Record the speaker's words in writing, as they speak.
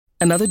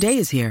Another day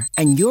is here,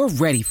 and you're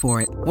ready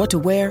for it. What to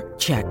wear?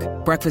 Check.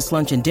 Breakfast,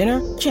 lunch, and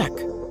dinner? Check.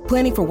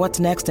 Planning for what's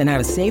next and how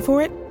to save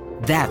for it?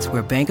 That's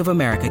where Bank of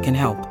America can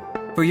help.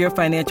 For your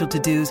financial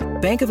to-dos,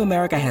 Bank of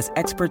America has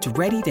experts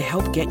ready to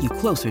help get you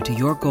closer to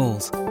your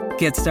goals.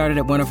 Get started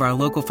at one of our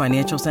local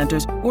financial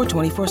centers or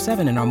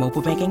 24/7 in our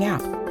mobile banking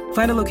app.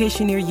 Find a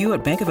location near you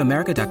at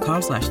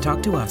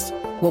bankofamerica.com/talktous.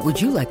 What would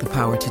you like the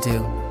power to do?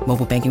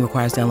 Mobile banking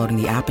requires downloading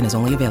the app and is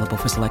only available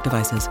for select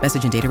devices.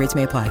 Message and data rates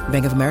may apply.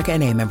 Bank of America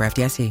N.A., member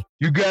FDIC.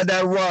 You got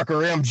that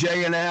rocker,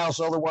 MJ, in the house,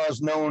 otherwise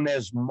known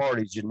as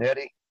Marty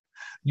Jannetty.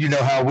 You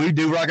know how we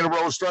do rock and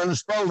roll, starting and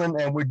strolling,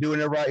 and we're doing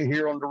it right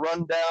here on the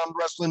Rundown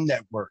Wrestling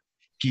Network.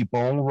 Keep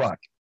on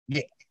rocking.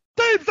 Yeah.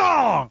 Theme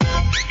song!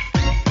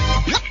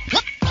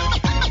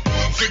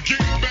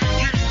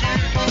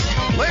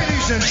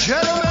 Ladies and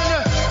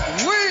gentlemen,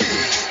 we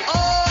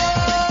are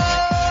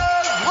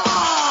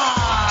live!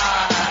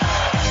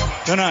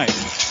 Tonight,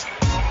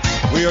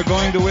 we are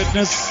going to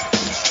witness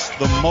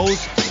the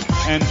most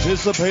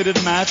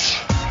anticipated match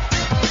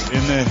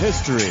in the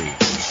history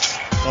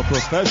of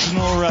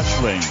professional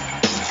wrestling.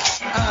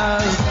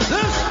 As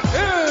this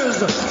is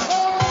the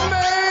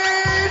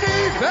main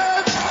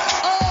event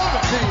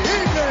of the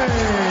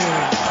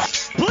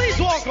evening. Please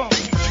welcome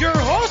your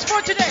host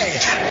for today.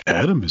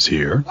 Adam is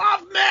here.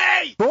 Love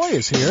me! Troy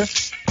is here.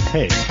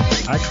 Hey,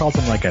 I called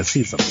him like I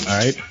sees him, all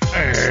right?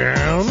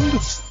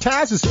 And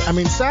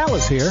Sal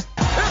is here.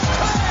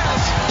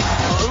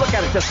 Look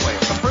at it this way.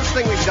 It's the first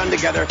thing we've done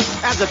together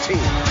as a team.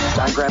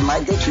 I grab my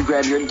dick, you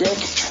grab your dick.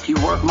 You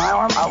work my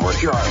arm, I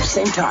work your arm.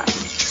 Same time.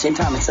 Same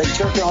time. It's like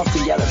jerking off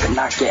together, but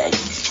not gay.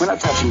 We're not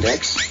touching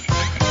dicks.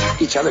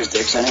 Each other's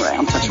dicks anyway.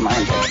 I'm touching my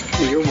own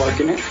dick. You're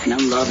working it, and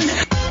I'm loving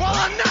it. Well,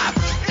 enough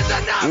is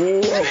enough.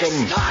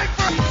 Welcome,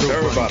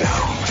 everybody,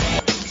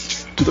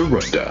 to the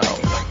Rundown.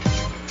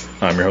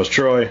 I'm your host,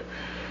 Troy.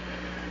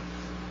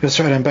 That's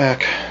right, I'm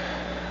back.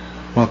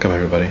 Welcome,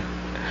 everybody.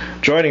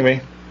 Joining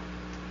me,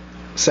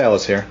 Sal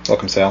is here.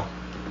 Welcome, Sal.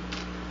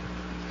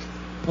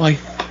 Well,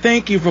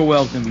 thank you for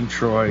welcoming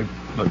Troy,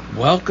 but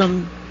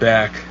welcome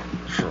back,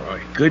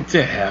 Troy. Good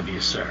to have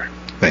you, sir.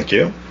 Thank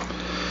you.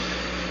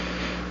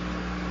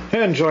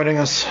 And joining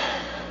us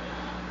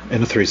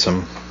in a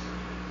threesome,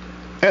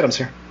 Adam's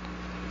here.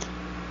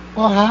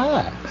 Well,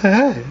 hi.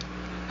 Hey.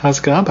 How's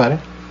it going, buddy?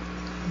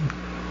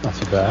 Not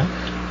too bad.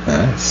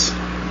 Nice.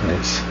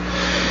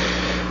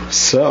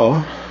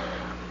 So,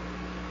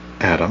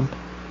 Adam.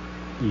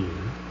 Yeah.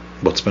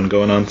 What's been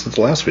going on since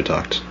last we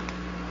talked?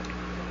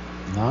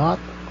 Not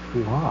a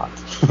lot.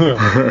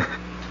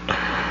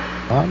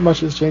 Not much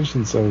has changed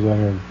since I was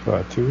on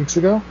here, 2 weeks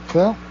ago?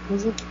 Sal,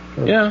 was it?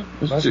 Yeah,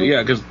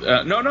 because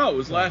no, it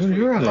was last week.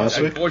 You were on last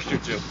week. I forced you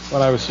to.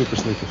 When I was super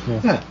sleepy.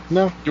 Yeah.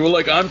 No. You were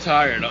like, I'm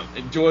tired.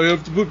 Do I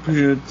have to put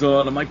pants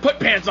on? I'm like, put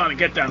pants on and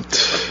get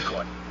downstairs. Let's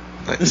record.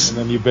 Nice. And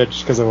then you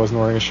bitched because I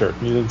wasn't wearing a shirt.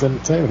 You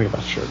didn't say anything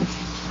about the shirt.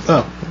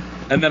 Oh.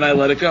 And then I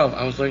let it go.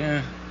 I was like,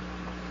 eh.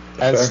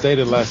 As Fair.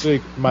 stated last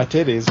week, my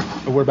titties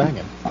were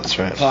banging. That's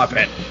right. Pop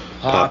it.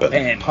 Pop it.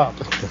 in. Pop.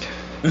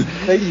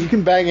 Hey, you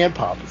can bang and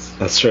pop.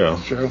 That's true.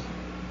 True.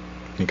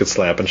 You could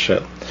slap and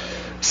shit.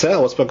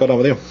 Sal, what's been going on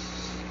with you?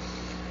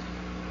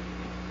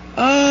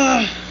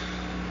 A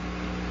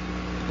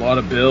lot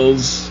of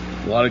bills,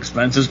 a lot of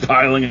expenses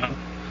piling up.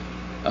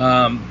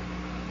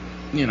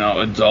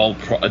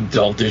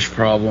 Adultish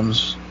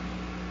problems,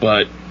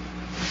 but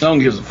no one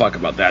gives a fuck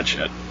about that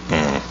shit.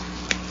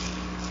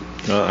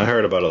 I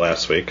heard about it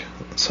last week.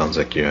 It sounds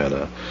like you had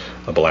a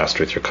blast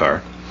with your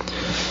car.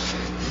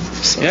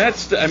 So. Yeah,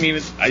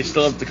 I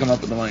still have to come up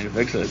with the money to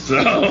fix it. So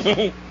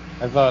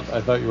I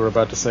thought you were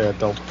about to say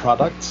adult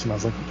products, and I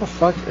was like, what the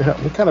fuck?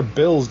 What kind of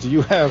bills do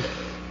you have?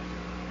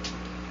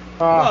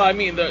 Well,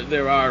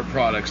 there are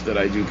products that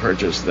I do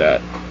purchase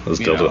that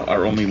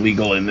are only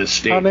legal in this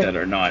state that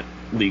are not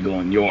legal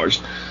in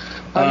yours.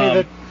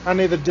 I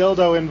need the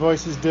dildo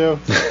invoices due.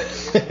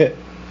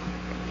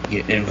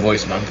 You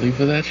invoice monthly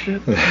for that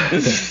shit?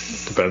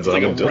 Depends on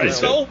like the a dildo.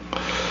 rental?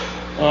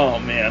 Oh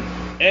man.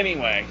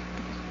 Anyway.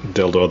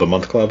 Dildo of the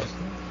Month Club.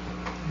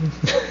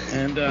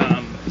 And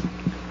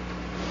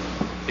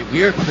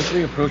we are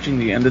quickly approaching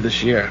the end of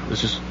this year.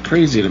 This is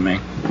crazy to me.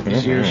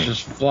 These years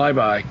just fly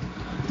by.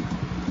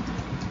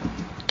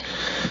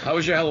 How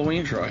was your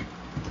Halloween, Troy?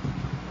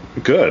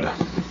 Good.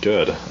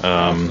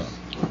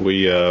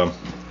 We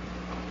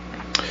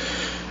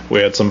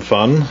had some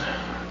fun.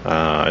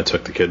 I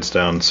took the kids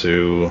down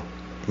to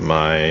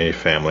my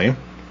family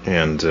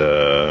and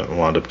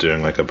wound up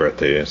doing like a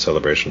birthday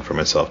celebration for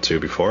myself too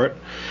before it.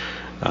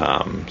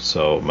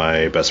 So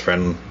my best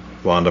friend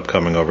wound up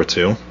coming over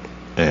too,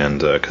 and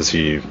because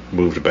he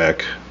moved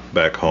back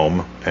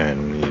home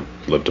and he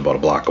lived about a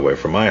block away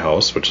from my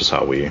house, which is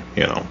how we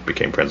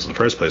became friends in the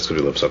first place,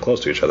 because we lived so close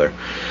to each other.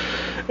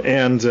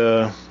 And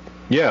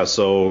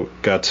so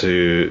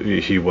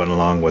he went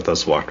along with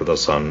us, walked with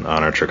us on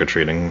our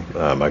trick-or-treating.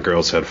 My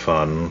girls had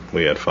fun,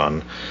 we had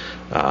fun.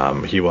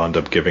 He wound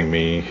up giving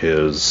me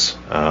his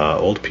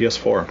old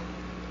PS4,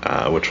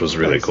 which was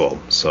really cool.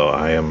 So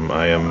I am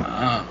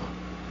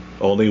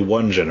only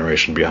one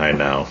generation behind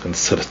now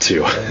instead of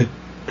two.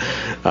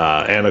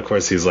 And of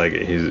course he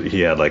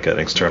had like an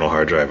external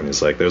hard drive, and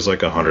he's like, there's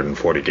like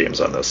 140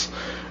 games on this.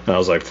 And I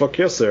was like, fuck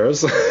yes, there is.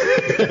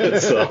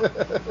 So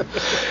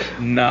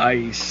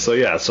nice. So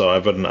yeah, so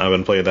I've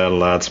been playing that a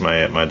lot.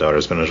 My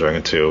daughter's been enjoying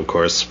it too. Of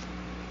course,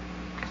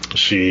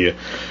 she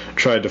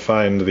tried to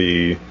find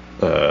the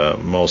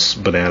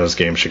most bananas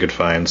game she could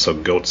find. So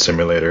Goat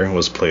Simulator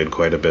was played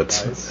quite a bit,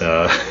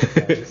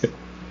 nice.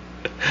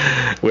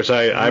 Which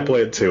I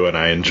played too, and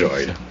I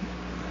enjoyed.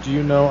 Do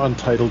you know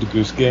Untitled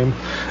Goose Game?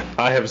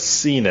 I have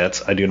seen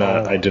it. I do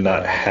not. I do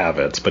not have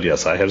it, but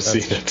yes, I have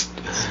seen it.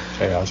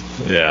 Chaos.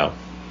 Yeah.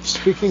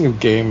 Speaking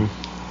of game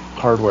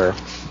hardware,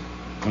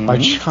 my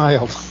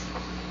child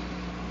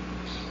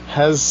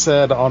has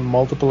said on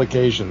multiple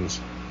occasions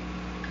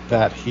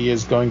that he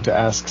is going to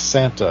ask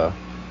Santa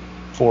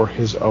for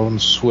his own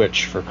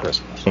Switch for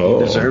Christmas. Oh.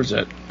 He deserves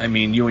it. I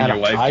mean, you and your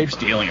wife keep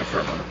stealing it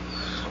from him.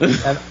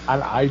 and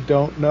I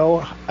don't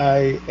know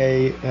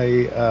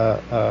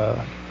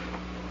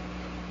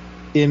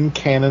in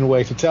canon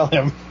way to tell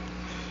him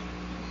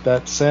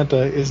that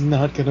Santa is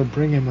not going to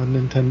bring him a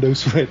Nintendo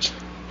Switch.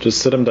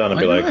 Just sit him down and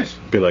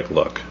be like,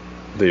 look,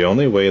 the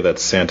only way that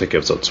Santa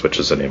gives out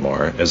Switches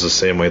anymore is the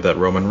same way that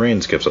Roman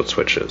Reigns gives out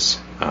Switches.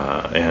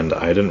 And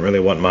I didn't really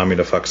want Mommy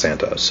to fuck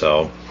Santa,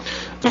 so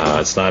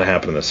it's not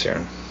happening this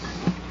year.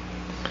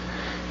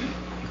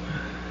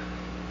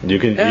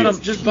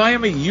 Just buy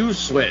him a used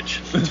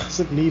Switch. He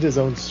doesn't need his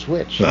own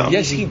Switch. No.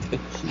 Yes, he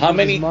how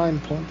many? Mine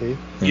plenty.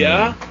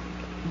 Yeah.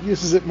 He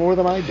uses it more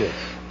than I do.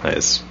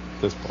 Nice.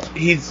 At this point.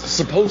 He's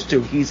supposed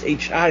to. He's a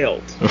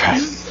child.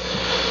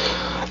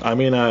 Right. I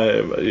mean,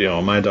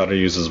 my daughter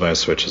uses my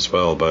Switch as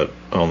well, but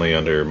only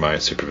under my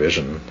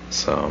supervision.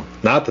 So,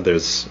 not that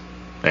there's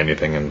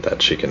anything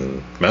that she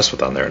can mess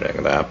with on there or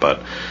anything like that,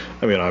 but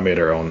I mean, I made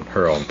her own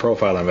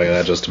profile and everything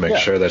like that just to make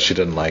sure that she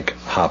didn't like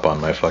hop on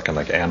my fucking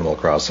like Animal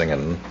Crossing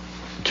and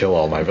kill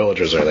all my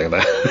villagers or anything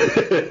like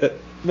that.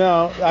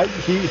 No,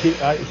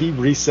 he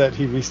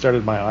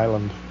restarted my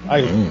island.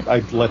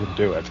 I let him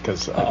do it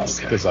because I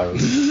was,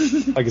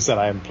 like I said,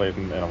 I hadn't played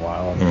in a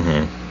while.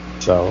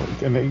 So,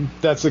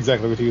 that's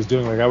exactly what he was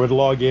doing. Like, I would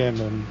log in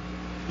and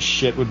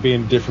shit would be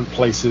in different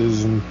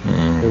places, and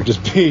there would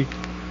just be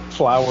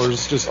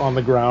flowers just on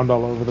the ground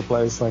all over the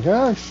place. Like,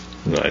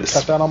 nice.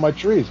 Cut down all my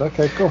trees.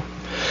 Okay, cool.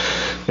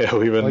 Yeah,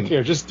 like,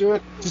 here, just do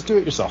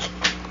it yourself.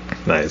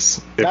 Nice.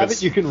 Now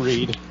that you can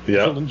read,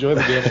 you'll enjoy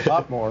the game a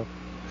lot more.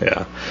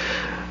 Yeah.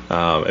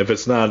 If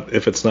it's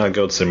not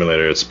Goat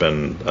Simulator, it's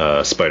been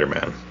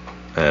Spider-Man,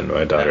 and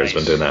my daughter has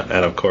been doing that.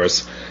 And of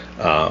course,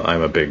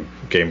 I'm a big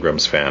Game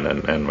Grumps fan,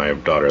 and my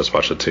daughter has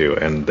watched it too.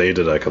 And they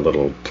did like a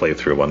little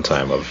playthrough one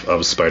time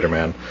of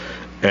Spider-Man,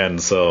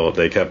 and so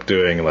they kept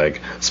doing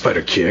like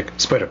Spider Kick,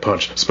 Spider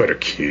Punch, Spider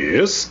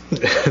Kiss.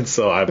 And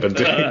so I've been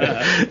doing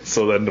that.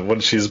 So then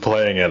when she's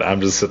playing it,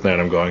 I'm just sitting there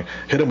and I'm going,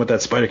 hit him with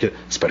that Spider Kick,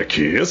 Spider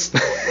Kiss.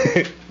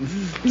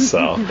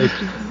 So.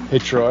 Hey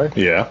Troy.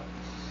 Yeah.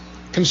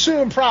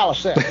 Consume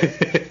paralysis.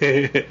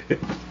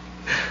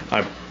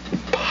 I'm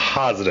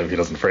positive he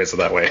doesn't phrase it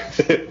that way.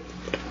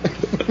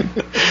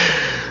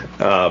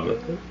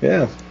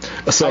 Yeah.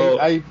 So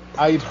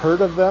I'd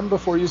heard of them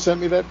before you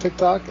sent me that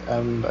TikTok,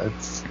 and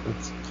it's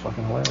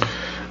fucking hilarious.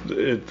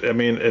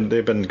 And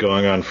they've been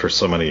going on for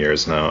so many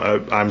years now.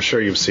 I'm sure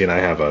you've seen I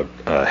have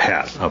a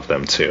hat of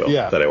them too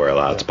that I wear a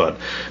lot, but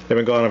they've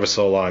been going on for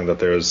so long that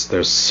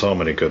there's so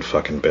many good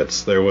fucking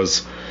bits. There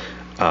was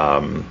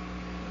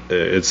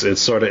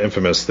it's sort of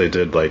infamous. They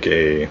did like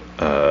a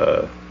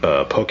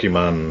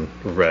Pokemon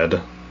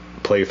Red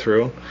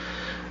playthrough,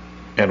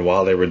 and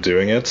while they were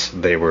doing it,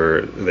 they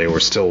were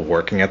still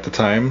working at the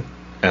time,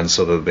 and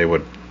so that they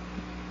would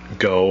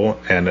go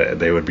and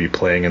they would be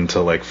playing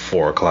until like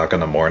 4:00 in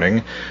the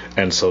morning,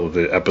 and so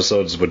the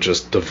episodes would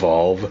just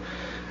devolve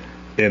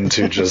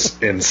into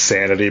just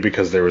insanity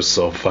because they were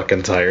so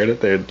fucking tired.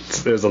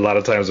 There's a lot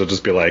of times they'll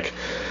just be like,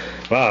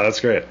 wow, that's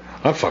great,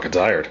 I'm fucking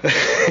tired.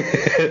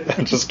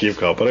 And just keep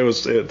going. But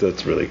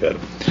it's really good.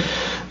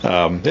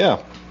 Yeah.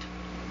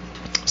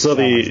 So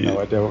no idea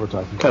what we're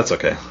talking about. That's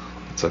okay.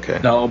 It's okay.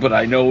 No, but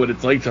I know what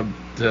it's like to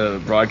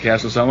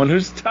broadcast with someone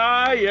who's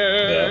tired.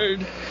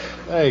 Yeah.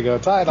 There you go.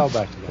 Tie it all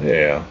back together.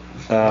 Yeah.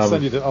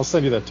 I'll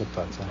send you that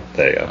TikTok.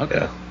 There you go. Okay.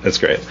 Yeah, it's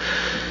great.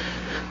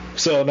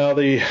 So now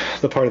the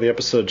part of the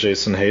episode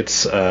Jason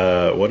hates.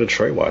 What did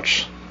Troy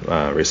watch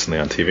recently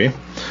on TV?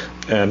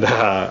 And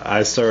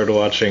I started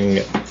watching.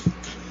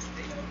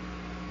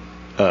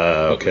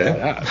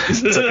 Okay.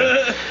 It's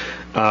okay.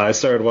 I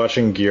started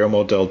watching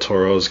Guillermo del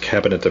Toro's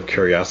Cabinet of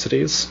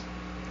Curiosities.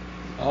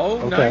 Oh,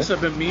 okay. Nice.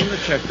 I've been meaning to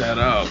check that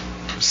out.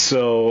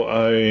 So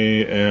I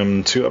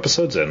am 2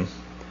 episodes in,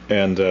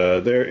 and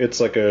it's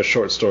like a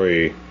short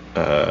story.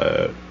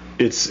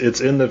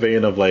 It's in the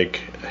vein of like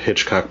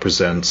Hitchcock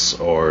Presents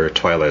or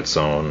Twilight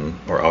Zone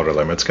or Outer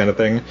Limits kind of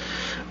thing.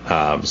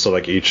 So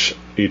like each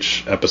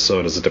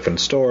episode is a different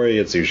story.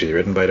 It's usually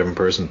written by a different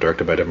person,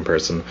 directed by a different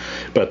person.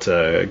 But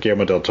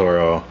Guillermo del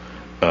Toro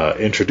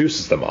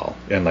introduces them all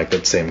in like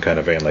that same kind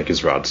of vein, like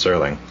he's Rod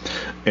Serling.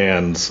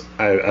 And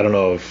I don't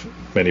know if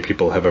many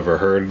people have ever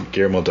heard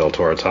Guillermo del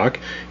Toro talk.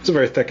 He's a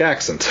very thick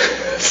accent.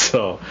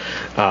 So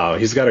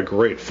he's got a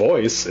great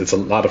voice. It's a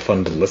lot of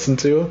fun to listen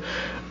to,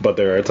 but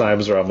there are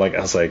times where I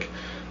was like,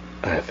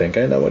 I think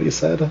I know what he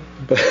said.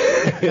 But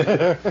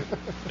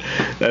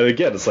and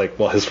again, it's like,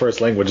 well, his first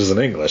language isn't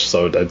English,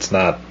 so it's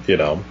not,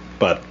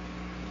 but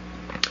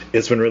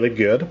it's been really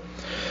good.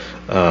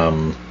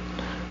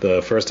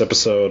 The first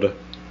episode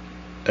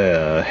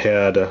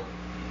had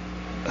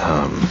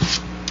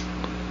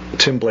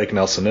Tim Blake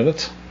Nelson in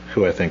it,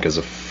 who I think is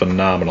a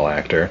phenomenal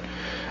actor.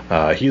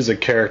 He's a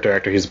character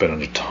actor. He's been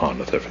in a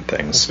ton of different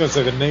things. I was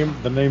going to say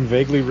the name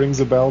vaguely rings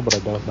a bell, but I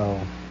don't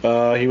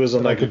know. He was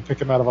in I could pick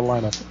him out of a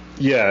lineup.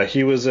 Yeah,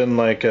 he was in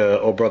like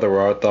Oh Brother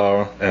Where Art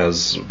Thou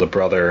as the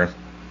brother.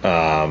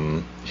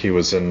 He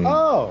was in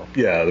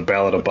The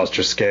Ballad of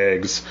Buster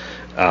Skaggs.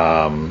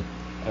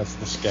 That's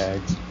the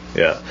Skaggs.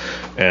 Yeah,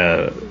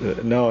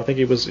 no, I think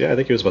he was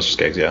Buster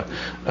Skaggs.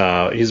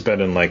 Yeah, he's been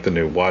in like the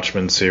new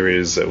Watchmen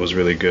series. It was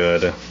really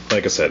good.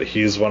 Like I said,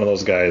 he's one of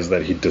those guys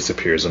that he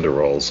disappears into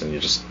roles, and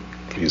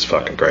he's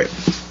fucking great.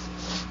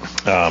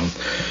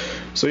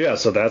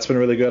 So that's been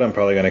really good. I'm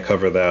probably going to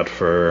cover that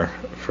for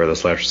the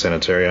Slasher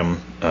Sanitarium.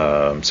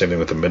 Same thing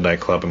with the Midnight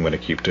Club. I'm going to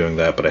keep doing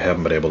that, but I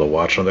haven't been able to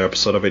watch another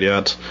episode of it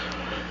yet.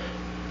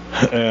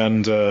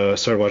 And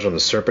started watching The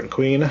Serpent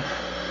Queen.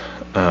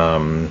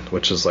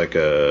 Which is like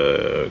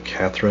a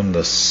Catherine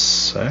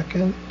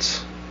II,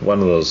 one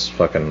of those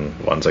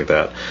fucking ones like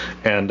that,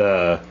 and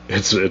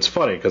it's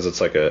funny because it's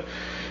like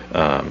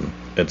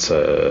it's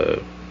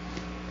a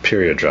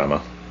period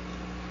drama,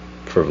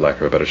 for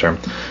lack of a better term,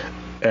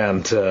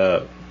 and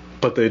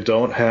but they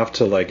don't have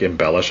to like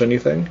embellish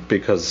anything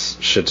because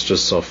shit's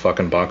just so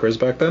fucking bonkers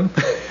back then.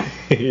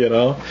 you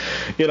know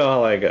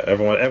how like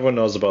everyone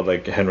knows about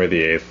like Henry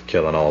VIII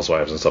killing all his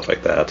wives and stuff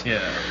like that.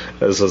 Yeah,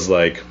 this is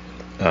like.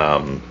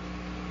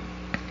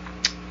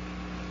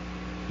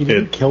 He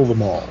didn't kill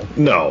them all.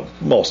 No,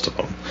 most of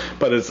them.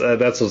 But it's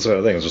that's the sort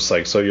of thing. It's just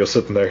like, so you're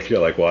sitting there,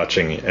 you're like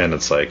watching, and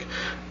it's like,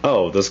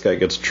 oh, this guy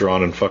gets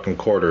drawn and fucking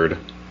quartered,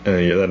 and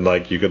then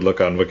like you could look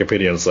on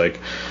Wikipedia and it's like,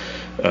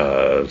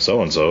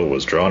 so and so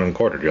was drawn and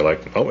quartered. You're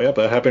like, oh yeah,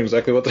 that happened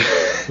exactly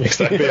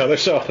exactly how they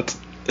showed it.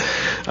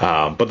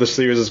 But the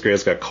series is great.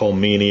 It's got Cole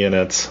Meany in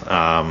it.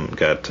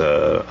 Got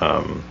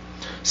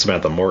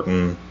Samantha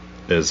Morton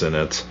is in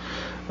it.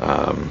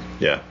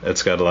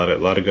 It's got a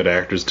lot of good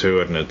actors to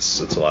it, and it's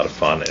a lot of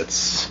fun.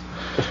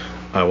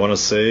 I want to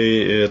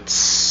say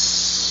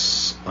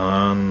it's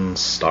on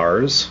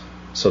Stars,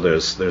 so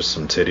there's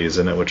some titties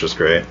in it, which is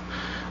great.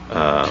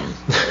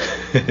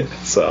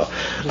 So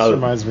this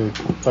reminds me,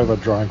 talking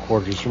about drawing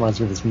quarters, just reminds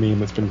me of this meme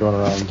that's been going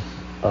around.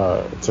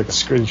 It's like a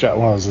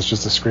screenshot. It's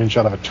just a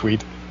screenshot of a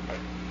tweet.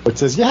 It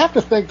says, you have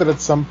to think that at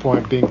some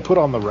point being put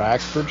on the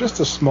rack for just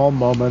a small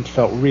moment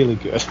felt really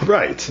good.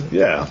 Right,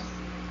 yeah.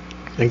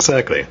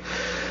 Exactly.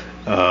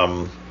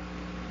 Other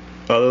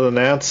than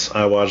that,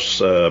 I watched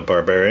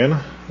Barbarian,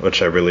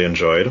 which I really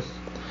enjoyed.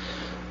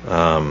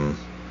 And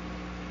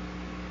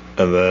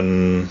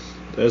then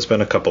there's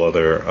been a couple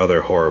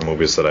other horror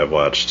movies that I've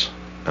watched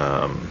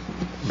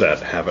that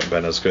haven't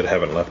been as good,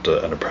 haven't left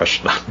an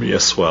impression on me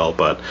as well.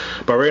 But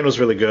Barbarian was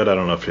really good. I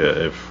don't know if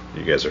you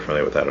guys are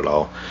familiar with that at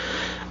all.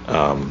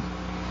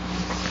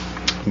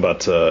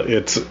 But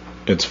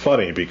it's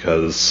funny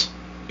because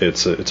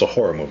it's a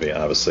horror movie,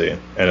 obviously,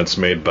 and it's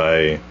made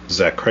by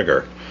Zach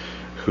Kreger,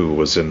 who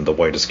was in The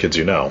Whitest Kids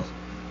You Know,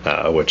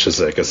 which is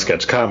like a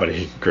sketch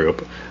comedy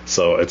group.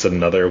 So it's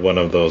another one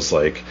of those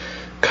like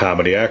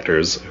comedy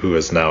actors who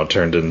has now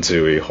turned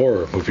into a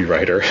horror movie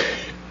writer,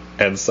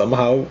 and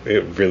somehow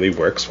it really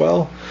works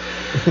well.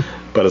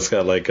 But it's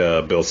got like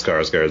Bill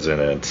Skarsgård's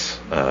in it,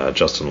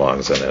 Justin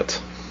Long's in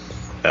it.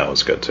 That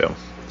was good too.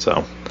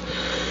 So.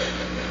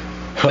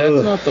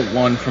 That's not the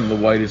one from The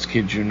Whitest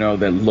Kids You Know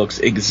that looks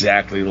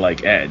exactly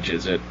like Edge,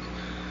 is it?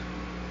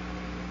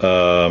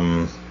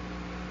 The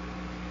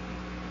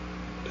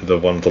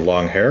one with the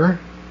long hair?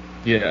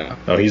 Yeah.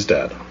 No, he's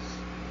dead.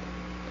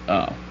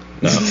 Oh.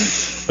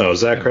 No,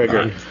 Zach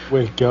Kreger.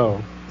 Way to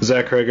go.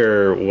 Zach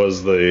Kreger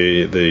was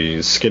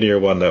the skinnier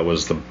one that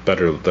was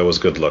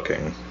good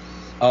looking.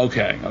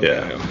 Okay.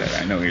 Yeah. Okay.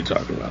 I know what you're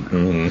talking about.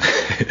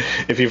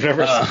 Mm-hmm. If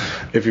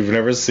you've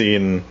never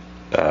seen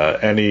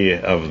any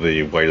of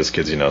the Whitest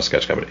Kids You Know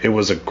sketch comedy, it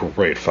was a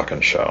great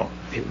fucking show.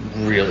 It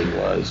really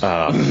was.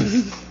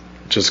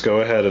 Just go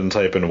ahead and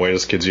type in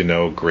Whitest Kids You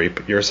Know,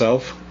 grape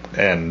yourself,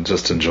 and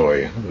just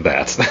enjoy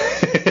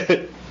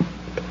that.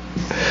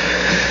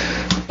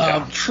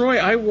 Troy,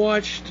 I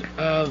watched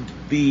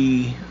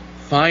the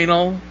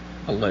final,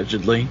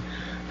 allegedly,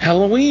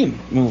 Halloween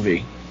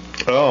movie.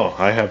 Oh,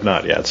 I have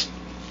not yet.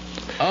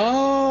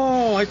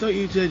 Oh, I thought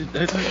you did.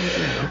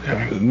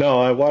 Okay.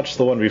 No, I watched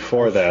the one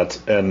before that,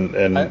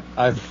 and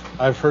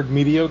I've heard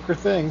mediocre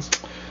things.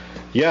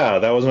 Yeah,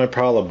 that was my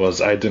problem.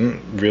 Was I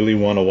didn't really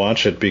want to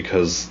watch it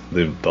because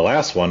the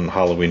last one,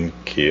 Halloween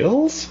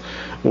Kills,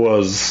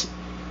 was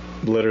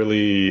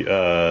literally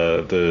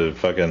the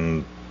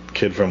fucking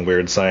kid from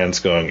Weird Science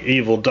going,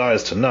 "Evil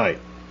dies tonight.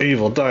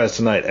 Evil dies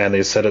tonight," and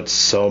they said it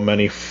so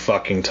many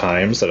fucking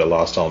times that it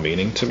lost all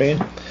meaning to me.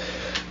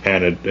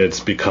 And it's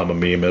become a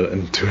meme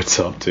into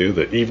itself too,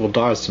 that evil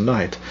dies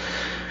tonight,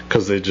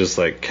 because they just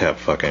like kept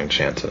fucking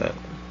chanting it.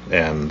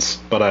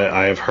 But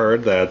I have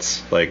heard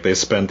that like they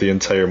spent the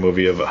entire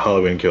movie of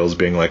Halloween Kills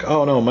being like,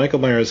 oh no, Michael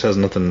Myers has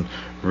nothing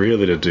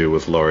really to do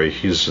with Laurie,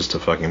 he's just a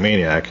fucking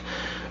maniac.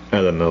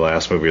 And then the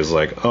last movie is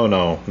like, oh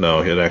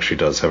no, it actually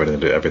does have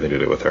everything to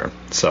do with her.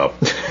 So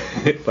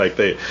like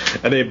they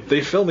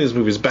film these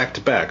movies back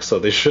to back, so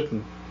there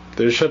shouldn't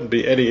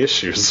be any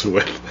issues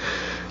with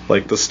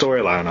like the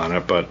storyline on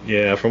it. But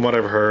yeah, from what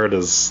I've heard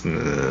is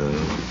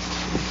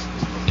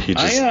he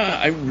just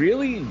I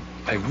really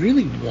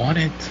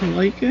wanted to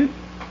like it,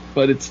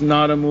 but it's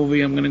not a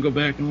movie I'm gonna go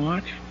back and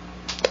watch.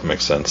 That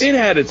makes sense. It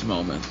had its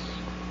moments,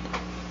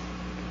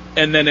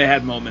 and then it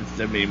had moments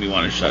that made me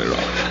want to shut it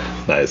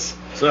off. Nice.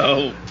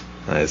 So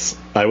nice.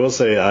 I will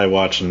say I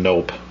watched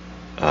Nope,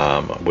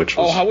 which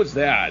was how was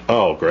that?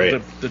 Oh,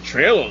 great. The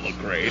trailer looked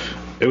great.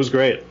 It was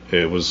great.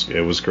 It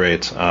was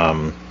great.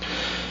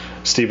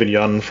 Stephen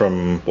Yeun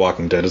from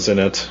Walking Dead is in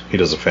it. He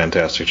does a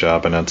fantastic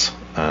job in it.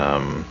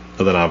 And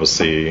then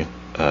obviously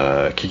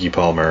Keke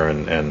Palmer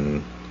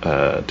and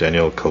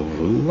Daniel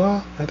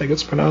Kaluuya, I think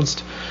it's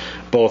pronounced.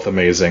 Both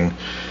amazing.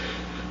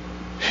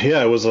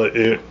 Yeah, it was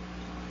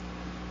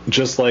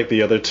just like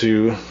the other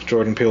two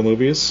Jordan Peele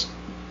movies.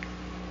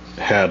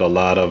 Had a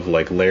lot of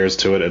like layers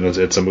to it, and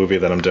it's a movie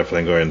that I'm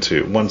definitely going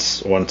to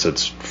once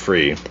it's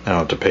free. I don't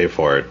have to pay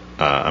for it.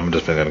 I'm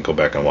definitely going to go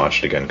back and watch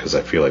it again, because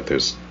I feel like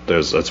it's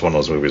one of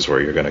those movies where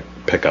you're going to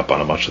pick up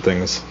on a bunch of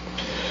things.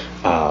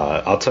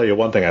 I'll tell you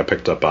one thing I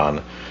picked up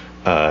on: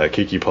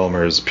 Keke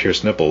Palmer's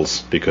pierced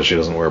nipples, because she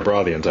doesn't wear a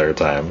bra the entire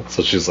time,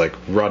 so she's like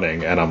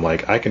running, and I'm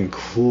like, I can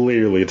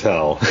clearly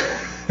tell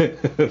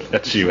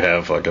that you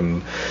have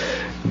fucking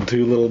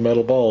 2 little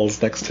metal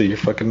balls next to your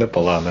fucking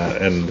nipple on that,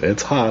 and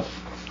it's hot.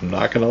 I'm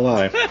not gonna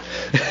lie.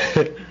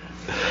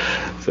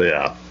 So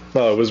yeah,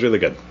 no, it was really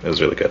good.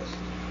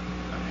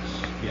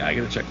 Yeah, I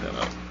gotta check that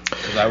out,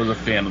 because I was a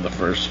fan of the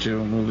first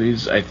 2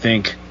 movies. I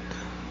think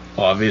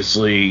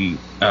obviously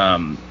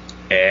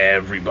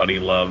everybody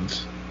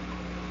loved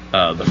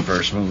the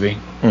first movie,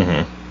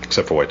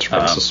 except for white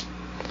supremacists.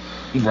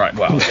 Right.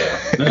 Well,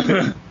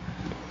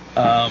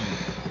 yeah.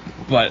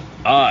 But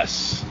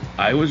Us,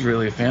 I was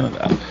really a fan of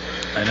that.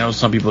 I know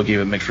some people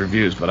gave it mixed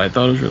reviews, but I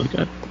thought it was really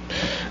good.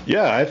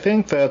 Yeah, I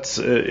think that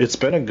it's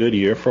been a good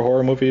year for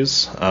horror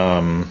movies.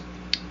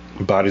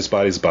 Bodies,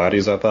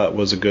 I thought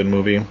was a good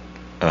movie.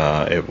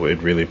 It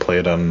really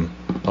played on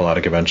a lot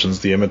of conventions.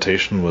 The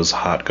Imitation was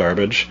hot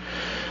garbage.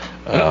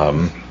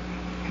 A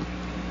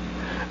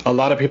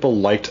lot of people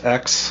liked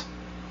X.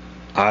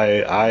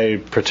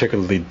 I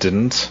particularly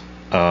didn't,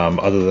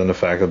 other than the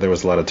fact that there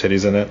was a lot of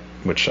titties in it,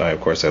 which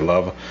of course I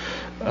love.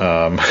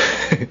 The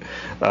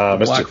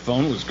Black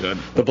Phone was good.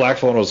 The Black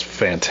Phone was a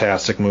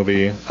fantastic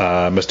movie.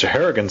 Mr.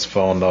 Harrigan's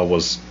Phone, though,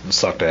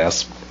 sucked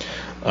ass.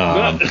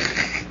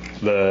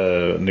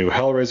 The new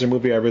Hellraiser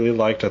movie I really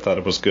liked. I thought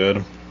it was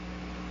good.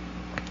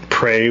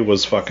 Prey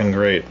was fucking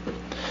great.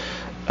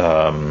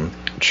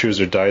 Choose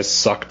Your Dice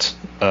sucked.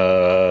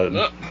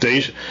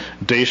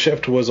 Day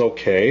Shift was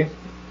okay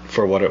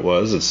for what it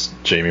was. It's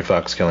Jamie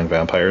Foxx killing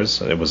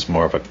vampires. It was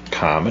more of a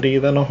comedy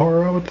than a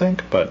horror, I would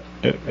think, but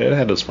it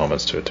had its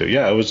moments to it too.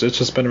 Yeah, it's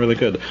just been really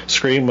good.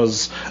 Scream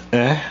was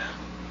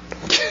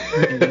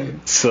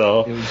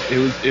so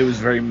it was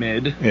very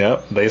mid. Yeah,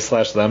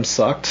 They/Them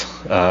sucked,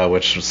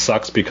 which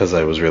sucks because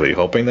I was really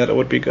hoping that it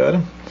would be good,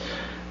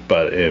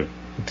 but it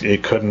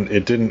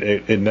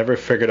never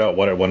figured out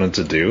what it wanted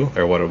to do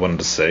or what it wanted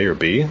to say or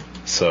be.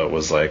 So it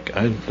was like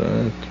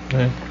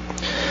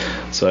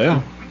so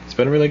yeah, it's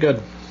been really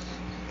good.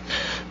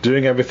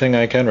 Doing everything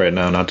I can right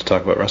now not to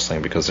talk about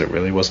wrestling, because there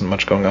really wasn't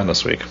much going on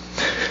this week.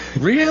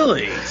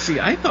 Really? See,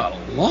 I thought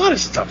a lot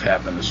of stuff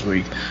happened this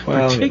week,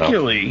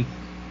 particularly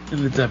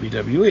in the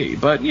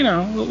WWE. But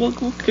we'll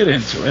get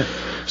into it.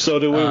 So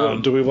do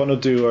we want to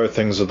do our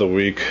things of the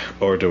week,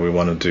 or do we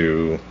want to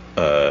do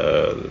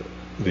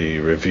the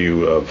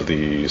review of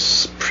the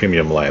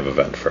premium live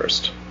event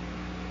first?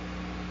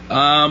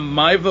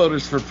 My vote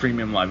is for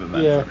premium live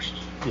event first.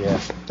 Yeah.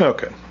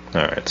 Okay.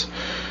 All right.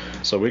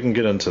 So we can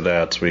get into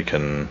that. We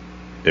can,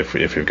 if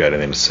you've got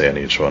anything to say on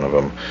each one of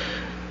them.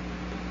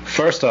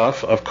 First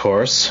off, of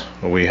course,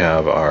 we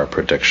have our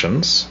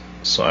predictions.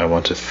 So I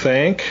want to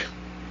thank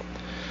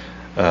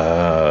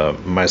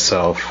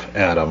myself,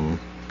 Adam,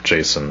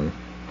 Jason,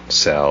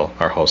 Sal,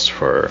 our host,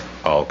 for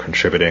all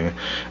contributing.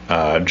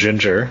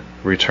 Ginger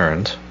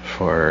returned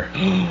for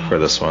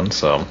this one.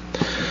 So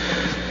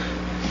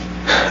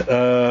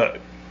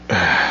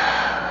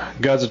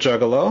God's a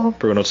Juggalo,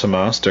 Bruno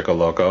Tomas, Dicko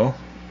Loco.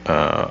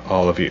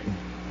 All of you,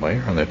 well,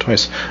 you're on there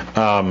twice.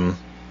 All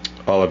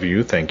of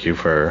you, thank you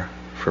for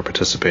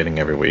participating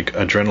every week.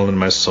 Adrenaline in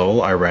my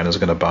soul, Iran is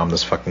going to bomb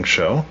this fucking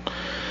show.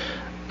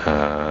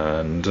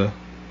 And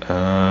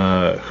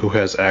who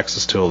has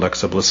access to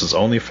Alexa Bliss's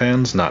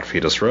OnlyFans? Not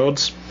Fetus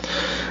Rhodes.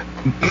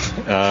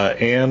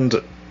 And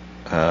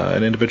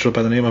an individual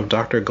by the name of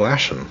Dr.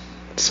 Glashen.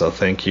 So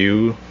thank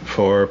you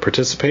for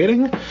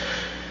participating.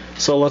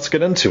 So let's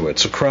get into it.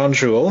 So Crown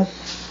Jewel,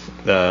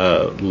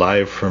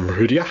 live from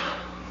Rudia,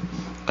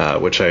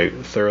 which I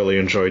thoroughly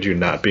enjoyed you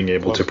not being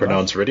able to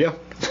pronounce Rudia.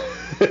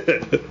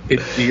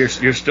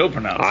 You're still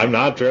pronouncing it. I'm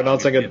not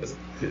pronouncing it.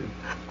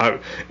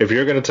 If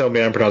you're going to tell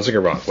me I'm pronouncing it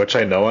wrong, which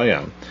I know I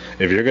am,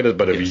 if you're going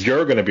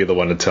to be the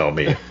one to tell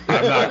me,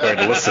 I'm not going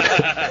to listen.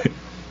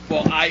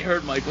 Well, I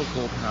heard Michael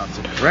Cole pronounce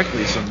it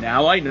correctly, so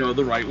now I know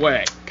the right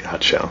way.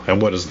 Gotcha.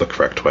 And what is the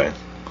correct way?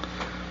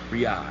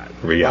 Riyadh.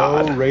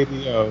 Oh,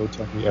 radio,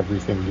 tell me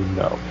everything you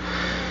know.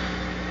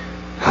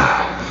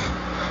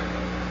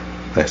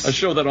 Nice. A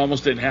show that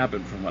almost didn't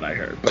happen from what I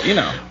heard, but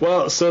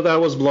Well, so that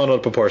was blown out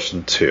of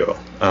proportion too.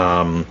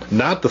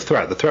 Not the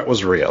threat. The threat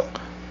was real.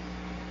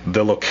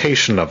 The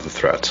location of the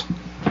threat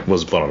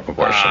was blown out of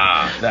proportion.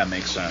 Ah, that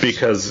makes sense.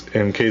 Because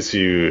in case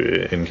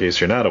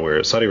you're not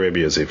aware, Saudi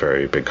Arabia is a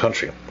very big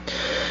country.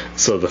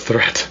 So the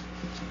threat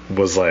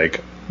was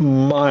like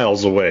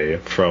miles away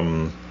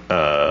from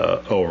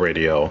O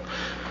Radio,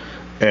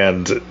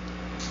 and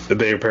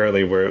they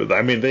apparently were.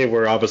 I mean, they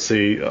were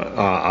obviously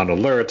on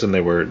alert, and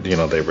they were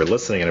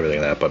listening and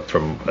everything like that. But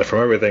from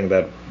everything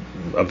that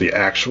of the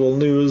actual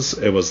news,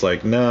 it was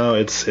like, no,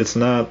 it's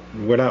not.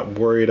 We're not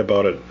worried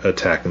about it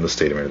attacking the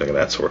stadium or anything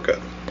like that. So we're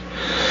good.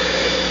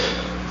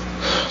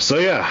 So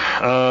yeah,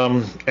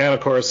 and of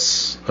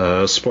course,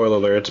 spoiler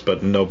alert,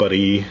 but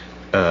nobody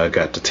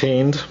got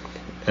detained.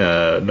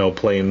 No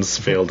planes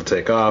failed to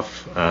take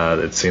off.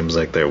 It seems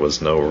like there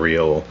was no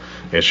real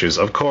issues.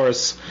 Of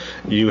course,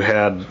 you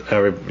had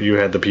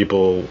the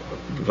people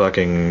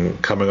fucking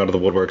coming out of the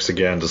woodworks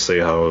again to say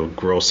how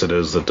gross it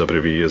is that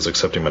WWE is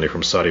accepting money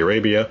from Saudi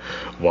Arabia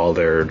while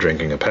they're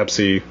drinking a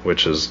Pepsi,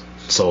 which is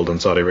sold in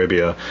Saudi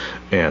Arabia,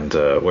 and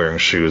wearing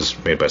shoes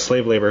made by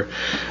slave labor.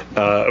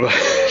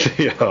 That's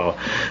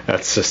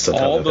just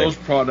all those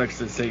products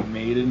that say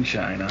made in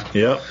China.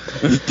 Yep.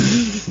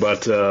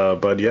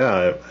 but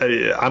yeah,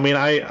 I mean,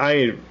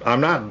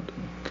 I'm not.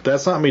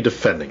 That's not me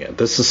defending it.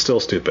 This is still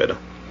stupid.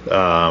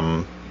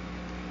 From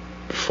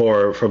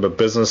a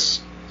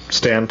business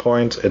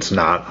standpoint, it's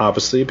not,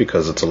 obviously,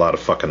 because it's a lot of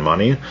fucking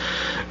money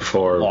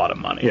for a lot of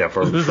money. Yeah,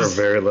 for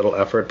very little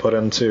effort put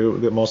into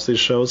most of these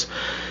shows.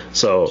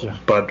 So, yeah.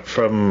 But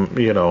from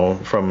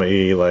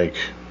a like,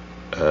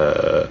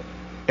 and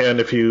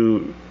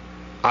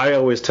I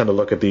always tend to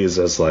look at these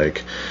as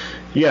like,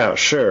 yeah,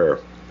 sure,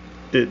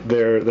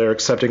 they're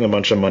accepting a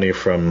bunch of money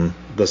from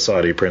the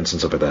Saudi prince and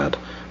stuff like that,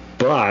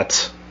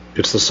 but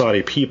it's the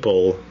Saudi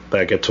people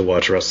that get to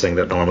watch wrestling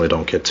that normally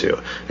don't get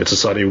to. It's the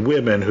Saudi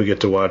women who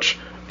get to watch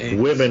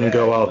women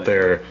go out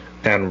there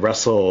and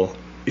wrestle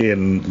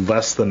in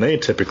less than they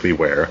typically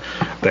wear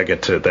that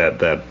get to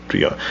that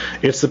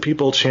it's the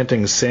people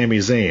chanting Sami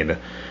Zayn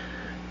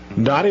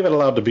not even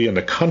allowed to be in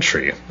the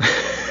country.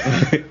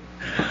 I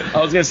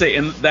was gonna say,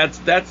 and that's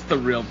the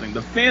real thing.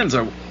 The fans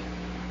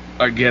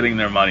are getting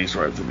their money's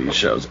worth of these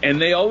shows,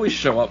 and they always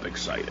show up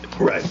excited.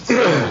 Right.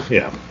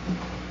 Yeah.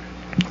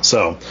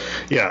 So,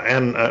 yeah,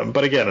 and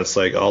but again, it's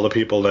like all the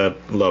people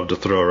that love to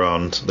throw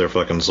around their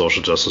fucking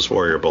social justice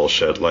warrior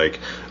bullshit. Like,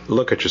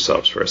 look at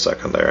yourselves for a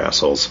second there,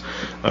 assholes.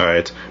 All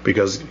right?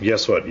 Because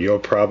guess what? You're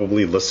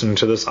probably listening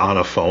to this on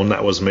a phone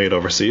that was made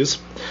overseas,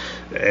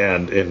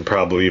 and in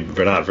probably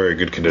not very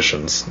good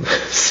conditions.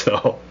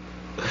 So,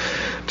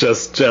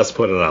 just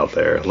put it out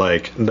there.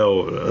 Like,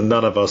 no,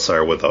 none of us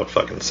are without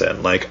fucking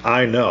sin. Like,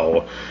 I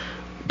know,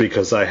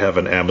 because I have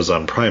an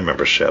Amazon Prime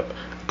membership,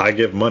 I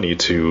give money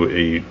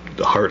to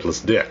a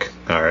heartless dick.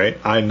 All right,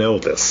 I know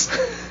this.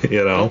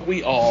 Don't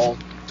we all?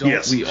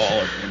 Yes. We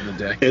all in the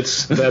dick?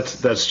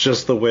 That's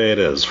just the way it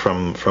is.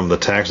 From the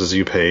taxes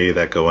you pay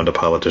that go into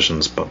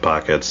politicians'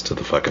 pockets to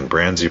the fucking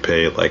brands you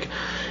pay. Like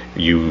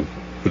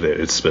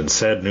it's been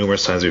said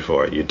numerous times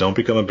before. You don't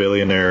become a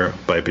billionaire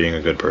by being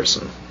a good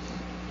person.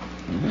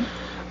 Mm-hmm.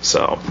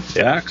 So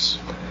Facts.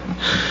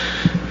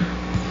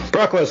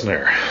 Brock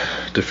Lesnar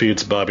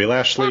defeats Bobby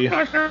Lashley.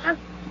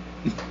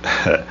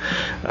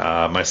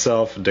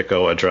 Myself,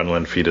 Dicko,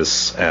 Adrenaline,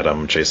 Fetus,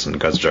 Adam, Jason,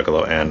 Guts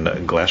Juggalo, and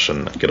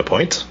Glashen get a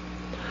point.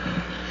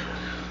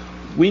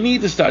 We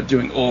need to start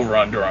doing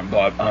over-under on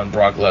Brock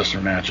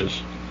Lesnar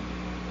matches.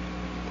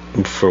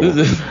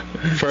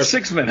 For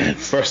 6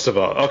 minutes. First of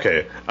all,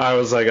 okay,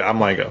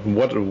 I'm like,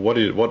 what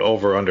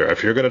over-under?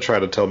 If you're gonna try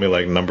to tell me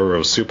like number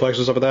of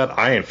suplexes over that,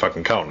 I ain't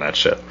fucking counting that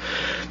shit.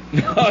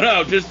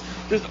 No, just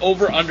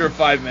over-under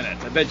 5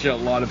 minutes. I bet you a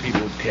lot of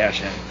people would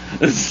cash in.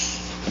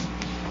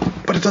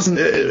 But it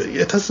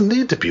doesn't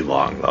need to be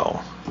long, though.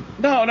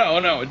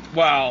 No.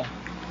 Wow.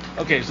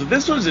 Okay, so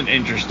this was an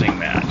interesting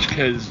match,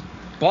 because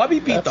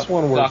Bobby beat the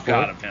fuck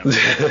out of him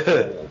the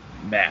whole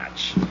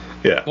match.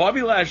 Yeah.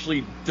 Bobby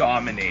Lashley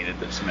dominated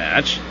this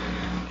match,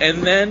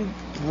 and then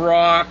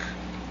Brock,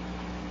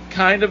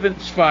 kind of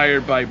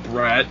inspired by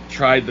Brett,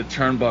 tried the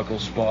turnbuckle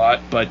spot,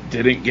 but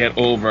didn't get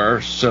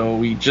over,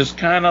 so he just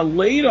kind of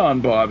laid on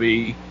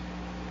Bobby.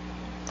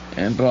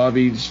 And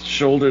Bobby's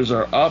shoulders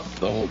are up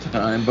the whole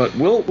time, but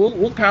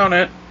we'll count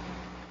it.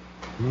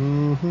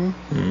 Mm-hmm.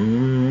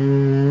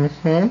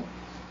 Mm-hmm.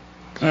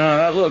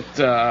 That looked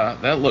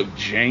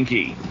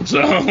janky.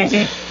 So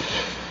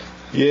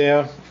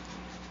yeah,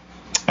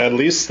 at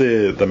least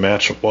the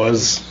match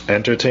was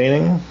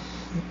entertaining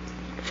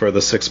for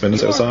the 6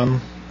 minutes it was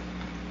on.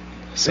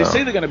 So. They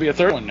say they're going to be a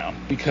third one now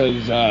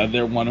because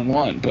they're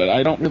 1-1, but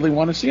I don't really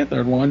want to see a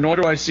third one, nor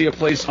do I see a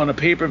place on a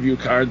pay-per-view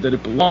card that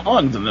it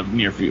belongs in the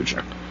near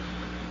future.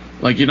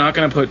 Like, you're not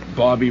going to put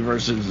Bobby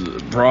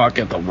versus Brock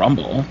at the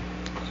Rumble.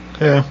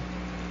 Yeah.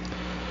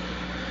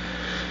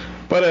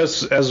 But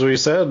as we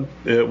said,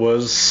 it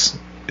was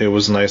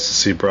nice to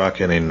see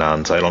Brock in a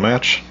non-title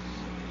match.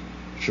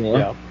 Sure.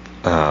 Yeah.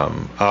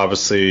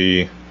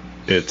 Obviously,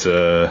 it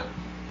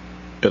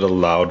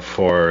allowed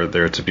for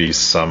there to be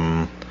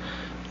some,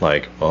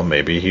 like, well,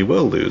 maybe he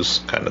will lose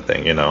kind of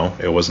thing, you know?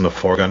 It wasn't a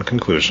foregone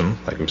conclusion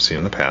like we've seen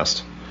in the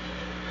past.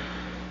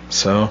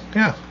 So,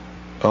 yeah.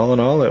 All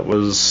in all, it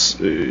was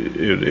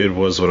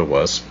what it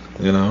was,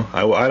 you know?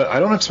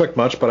 I don't expect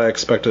much, but I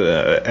expect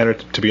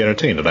to be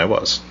entertained, and I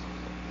was.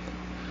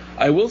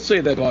 I will say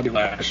that Bobby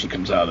Lashley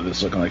comes out of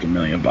this looking like $1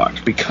 million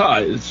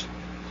because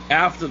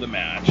after the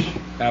match,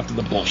 after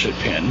the bullshit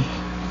pin,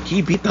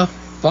 he beat the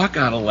fuck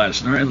out of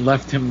Lesnar and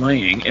left him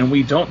laying, and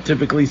we don't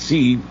typically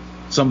see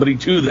somebody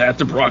do that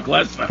to Brock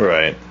Lesnar.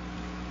 Right.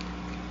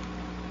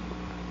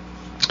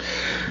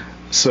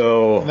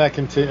 So and that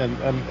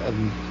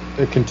and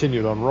it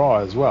continued on Raw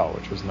as well,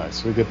 which was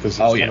nice. We get this.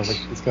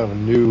 It's kind of a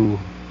new,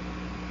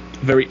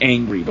 very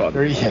angry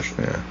Bobby.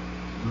 Yeah.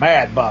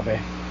 Mad Bobby.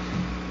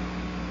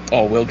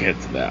 Oh, we'll get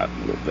to that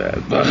with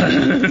that.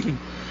 But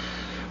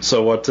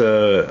so what?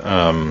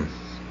 To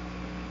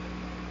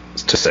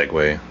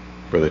segue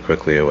really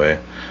quickly away,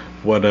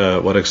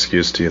 what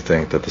excuse do you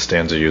think that the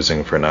stands are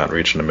using for not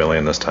reaching 1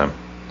 million this time?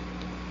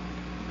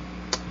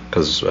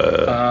 Because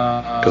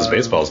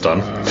baseball's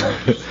done.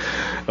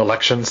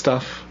 Election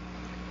stuff.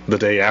 The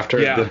day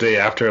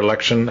after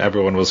election,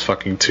 everyone was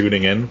fucking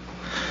tuning in.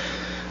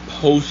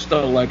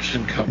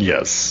 Post-election coverage.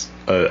 Yes.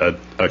 A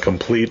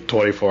complete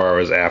 24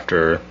 hours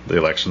after the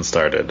election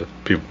started,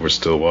 people were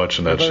still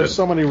watching that shit. There's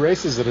so many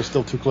races that are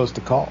still too close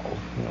to call.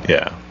 You know?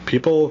 Yeah,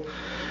 people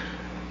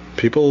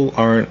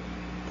aren't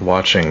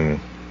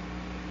watching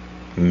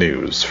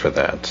news for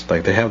that.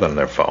 Like, they have that on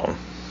their phone.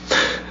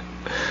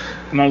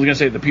 And I was gonna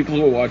say, the people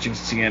who are watching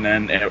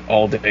CNN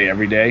all day,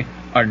 every day,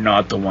 are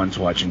not the ones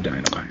watching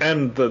Dynamite.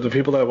 And the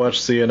people that watch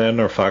CNN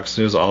or Fox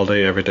News all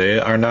day, every day,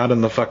 are not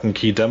in the fucking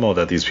key demo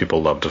that these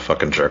people love to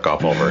fucking jerk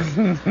off over.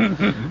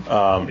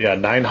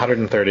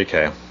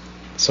 930K.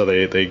 So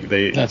they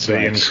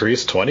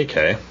increased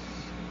 20K.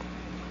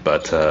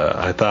 But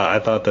I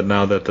thought that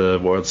now that the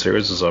World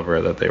Series is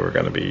over, that they were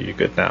going to be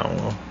good now.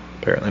 Well,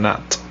 apparently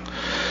not.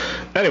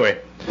 Anyway,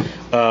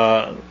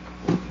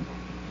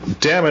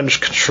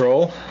 Damage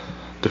Control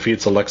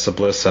defeats Alexa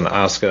Bliss and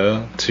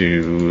Asuka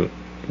to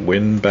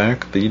win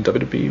back the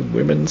WWE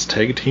Women's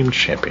Tag Team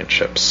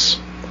Championships.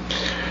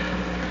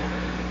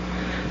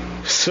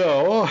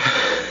 So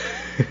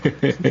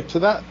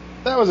that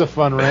was a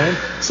fun reign.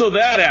 So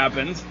that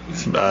happened.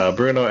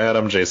 Bruno,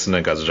 Adam, Jason,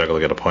 and Guns Juggle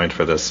get a point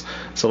for this.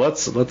 So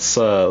let's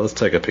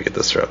take a peek at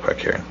this real quick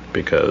here,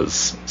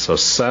 because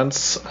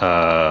since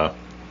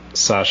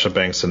Sasha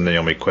Banks and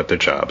Naomi quit their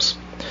jobs,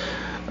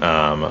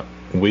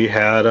 we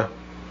had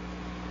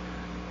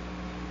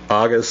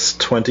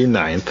August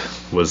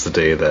 29th was the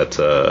day that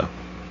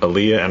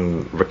Aaliyah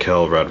and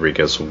Raquel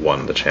Rodriguez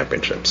won the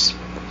championships.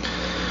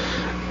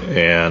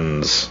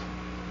 And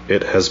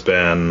it has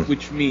been...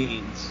 Which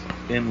means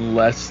in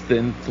less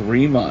than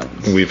 3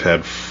 months... We've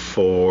had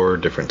 4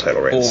 different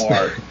title reigns.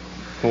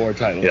 4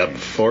 title reigns. Yep,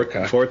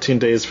 14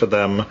 days for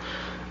them.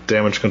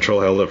 Damage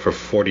Control held it for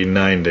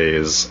 49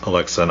 days.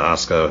 Alexa and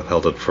Asuka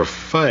held it for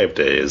 5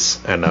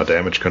 days. And now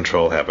Damage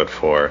Control have it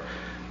for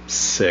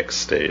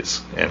 6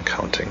 days and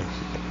counting.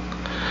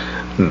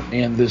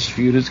 And this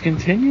feud is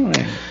continuing,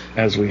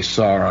 as we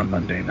saw on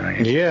Monday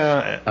night.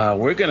 Yeah,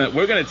 we're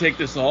gonna take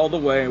this all the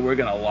way. We're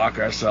gonna lock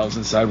ourselves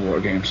inside War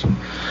Games,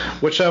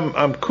 which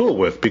I'm cool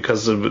with,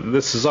 because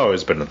this has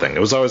always been a thing. It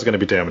was always going to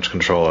be Damage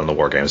Control in the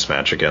War Games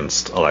match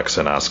against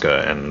Alexa and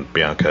Asuka and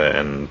Bianca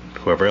and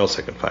whoever else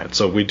they can find.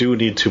 So we do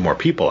need 2 more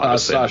people,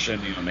 obviously. Sasha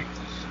and Naomi.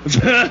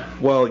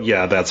 Well,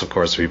 yeah, that's of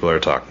course people are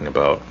talking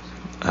about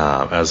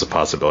as a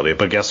possibility.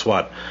 But guess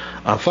what?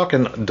 I'm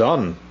fucking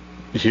done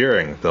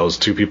hearing those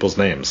 2 people's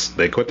names.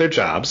 They quit their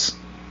jobs,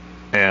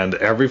 and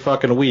every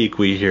fucking week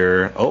we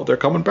hear, oh, they're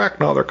coming back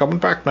now.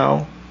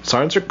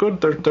 Signs are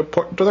good.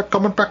 They're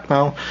coming back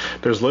now.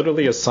 There's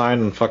literally a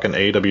sign in fucking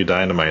AEW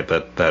Dynamite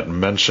that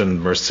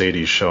mentioned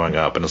Mercedes showing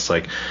up, and it's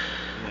like,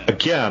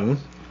 again,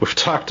 we've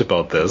talked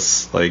about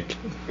this. Like,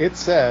 it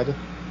said,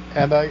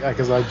 and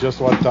because I just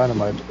watched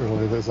Dynamite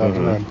earlier this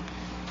afternoon,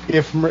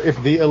 if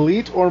the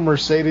Elite or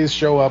Mercedes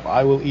show up,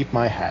 I will eat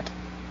my hat.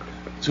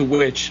 To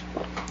which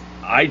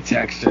I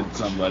texted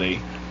somebody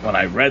when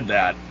I read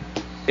that,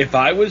 if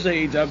I was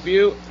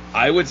AEW,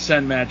 I would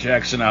send Matt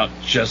Jackson out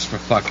just for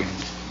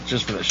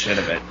the shit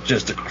of it,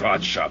 just to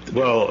crotch chop the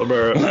dude. Well,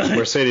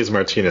 Mercedes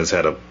Martinez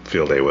had a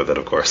field day with it,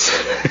 of course.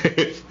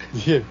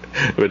 Yeah.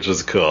 Which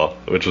was cool.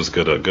 Which was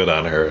good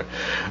on her.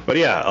 But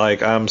yeah,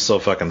 like, I'm so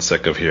fucking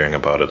sick of hearing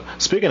about it.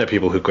 Speaking of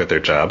people who quit their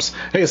jobs,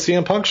 hey,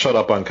 CM Punk showed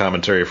up on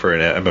commentary for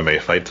an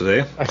MMA fight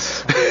today.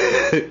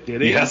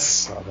 Did he? Yes.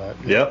 Saw that.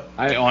 Yep.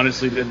 I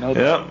honestly didn't know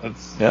that. Yep.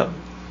 That's Yep.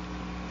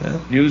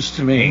 news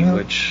to me,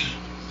 which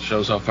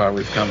shows how far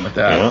we've come with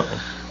that.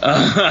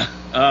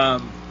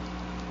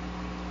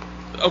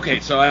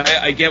 Okay, so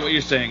I get what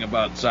you're saying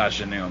about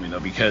Sasha and Naomi, though,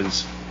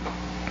 because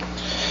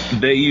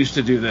they used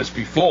to do this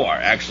before,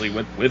 actually,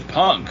 with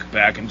Punk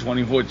back in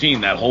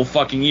 2014. That whole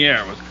fucking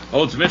year was,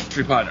 it's a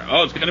mystery partner.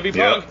 Oh, it's going to be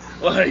Punk.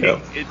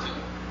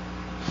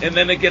 And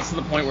then it gets to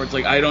the point where it's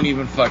like, I don't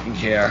even fucking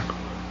care,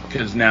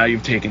 because now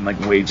you've taken,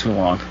 like, way too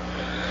long.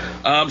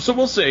 So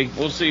we'll see.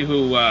 We'll see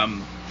who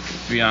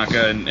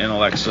Bianca and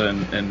Alexa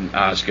and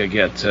Asuka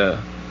get to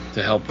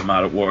help them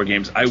out at War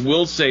Games. I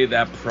will say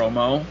that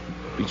promo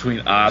between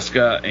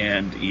Asuka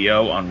and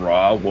Io on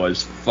Raw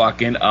was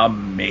fucking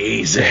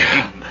amazing.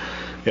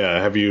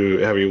 Yeah, have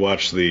you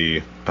watched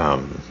the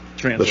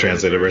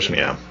translated version?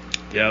 Yeah.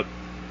 Yep.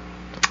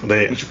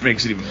 Which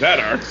makes it even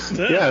better.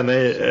 Yeah,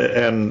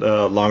 and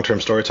long-term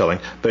storytelling.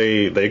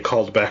 They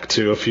called back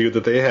to a feud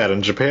that they had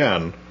in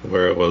Japan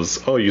where it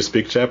was, oh, you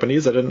speak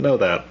Japanese? I didn't know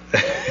that.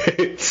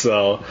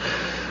 So.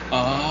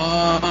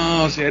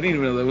 Oh, see, I didn't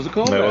even know that was a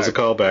callback. That was a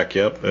callback,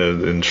 yep,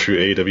 in true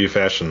AEW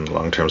fashion,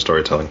 long-term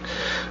storytelling.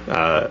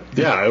 Yeah,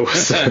 it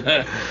was.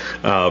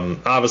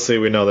 Obviously,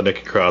 we know that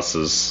Nikki Cross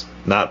is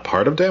not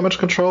part of Damage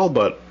Control,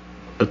 but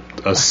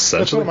essentially.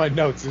 That's one of my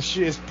notes. Is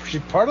she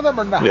part of them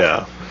or not?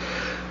 Yeah.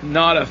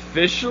 Not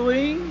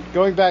officially.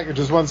 Going back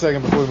just 1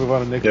 second before we move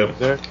on to Nikki,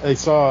 I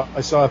saw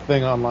a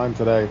thing online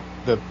today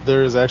that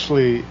there is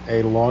actually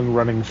a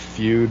long-running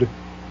feud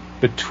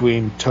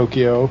between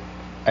Tokyo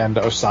and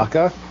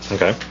Osaka.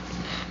 Okay.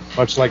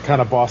 Much like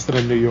kind of Boston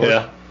and New York.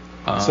 Yeah.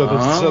 So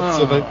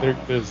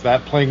there's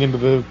that playing into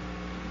the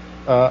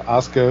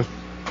Asuka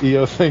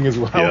Io thing as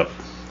well. Yep.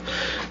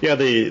 Yeah,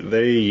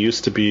 they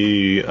used to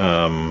be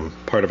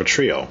part of a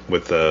trio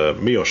with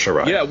Mio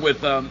Shirai. Yeah,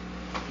 with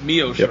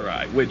Mio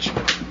Shirai, which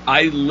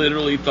I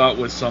literally thought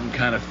was some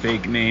kind of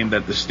fake name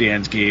that the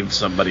stands gave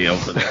somebody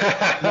over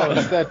there. No,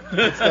 it's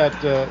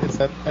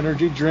that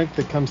energy drink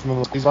that comes in the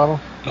little bottle.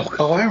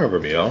 Oh, I remember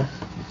Mio.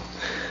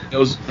 It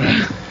was,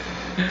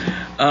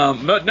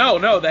 but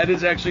no, that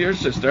is actually her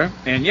sister,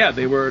 and yeah,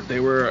 they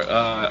were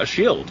a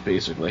shield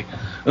basically.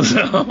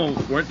 So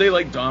weren't they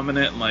like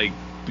dominant and like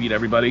beat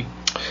everybody?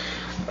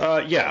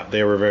 Yeah,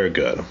 they were very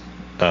good.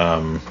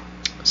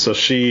 So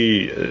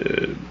she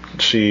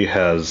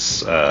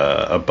has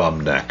a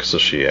bum neck, so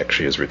she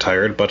actually is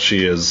retired, but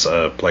she is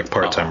like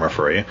part-time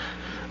referee.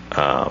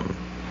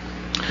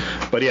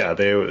 But yeah,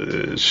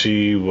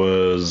 she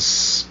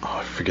was,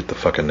 I forget the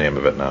fucking name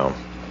of it now.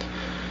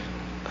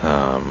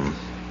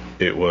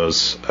 It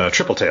was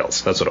Triple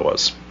Tails. That's what it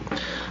was.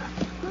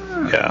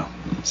 Yeah.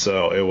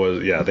 So it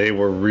was. Yeah, they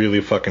were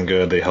really fucking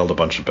good. They held a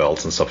bunch of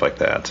belts and stuff like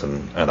that,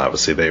 and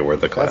obviously they were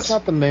the class. That's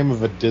not the name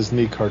of a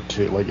Disney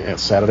cartoon, like a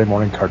Saturday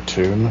morning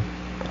cartoon.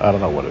 I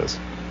don't know what it is.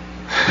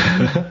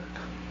 I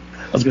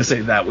was gonna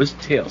say that was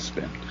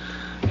Tailspin,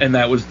 and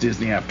that was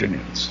Disney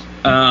Afternoons.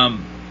 No,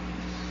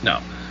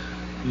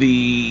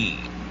 the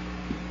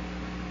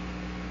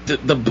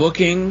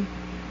booking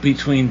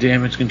between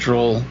Damage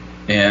Control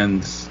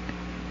and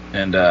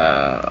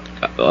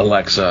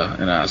Alexa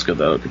and Asuka,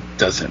 though, it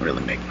doesn't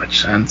really make much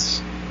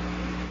sense,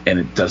 and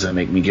it doesn't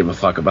make me give a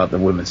fuck about the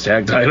women's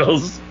tag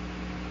titles.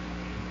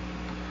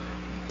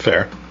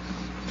 Fair.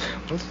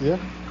 Yeah.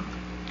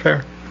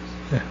 Fair.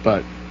 Yeah.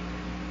 But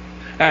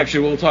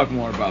actually, we'll talk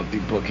more about the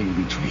booking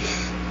between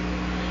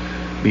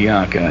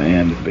Bianca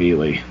and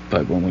Bayley,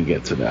 but when we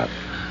get to that.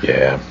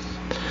 Yeah.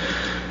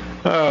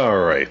 All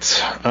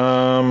right.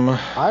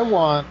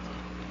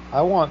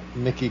 I want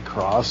Nikki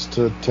Cross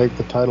to take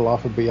the title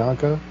off of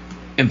Bianca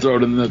and throw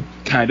it in the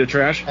kind of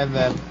trash, and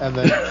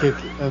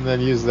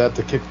then use that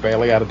to kick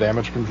Bayley out of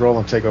Damage Control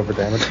and take over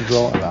Damage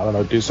Control, and I don't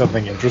know, do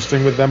something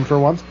interesting with them for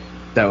once.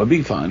 That would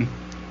be fun.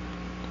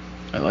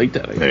 I like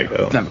that idea. There you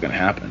go. It's never going to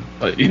happen,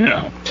 but you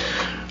know.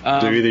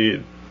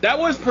 That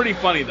was pretty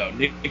funny though.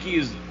 Nikki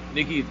is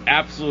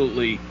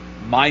absolutely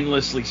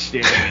mindlessly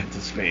staring into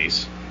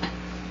space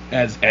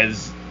as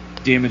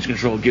Damage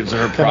Control gives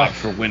her props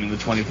for winning the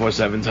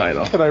 24/7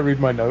 title. Can I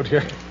read my note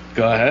here?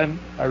 Go ahead.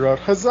 I wrote,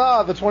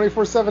 "Huzzah! The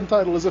 24/7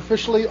 title is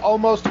officially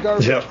almost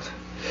garbage." Yep.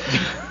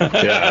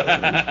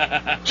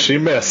 Yeah. She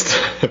missed,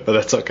 but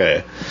that's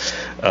okay.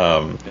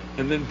 And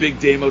then Big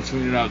Damo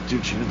tweeted out,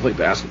 "Dude, she didn't play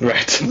basketball."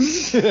 Right.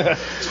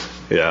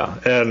 Yeah,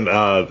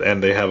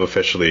 and they have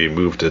officially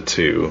moved it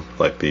to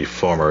like the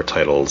former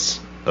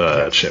titles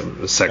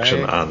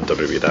section on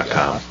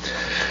WWE.com.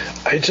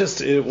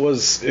 It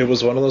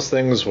was one of those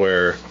things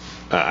where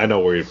I know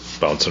we're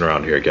bouncing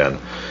around here again,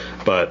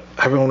 but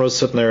everyone was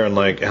sitting there and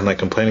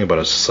complaining about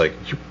it. It's just like,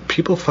 you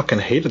people fucking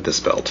hated this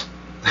belt.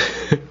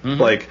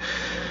 Mm-hmm. Like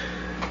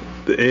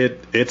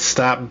it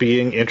stopped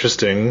being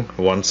interesting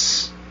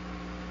once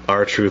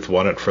R-Truth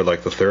won it for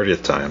like the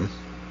 30th time.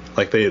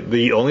 Like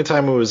the only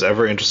time it was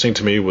ever interesting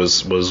to me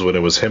was when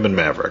it was him and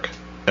Maverick.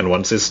 And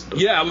once he's...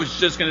 Yeah, I was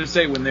just going to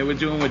say, when they were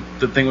doing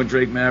the thing with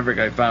Drake Maverick,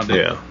 I found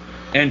it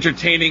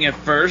entertaining at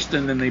first,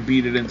 and then they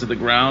beat it into the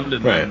ground,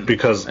 and then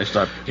because I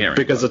stopped caring.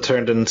 Because it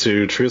turned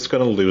into Truth's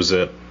going to lose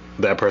it,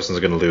 that person's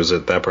going to lose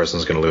it, that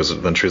person's going to lose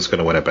it, then Truth's going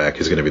to win it back,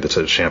 he's going to be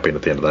the champion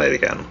at the end of the night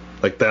again.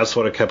 Like, that's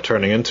what it kept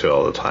turning into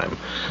all the time.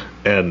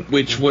 And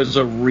which was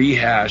a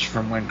rehash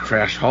from when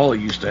Crash Holly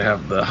used to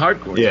have the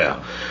hardcore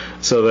title.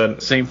 So then...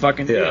 Same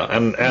fucking deal. Yeah,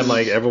 and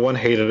like, everyone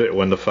hated it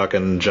when the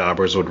fucking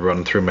jobbers would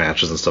run through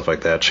matches and stuff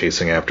like that,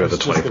 chasing after the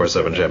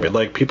 24/7 champion.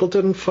 Like, people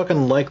didn't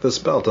fucking like this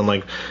belt. And,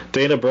 like,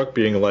 Dana Brooke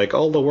being like,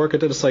 all the work it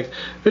did, it's like,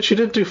 bitch, you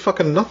didn't do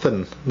fucking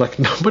nothing. Like,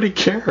 nobody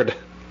cared.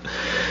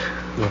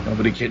 Yeah.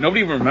 Nobody cared.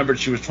 Nobody even remembered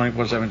she was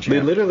 24/7 champion. They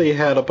literally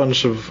had a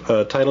bunch of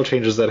title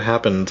changes that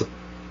happened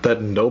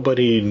that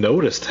nobody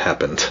noticed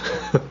happened.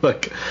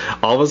 Like,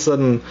 all of a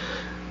sudden...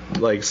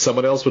 Like,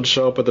 someone else would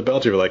show up at the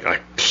belt, you'd be like,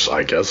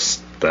 I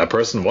guess that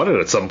person won it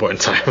at some point in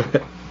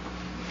time.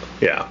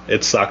 Yeah,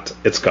 it sucked.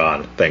 It's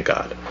gone. Thank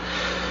God.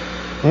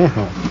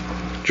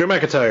 Drew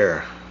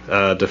McIntyre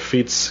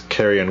defeats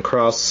Karrion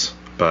Kross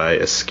by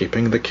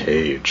escaping the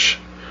cage.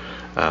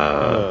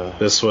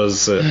 This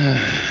was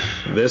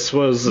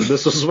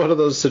one of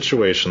those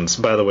situations.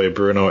 By the way,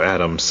 Bruno,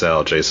 Adam,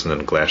 Sal, Jason,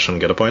 and Glashan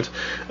get a point.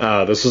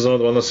 This was one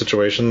of those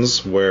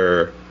situations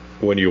where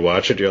when you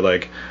watch it, you're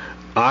like,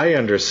 I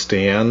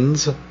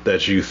understand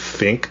that you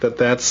think that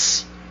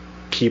that's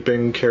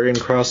keeping Karrion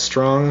Kross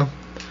strong,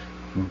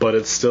 but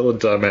it's still a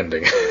dumb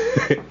ending.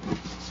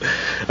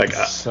 Like,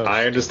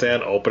 I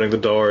understand opening the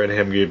door and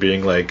him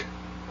being like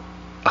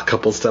a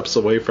couple steps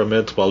away from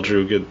it while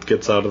Drew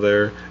gets out of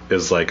there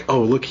is like,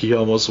 oh, look, he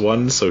almost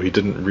won, so he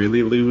didn't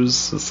really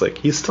lose. It's like,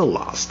 he still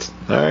lost.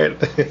 All right.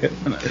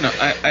 No,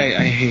 I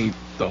hate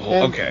the whole...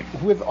 And okay.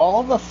 With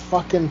all the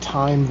fucking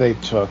time they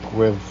took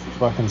with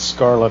fucking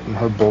Scarlett and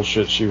her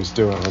bullshit she was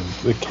doing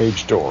with the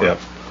cage door.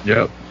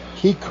 Yep.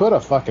 He could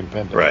have fucking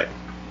pinned it. Right.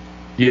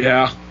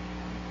 Yeah.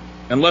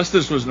 Unless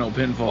this was no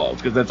pinfall,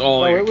 because that's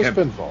all I kept... it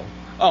was pinfall.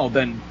 Oh,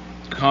 then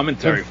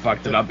commentary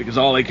fucked it up, because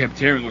all I kept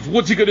hearing was,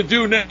 what's he going to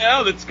do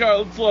now that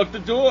Scarlett's locked the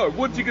door?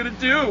 What's he going to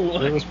do?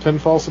 Like, it was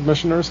pinfall,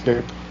 submission, or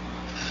escape.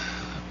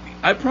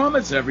 I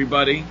promise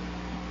everybody,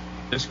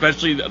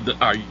 especially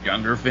our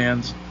younger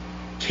fans,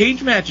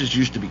 cage matches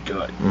used to be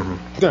good. Mm-hmm.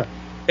 Yeah.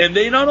 And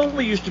they not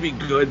only used to be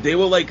good, they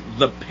were like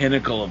the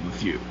pinnacle of the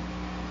feud.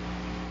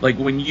 Like,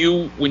 when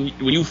you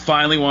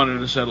finally wanted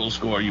to settle a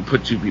score, you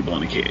put two people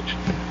in a cage.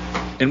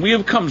 And we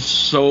have come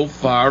so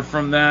far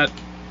from that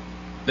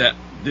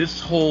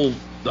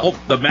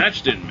the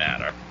match didn't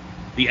matter.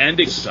 The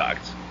ending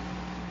sucked.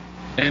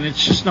 And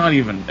it's just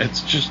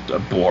it's just a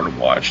bore to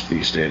watch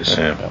these days.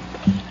 Yeah.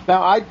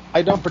 Now,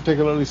 I don't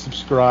particularly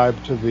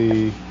subscribe to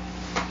the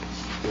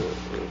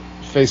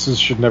faces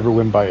should never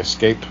win by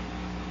escape.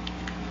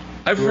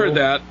 I've heard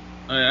that.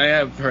 I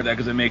have heard that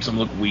because it makes them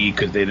look weak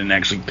because they didn't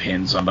actually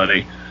pin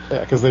somebody.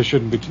 Yeah, because they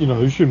shouldn't be,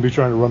 they shouldn't be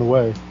trying to run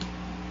away.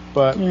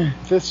 But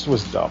this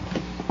was dumb.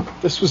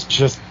 This was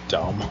just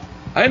dumb.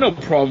 I had no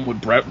problem with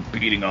Brett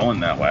beating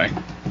Owen that way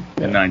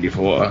in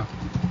 '94. Of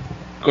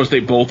course, they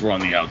both were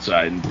on the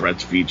outside, and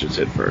Brett's feet just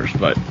hit first.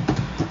 But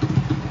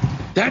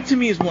that to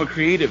me is more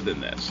creative than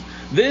this.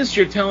 This,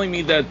 you're telling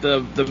me that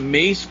the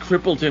mace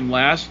crippled him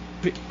last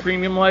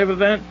Premium Live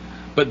event,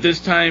 but this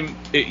time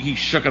he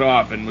shook it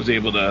off and was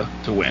able to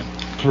win.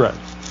 Correct.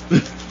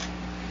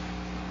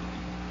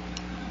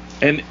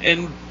 And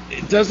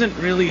it doesn't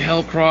really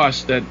help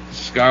Kross that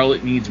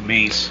Scarlett needs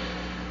Mace,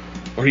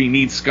 or he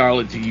needs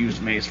Scarlett to use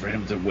Mace for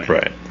him to win.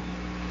 Right.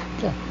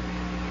 Yeah.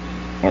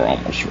 Or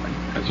almost win,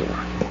 as it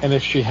were. And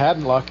if she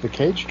hadn't locked the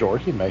cage door,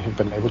 he may have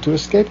been able to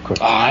escape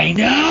quickly. I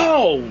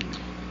know!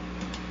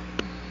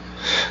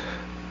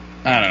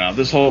 I don't know.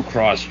 This whole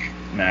Kross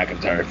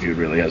McIntyre feud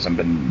really hasn't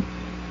been...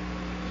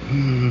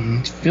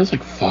 It feels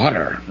like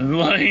fodder.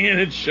 Like, and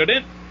it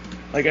shouldn't.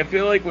 Like, I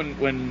feel like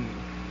when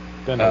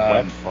Then a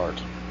wet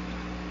fart.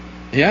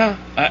 Yeah,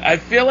 I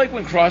feel like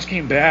when Kross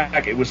came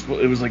back, it was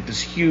like this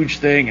huge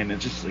thing, and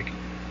it's just like,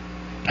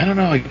 I don't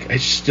know, I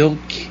still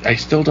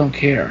don't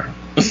care,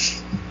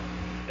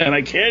 and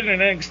I cared in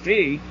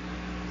NXT,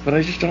 but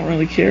I just don't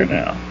really care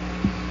now.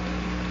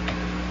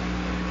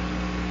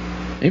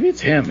 Maybe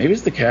it's him. Maybe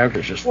it's the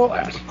character's just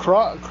flat.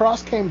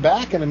 Kross came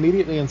back and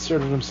immediately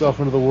inserted himself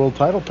into the world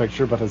title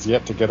picture, but has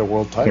yet to get a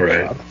world title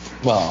shot.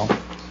 Well,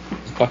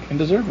 he fucking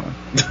deserve one.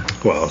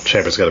 Well,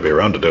 Champion's got to be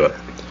around to do it.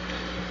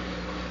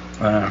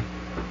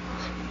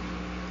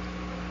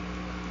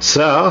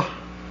 So,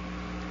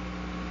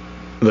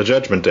 the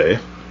Judgment Day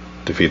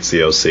defeats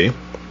the OC.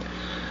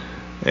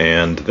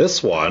 And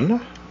this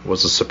one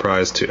was a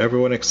surprise to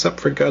everyone except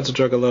for Gods of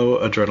Juggalo,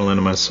 Adrenaline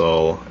in My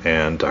Soul,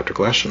 and Dr.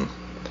 Glashan,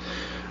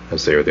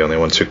 as they were the only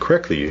ones who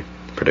correctly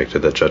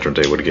predicted that Judgment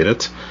Day would get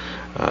it.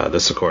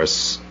 This, of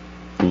course,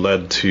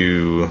 led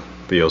to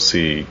the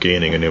OC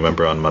gaining a new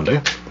member on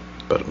Monday,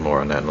 but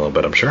more on that in a little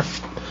bit, I'm sure.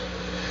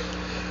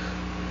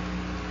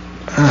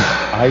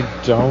 I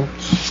don't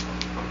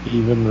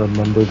even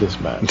remember this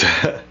match.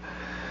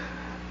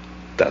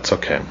 That's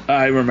okay.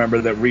 I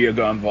remember that Rhea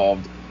got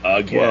involved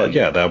again. Well,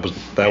 yeah, that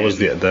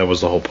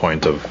was the whole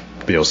point of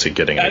the OC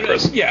getting it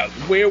first. Yeah,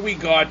 where we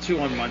got to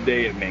on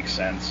Monday, it makes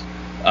sense.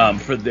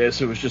 For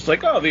this, it was just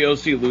like, oh, the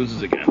OC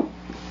loses again.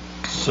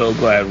 So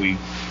glad we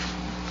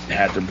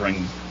had to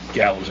bring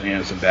Gallows and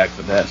Anderson back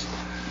for this.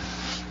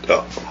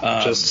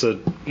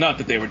 Not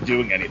that they were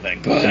doing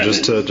anything, but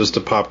just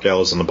to pop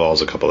Gallows in the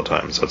balls a couple of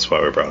times. That's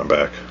why we brought him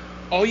back.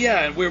 Oh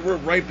yeah, and we're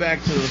right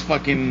back to the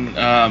fucking.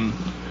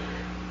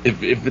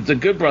 If it's a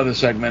Good Brother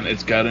segment,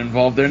 it's got to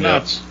involve their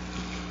nuts,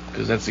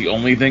 because that's the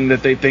only thing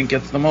that they think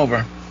gets them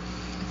over.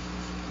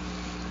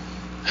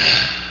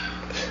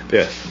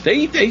 Yeah.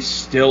 They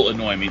still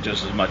annoy me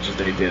just as much as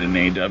they did in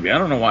AEW. I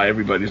don't know why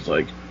everybody's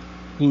like,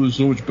 oh, they're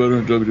so much better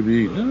in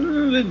WWE.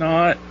 No, they're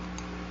not.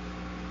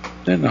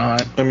 They're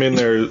not. I mean,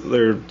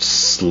 they're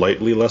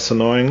slightly less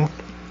annoying,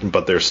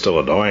 but they're still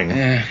annoying.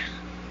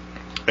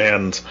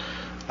 And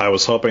I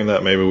was hoping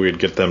that maybe we'd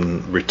get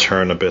them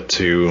return a bit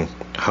to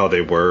how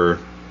they were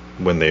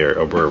when they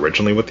were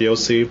originally with the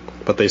OC,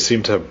 but they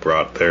seem to have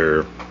brought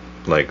their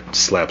like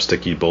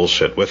slapsticky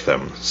bullshit with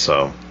them.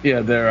 So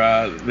yeah,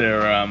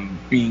 they're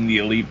being the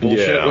elite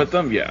bullshit with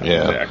them. Yeah,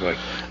 exactly.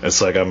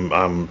 It's like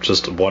I'm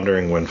just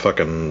wondering when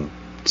fucking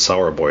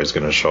Sour Boy is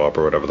gonna show up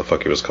or whatever the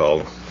fuck he was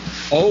called.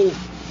 Oh,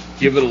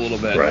 give it a little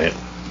bit. Right.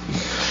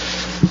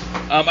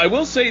 I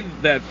will say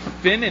that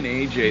Finn and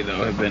AJ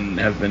though have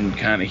been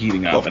kind of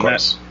heating up. Of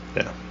course.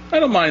 Yeah. I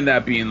don't mind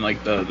that being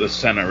like the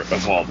center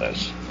of all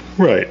this.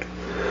 Right.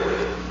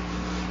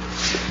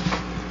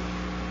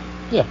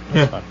 Yeah.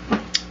 That's fine.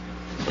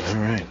 All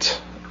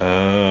right.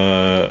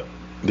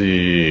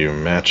 The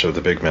match of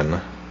the big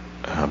men.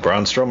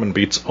 Braun Strowman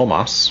beats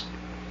Omos.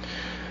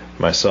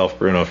 Myself,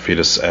 Bruno,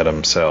 Fetus,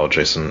 Adam, Sal,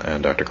 Jason,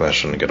 and Dr.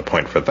 Glashen get a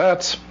point for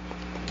that.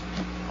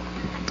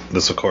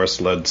 This, of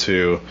course, led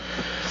to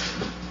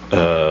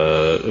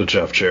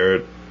Jeff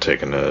Jarrett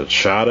taking a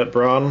shot at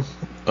Braun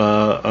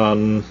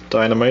on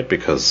Dynamite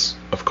because,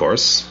 of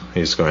course,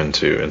 he's going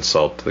to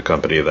insult the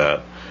company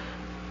that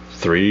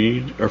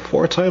 3 or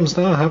 4 times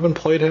now have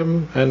employed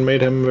him and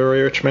made him a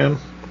very rich man.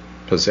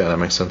 Because, yeah, that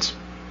makes sense.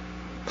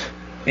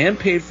 And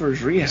paid for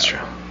his rehab. That's true.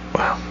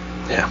 Wow.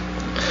 Yeah.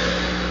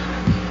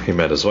 He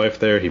met his wife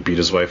there. He beat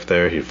his wife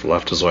there. He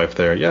left his wife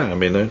there. Yeah, I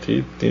mean,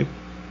 he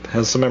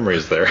has some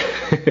memories there.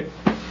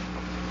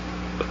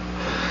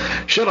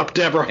 Shut up,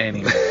 Deborah.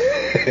 Anyway.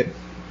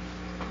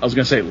 I was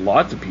going to say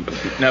lots of people.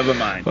 Never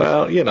mind.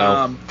 Well, you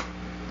know.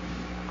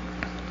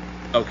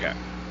 Okay.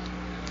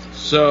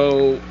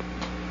 So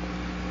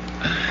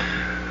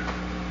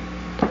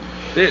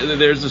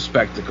there's a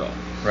spectacle,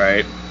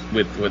 right?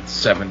 With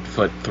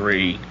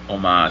 7'3"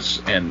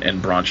 Omos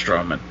and Braun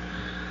Strowman.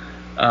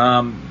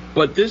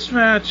 But this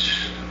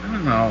match, I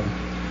don't know.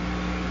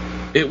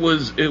 It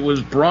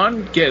was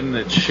Braun getting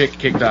the shit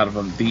kicked out of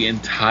him the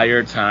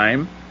entire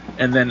time,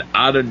 and then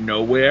out of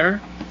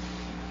nowhere,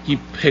 he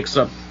picks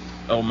up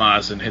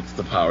Omos and hits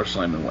the power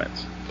slam and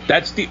wins.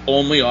 That's the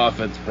only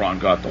offense Braun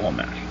got the whole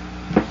match.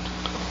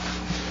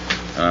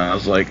 I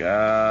was like,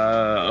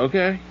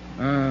 okay.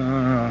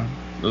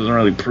 Doesn't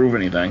really prove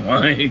anything.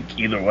 Like,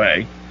 either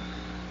way.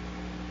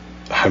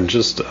 I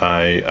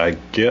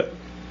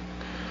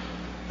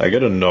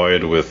get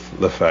annoyed with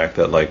the fact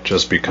that, like,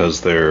 just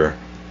because they're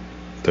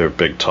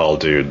big tall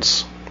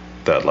dudes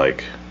that,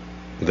 like,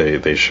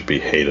 they should be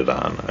hated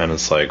on. And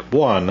it's like,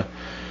 one,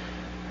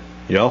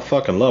 y'all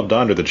fucking loved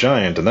Andre the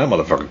Giant and that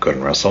motherfucker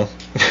couldn't wrestle.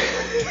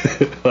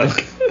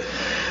 Like,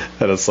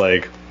 and it's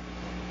like,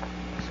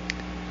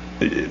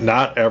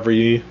 not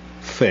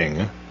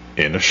everything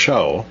in a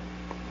show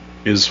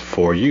is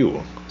for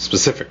you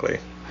specifically.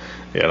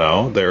 You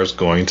know, there's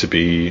going to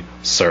be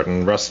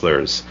certain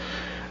wrestlers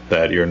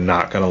that you're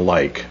not going to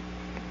like,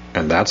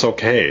 and that's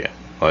okay.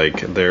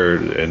 Like, there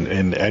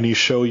in any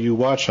show you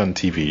watch on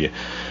TV,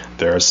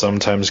 there are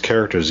sometimes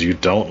characters you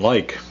don't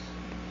like,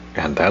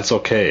 and that's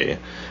okay.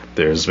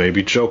 There's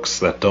maybe jokes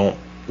that don't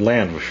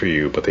land for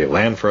you, but they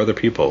land for other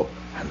people,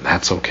 and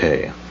that's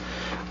okay.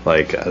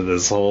 Like,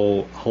 this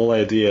whole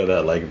idea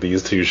that, like,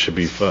 these two should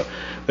be fun.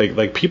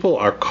 Like people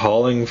are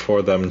calling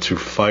for them to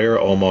fire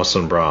Omos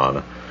and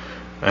Braun,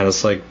 and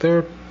it's like,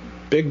 they're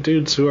big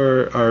dudes who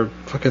are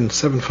fucking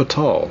 7 foot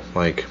tall.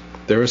 Like,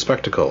 they're a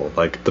spectacle.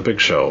 Like the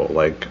Big Show,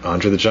 like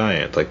Andre the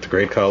Giant, like the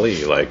Great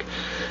Khali. Like,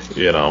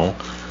 you know,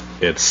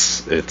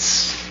 it's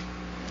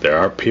there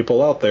are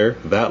people out there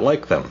that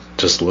like them.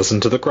 Just listen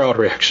to the crowd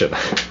reaction.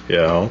 You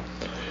know.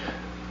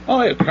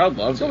 Oh yeah, crowd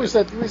loves it. We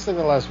said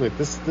that last week.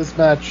 This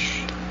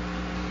match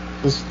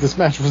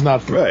was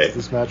not for right.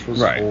 This match was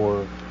right.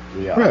 for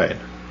Riyadh. Right.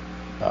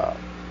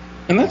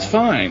 And that's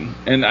fine.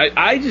 And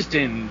I just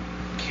didn't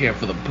care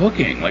for the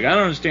booking. Like, I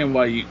don't understand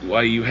why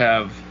you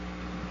have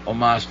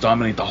Omos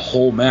dominate the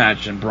whole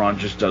match and Braun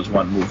just does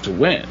one move to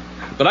win.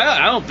 But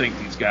I don't think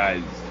these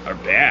guys are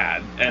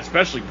bad, and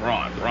especially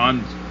Braun.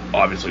 Braun's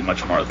obviously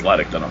much more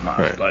athletic than Omos,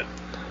 right. But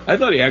I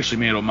thought he actually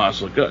made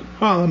Omos look good.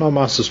 Well, and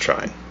Omos is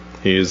trying.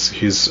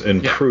 He's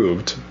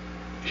improved. Yeah.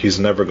 He's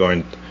never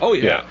going... Oh,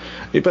 yeah.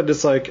 But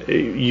it's like,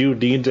 you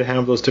need to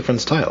have those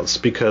different styles,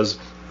 because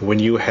when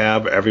you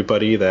have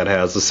everybody that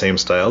has the same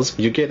styles,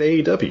 you get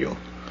AEW.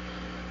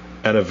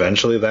 And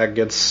eventually that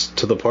gets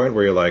to the point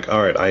where you're like,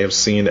 all right, I have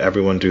seen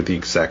everyone do the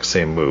exact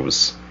same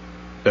moves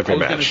every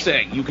match. I was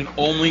going to say, you can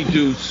only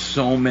do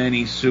so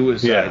many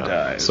suicide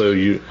dives. So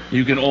you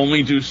can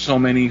only do so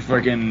many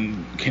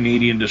friggin'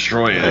 Canadian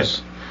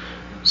destroyers. Right.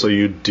 So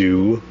you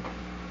do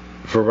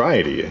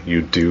variety.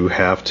 You do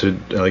have to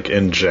like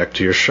inject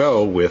your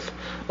show with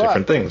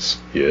different things.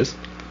 Yes.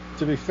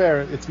 To be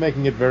fair, it's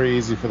making it very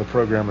easy for the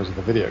programmers of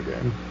the video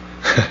game.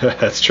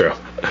 That's true.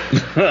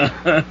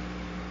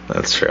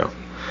 That's true.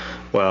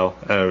 Well,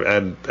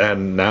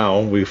 and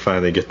now we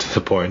finally get to the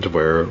point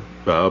where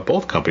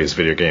both companies'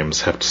 video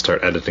games have to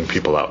start editing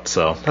people out.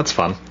 So that's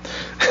fun.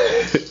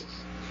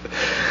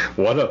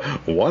 One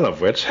of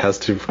which has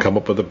to come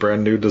up with a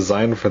brand new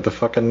design for the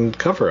fucking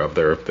cover of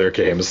their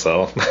game.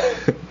 So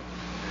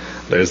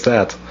there's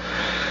that.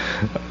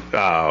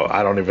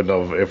 I don't even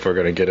know if we're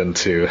gonna get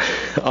into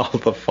all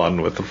the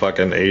fun with the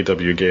fucking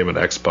AEW game and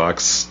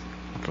Xbox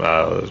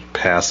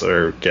pass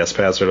or guest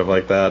pass or stuff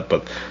like that,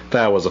 but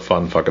that was a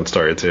fun fucking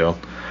story too.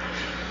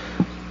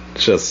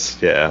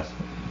 Just I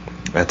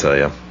tell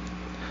you.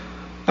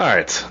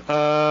 Alright,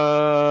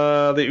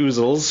 the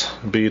Oozles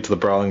beat the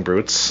Brawling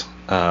Brutes.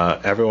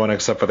 Everyone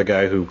except for the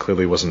guy who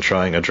clearly wasn't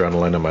trying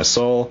Adrenaline in My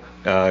Soul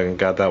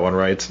got that one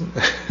right.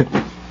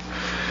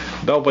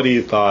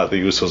 Nobody thought the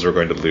Usos were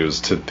going to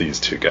lose to these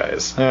two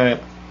guys.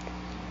 Alright.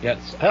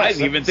 Yes. I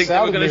didn't even think they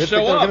were going to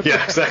show up.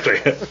 Yeah, exactly.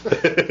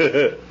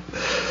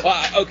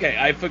 Well, okay,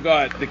 I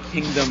forgot the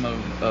Kingdom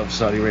of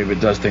Saudi Arabia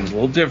does things a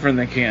little different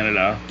than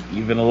Canada,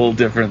 even a little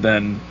different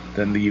than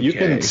the UK. You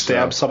can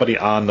stab somebody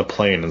on the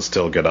plane and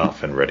still get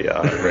off in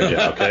Rydia,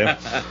 okay?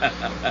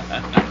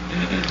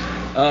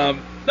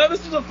 No,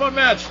 this is a fun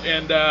match,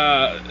 and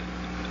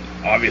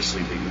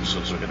obviously the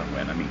Usos are going to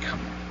win. I mean,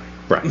 come on.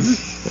 Right.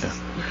 Yeah.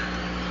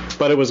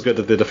 But it was good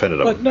that they defended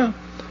them. But no.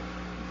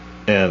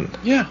 And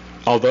yeah.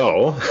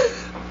 Although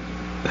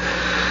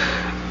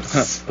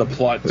the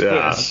plot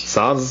twist.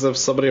 Sounds as if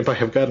somebody might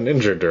have gotten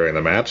injured during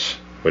the match,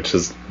 which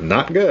is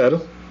not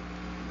good.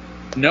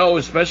 No,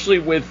 especially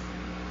with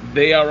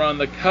they are on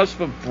the cusp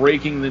of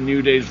breaking the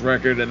New Day's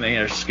record, and they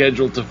are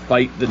scheduled to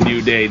fight the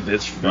New Day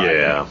this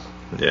Friday.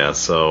 Yeah.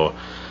 So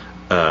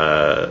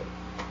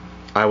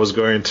I was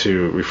going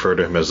to refer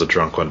to him as a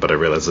drunk one, but I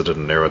realized I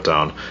didn't narrow it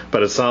down.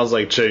 But it sounds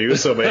like Jey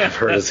Uso may have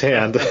hurt his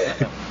hand.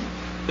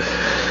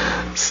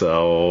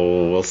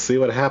 So we'll see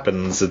what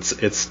happens.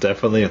 It's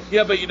definitely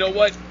but you know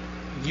what?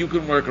 You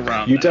can work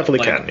around. You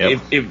definitely can.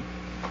 Yep.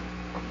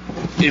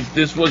 If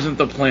this wasn't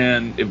the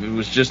plan, if it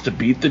was just to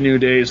beat the New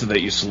Day so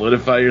that you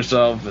solidify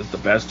yourself as the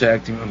best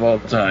tag team of all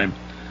time,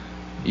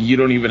 you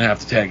don't even have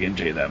to tag in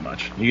Jay that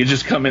much. You can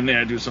just come in there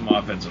and do some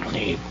offense and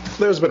leave.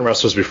 There's been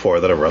wrestlers before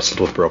that have wrestled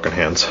with broken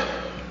hands.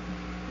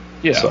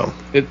 Yeah, so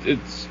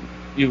it's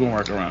you can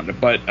work around it,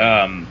 but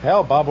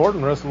hell, Bob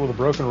Orton wrestled with a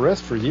broken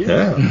wrist for years.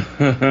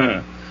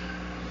 Yeah.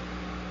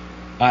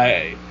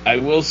 I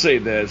will say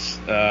this.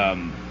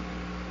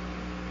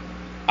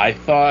 I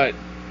thought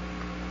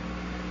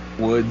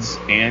Woods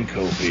and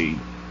Kofi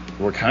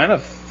were kind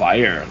of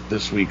fire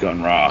this week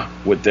on Raw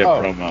with their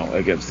promo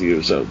against the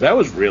Usos. That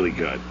was really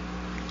good.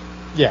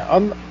 Yeah,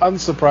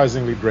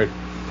 unsurprisingly great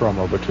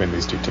promo between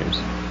these two teams.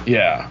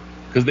 Yeah,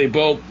 because they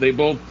both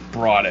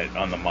brought it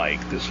on the mic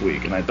this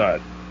week, and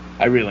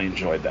I really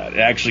enjoyed that. It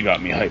actually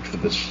got me hyped for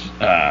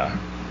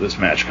this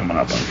match coming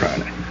up on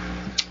Friday.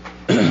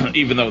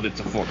 Even though it's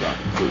a foregone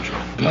conclusion.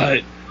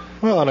 But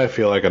and I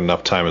feel like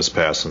enough time has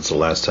passed since the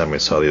last time we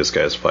saw these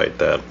guys fight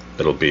that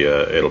it'll be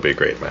a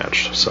great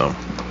match. So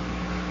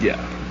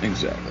yeah,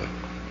 exactly.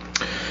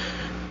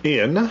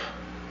 In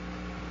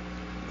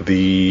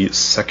the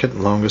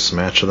second longest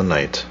match of the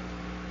night,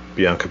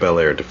 Bianca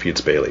Belair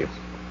defeats Bayley.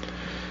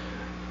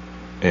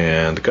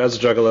 And the guys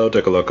of Juggalo,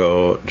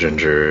 Decaloco,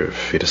 Ginger,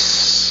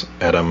 Fetus,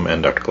 Adam,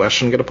 and Dr.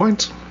 Glashan get a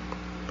point.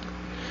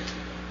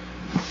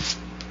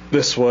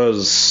 This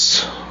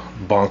was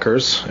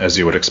bonkers, as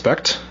you would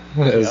expect,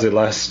 as the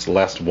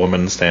last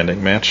woman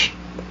standing match.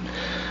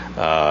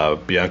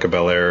 Bianca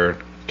Belair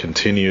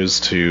continues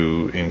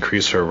to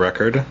increase her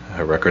record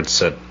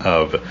set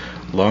of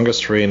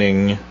longest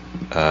reigning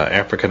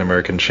African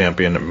American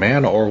champion,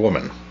 man or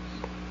woman.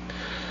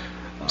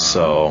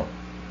 So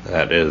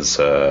that is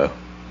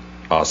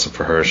awesome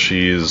for her.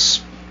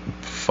 She's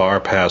far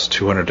past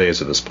 200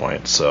 days at this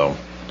point. So,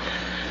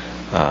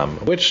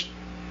 go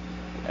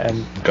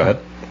ahead.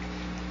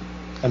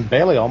 And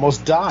Bayley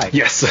almost died.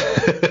 Yes.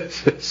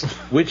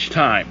 Which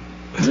time?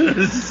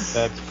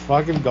 That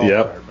fucking golf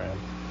cart, man.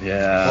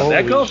 Yeah, Holy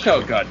that golf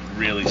cart got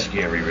really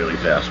scary really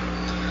fast.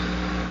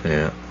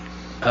 Yeah.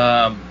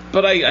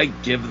 But I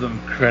give them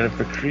credit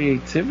for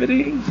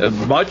creativity.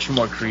 Much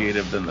more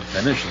creative than the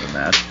finish of the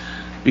match.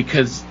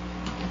 Because,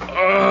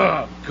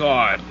 oh,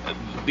 God.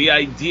 The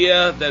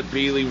idea that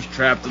Bayley was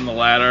trapped in the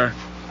ladder,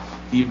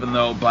 even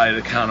though by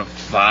the count of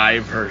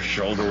 5 her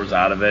shoulder was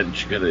out of it, and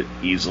she could have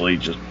easily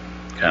just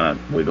kind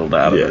of wiggled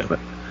out of it.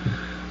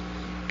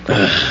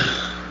 But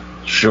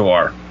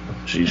sure,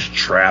 she's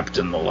trapped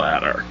in the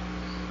ladder.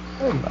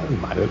 I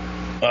don't mind it.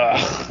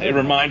 It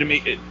reminded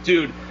me,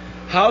 dude,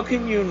 How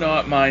can you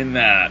not mind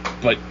that,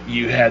 but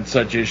you had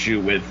such issue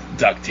with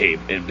duct tape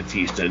in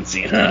Batista and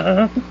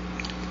Cena?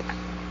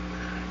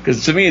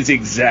 Because to me, it's the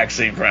exact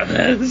same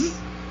premise.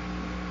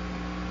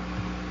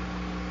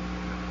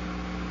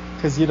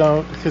 Because you're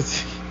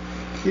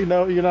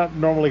not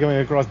normally coming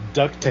across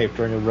duct tape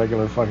during a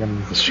regular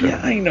fucking. Yeah,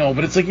 I know,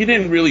 but it's like you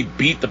didn't really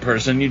beat the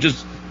person. You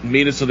just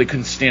made it so they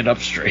couldn't stand up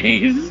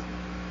straight.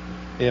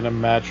 In a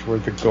match where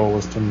the goal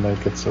is to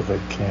make it so they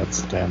can't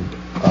stand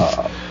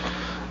up.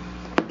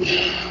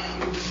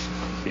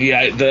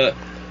 Yeah,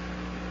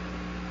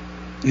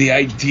 the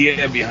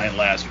idea behind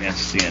Last Man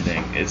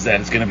Standing is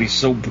that it's going to be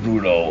so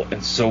brutal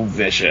and so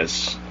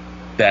vicious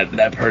that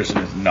that person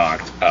is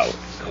knocked out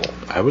cold.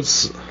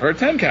 For a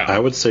 10 count. I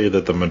would say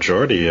that the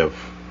majority of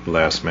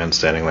Last Man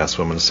Standing, Last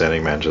Woman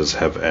Standing matches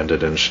have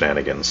ended in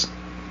shenanigans.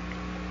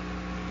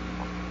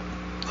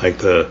 I'm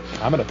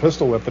gonna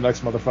pistol whip the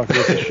next motherfucker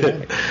with the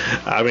shenanigans.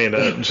 I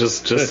mean,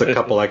 just a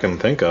couple I can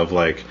think of,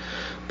 like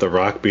The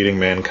Rock beating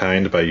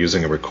Mankind by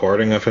using a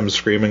recording of him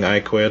screaming "I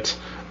quit."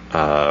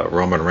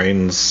 Roman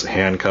Reigns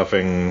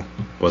handcuffing,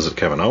 was it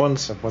Kevin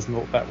Owens? That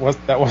wasn't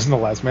the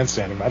Last Man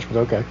Standing match, but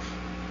okay.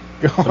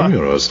 Go on. I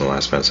mean, it wasn't the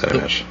Last Man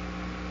Standing match.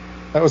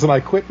 That was an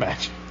I quit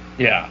match.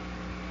 Yeah,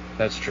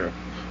 that's true.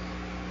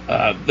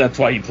 That's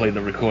why he played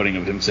the recording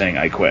of him saying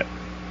 "I quit,"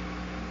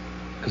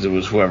 because it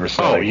was whoever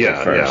said "I quit"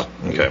 first.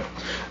 Yeah, okay.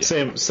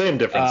 Yeah. Same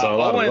difference. A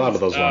lot of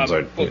those ones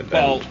are.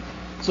 Well,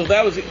 so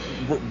that was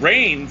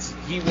Reigns.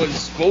 He was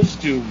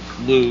supposed to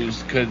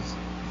lose because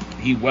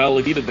he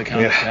exceeded the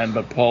count of 10,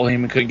 but Paul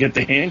Heyman couldn't get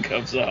the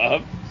handcuffs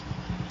off.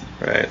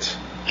 Right.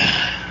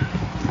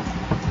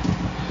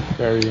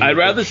 I'd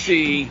rather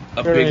see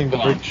a big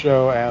bump. The Big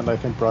Show and I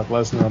think Brock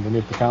Lesnar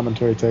underneath the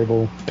commentary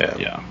table.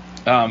 Yeah.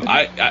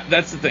 I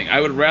that's the thing. I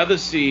would rather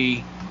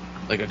see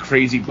like a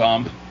crazy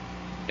bump,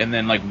 and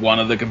then like one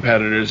of the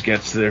competitors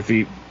gets to their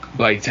feet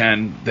by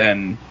 10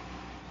 than,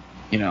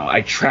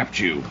 I trapped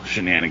you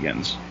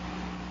shenanigans.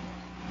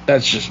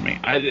 That's just me.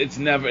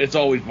 It's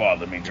always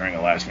bothered me during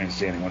a Last Man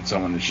Standing when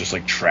someone is just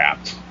like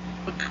trapped.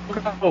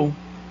 Oh,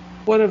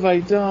 what have I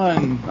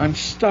done? I'm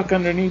stuck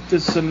underneath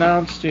this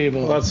announce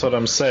table. Well, that's what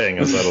I'm saying,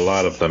 is that a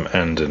lot of them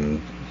end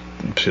in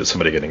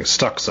somebody getting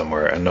stuck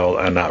somewhere and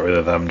not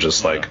really them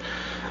just like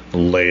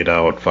laid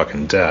out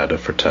fucking dead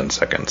for 10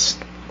 seconds.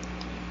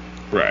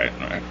 Right.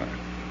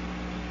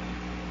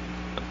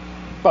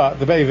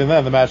 But even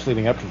then, the match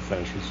leading up to the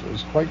finish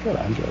was quite good.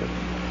 I enjoyed it.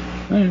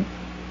 Right.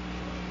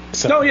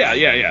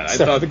 Yeah.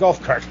 Except for the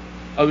golf cart.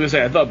 I was going to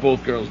say, I thought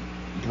both girls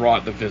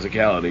brought the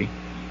physicality.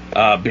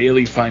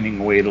 Bayley finding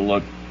a way to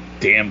look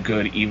damn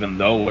good even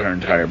though her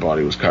entire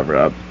body was covered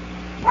up.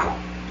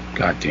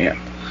 God damn.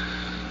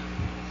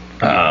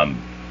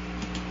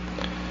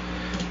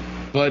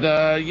 But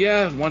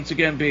once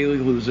again Bayley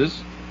loses.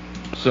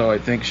 So I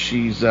think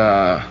she's she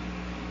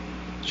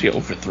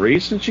 0-3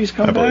 since she's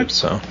come back. I believe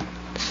so.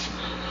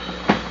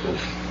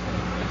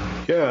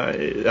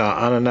 Yeah,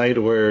 on a night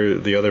where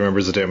the other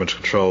members of Damage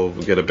Control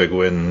get a big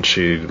win,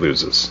 she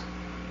loses.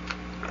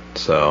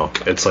 So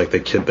it's like they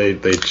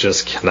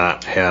just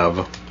cannot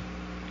have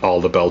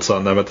all the belts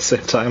on them at the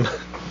same time.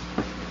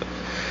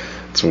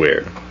 It's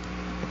weird.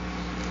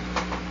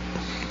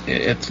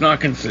 It's not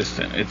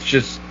consistent. It's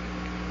just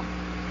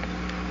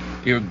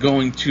you're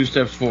going 2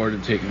 steps forward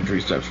and taking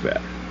 3 steps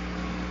back.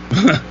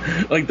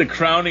 Like the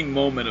crowning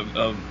moment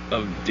of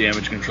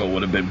Damage Control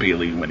would have been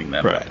Bayley winning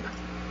that right. belt.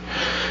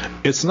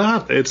 It's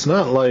not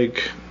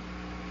like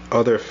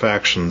other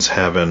factions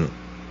haven't,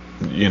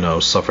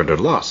 suffered their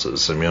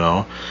losses. They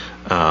don't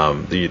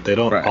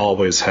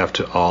always have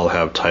to all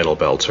have title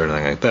belts or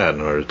anything like that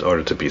in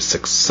order to be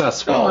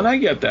successful. Oh, and I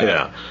get that.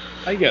 Yeah,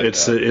 I get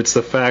that. It's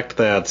the fact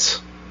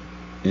that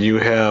you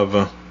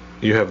have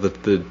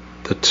the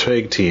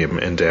tag team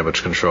in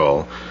Damage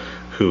Control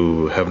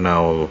who have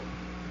now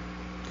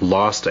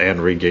lost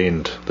and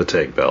regained the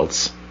tag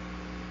belts,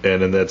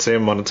 and in that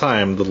same amount of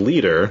time, the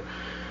leader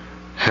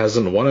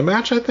hasn't won a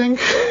match, I think,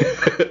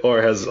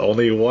 or has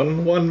only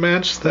won one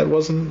match that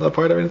wasn't a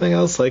part of anything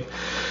else.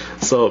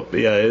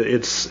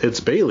 It's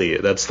Bayley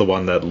that's the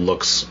one that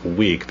looks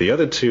weak. The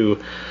other two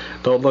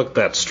don't look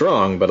that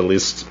strong, but at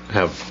least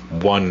have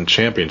won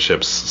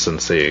championships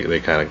since they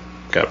kind of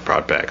got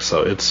brought back.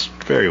 So it's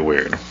very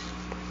weird.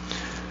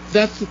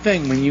 That's the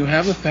thing. When you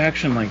have a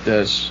faction like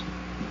this,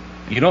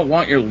 you don't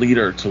want your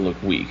leader to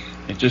look weak.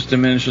 It just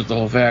diminishes the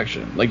whole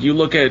faction. Like you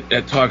look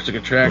at Toxic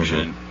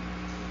Attraction. Mm-hmm.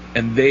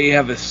 And they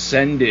have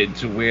ascended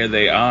to where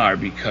they are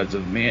because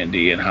of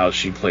Mandy and how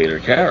she played her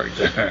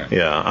character.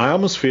 Yeah, I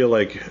almost feel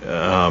like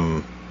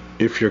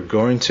if you're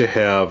going to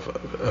have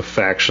a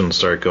faction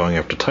start going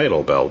after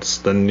title belts,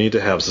 then you need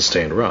to have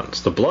sustained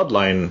runs. The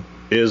Bloodline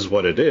is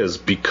what it is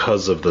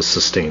because of the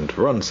sustained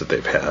runs that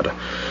they've had.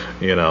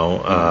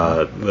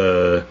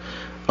 The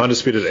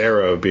Undisputed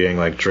Era being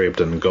like draped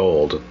in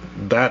gold,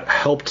 that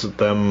helped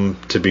them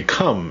to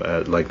become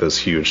like this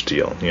huge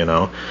deal,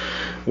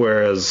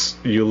 Whereas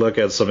you look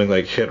at something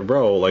like Hit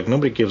Row, like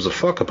nobody gives a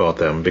fuck about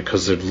them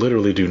because they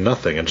literally do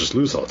nothing and just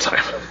lose all the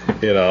time,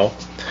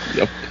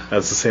 Yep.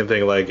 That's the same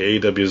thing. Like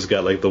AEW's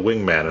got like the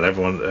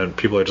Wingman, and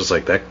people are just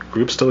like, that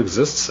group still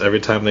exists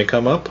every time they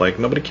come up. Like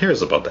nobody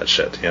cares about that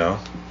shit, you know.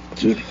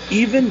 Dude,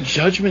 even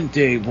Judgment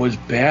Day was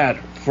bad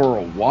for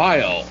a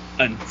while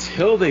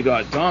until they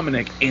got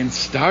Dominic and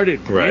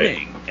started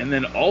winning, and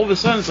then all of a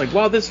sudden it's like,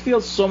 wow, this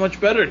feels so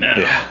much better now.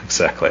 Yeah,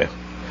 exactly.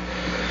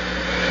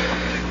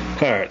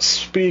 All right.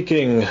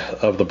 Speaking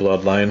of the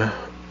Bloodline,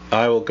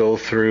 I will go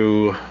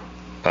through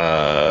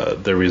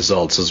the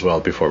results as well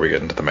before we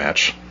get into the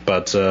match.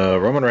 But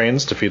Roman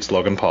Reigns defeats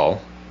Logan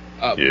Paul.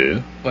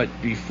 Yeah. But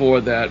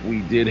before that, we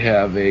did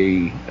have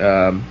a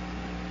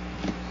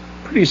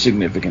pretty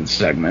significant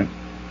segment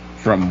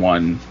from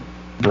one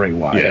Bray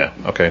Wyatt. Yeah.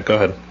 Okay. Go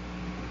ahead.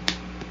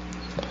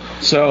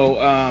 So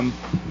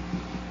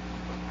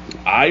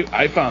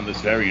I found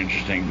this very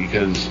interesting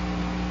because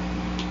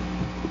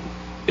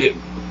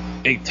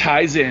it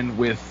ties in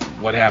with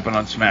what happened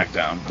on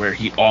SmackDown, where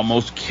he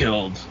almost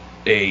killed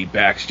a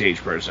backstage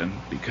person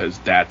because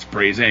that's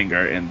Bray's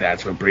anger, and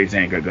that's what Bray's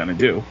anger gonna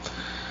do.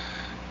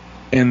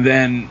 And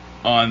then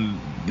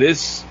on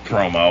this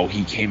promo,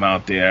 he came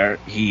out there,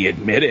 he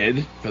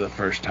admitted for the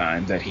first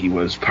time that he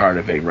was part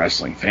of a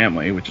wrestling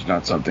family, which is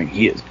not something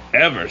he has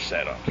ever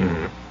said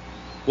on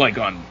like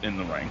in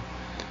the ring.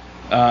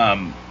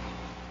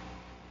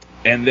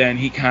 And then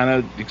he kind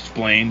of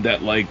explained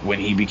that, like, when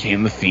he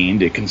became the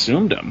Fiend, it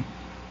consumed him,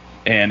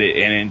 and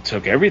it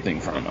took everything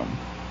from him.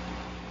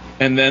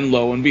 And then,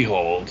 lo and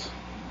behold,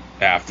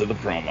 after the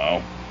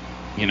promo,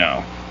 you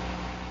know,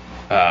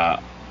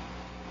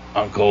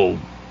 Uncle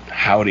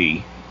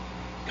Howdy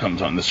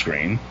comes on the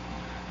screen,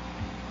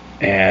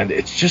 and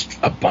it's just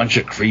a bunch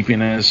of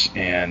creepiness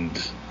and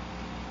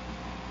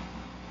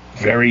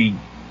very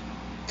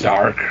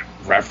dark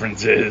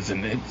references,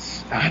 and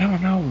I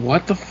don't know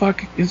what the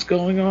fuck is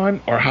going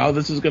on or how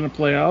this is going to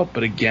play out,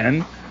 but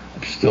again,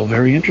 I'm still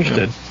very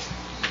interested.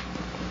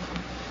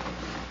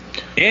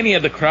 And he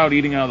had the crowd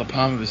eating out of the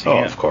palm of his hand.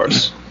 Oh, of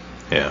course.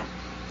 Yeah.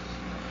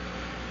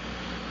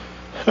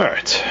 All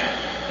right.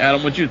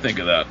 Adam, what'd you think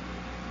of that?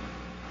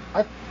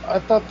 I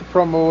thought the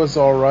promo was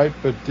all right,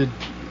 but did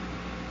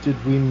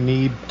we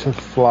need to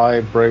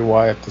fly Bray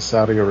Wyatt to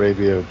Saudi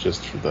Arabia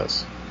just for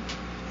this?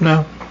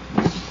 No.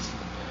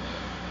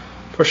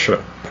 For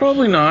sure.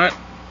 Probably not.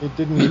 It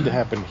didn't need to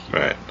happen here.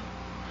 Right.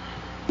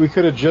 We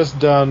could have just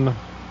done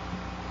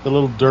the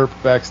little derp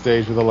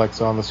backstage with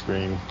Alexa on the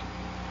screen.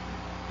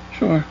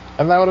 Sure.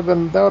 And that would have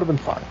been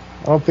fine.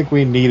 I don't think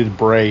we needed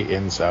Bray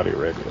in Saudi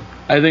Arabia.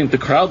 I think the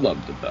crowd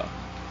loved it, though.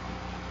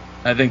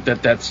 I think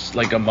that's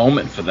like a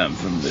moment for them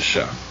from this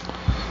show.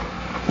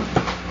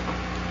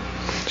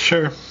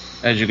 Sure.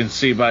 As you can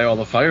see by all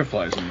the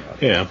fireflies in the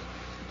audience. Yeah.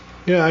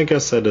 Yeah, I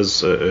guess that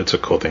is it's a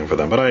cool thing for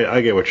them. But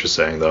I get what you're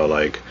saying, though.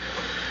 Like,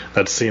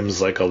 that seems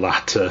like a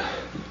lot to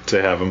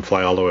have him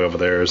fly all the way over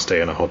there,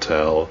 stay in a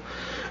hotel,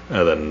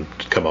 and then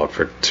come out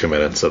for 2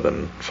 minutes and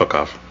then fuck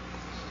off.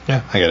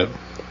 Yeah, I get it.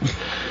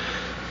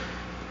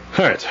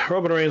 Alright,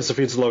 Roman Reigns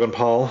defeats Logan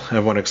Paul.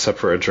 Everyone except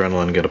for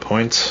Adrenaline get a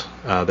point.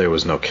 There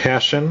was no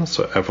cash-in,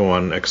 so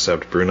everyone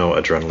except Bruno,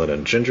 Adrenaline,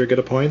 and Ginger get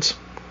a point.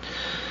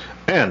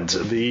 And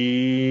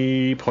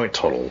the point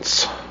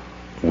totals.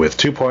 With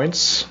 2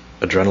 points,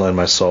 Adrenaline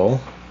My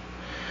Soul.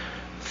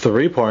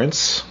 3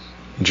 points,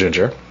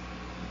 Ginger.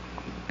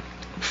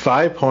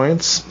 5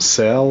 points,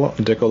 Sal,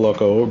 Dico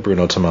Loco,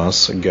 Bruno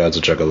Tomas,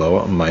 God's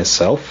Juggalo,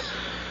 myself.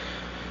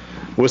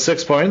 With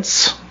 6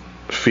 points,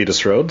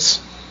 Fetus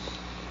Rhodes.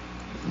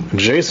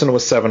 Jason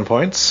with 7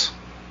 points.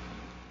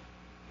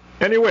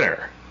 And your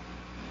winner,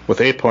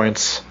 with 8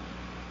 points,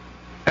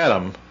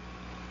 Adam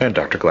and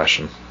Dr.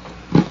 Glashen.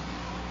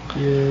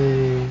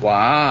 Yay.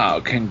 Wow,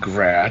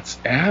 congrats,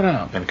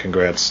 Adam. And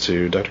congrats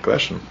to Dr.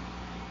 Glashen.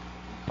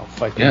 I'll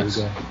fight you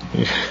again.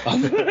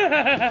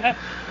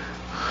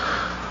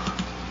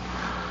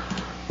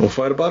 We'll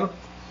fight about it?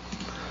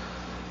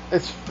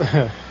 It's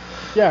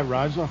yeah,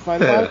 Raj, want to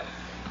fight about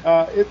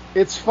it?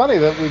 It's funny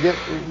that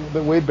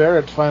that Wade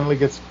Barrett finally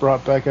gets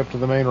brought back up to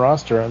the main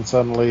roster, and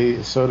suddenly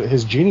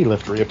his genie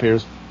lift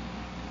reappears.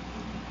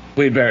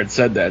 Wade Barrett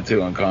said that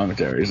too on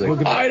commentary. He's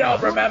like, I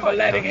don't remember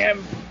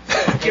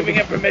giving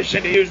him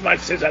permission to use my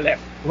scissor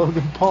lift.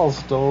 Logan Paul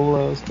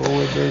stole Wade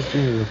Barrett's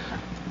genie lift.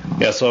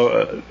 Yeah,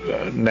 so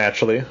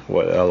naturally,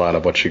 a lot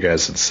of what you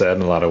guys had said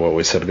and a lot of what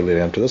we said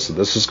leading up to this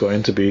was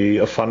going to be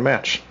a fun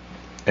match,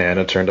 and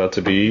it turned out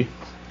to be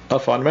a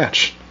fun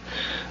match.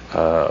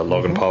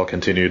 Logan Paul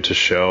continued to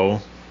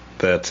show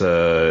that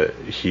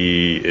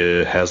he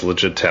has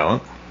legit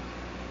talent.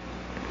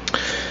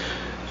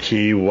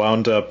 He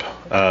wound up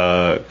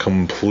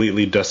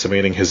completely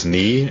decimating his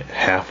knee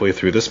halfway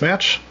through this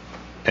match,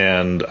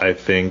 and I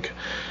think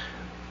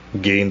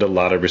gained a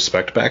lot of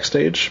respect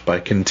backstage by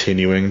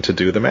continuing to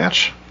do the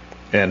match.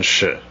 And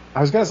shit.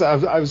 I was gonna say,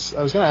 I was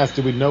gonna ask,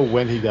 did we know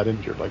when he got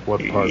injured? Like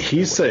what part?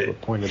 He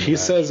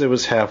says it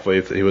was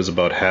halfway. He was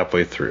about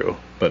halfway through,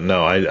 but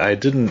no, I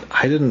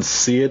didn't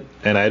see it,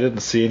 and I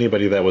didn't see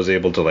anybody that was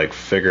able to like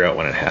figure out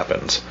when it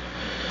happened.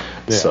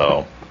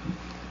 Yeah.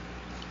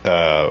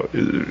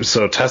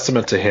 So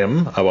testament to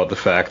him about the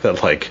fact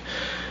that like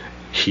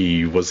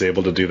he was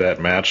able to do that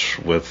match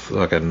with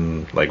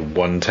fucking like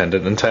one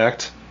tendon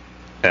intact,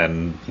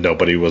 and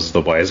nobody was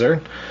the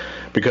wiser.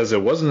 Because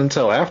it wasn't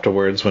until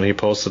afterwards when he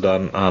posted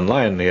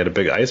online and he had a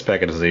big ice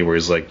pack in his knee where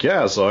he's like,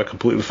 yeah, so I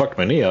completely fucked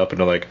my knee up. And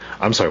they're like,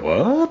 I'm sorry,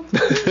 what?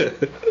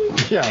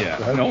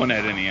 Yeah, no one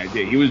had any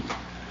idea.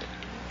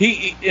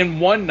 He in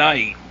one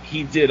night,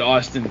 he did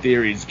Austin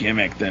Theory's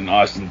gimmick, then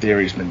Austin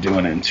Theory's been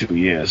doing it in 2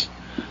 years.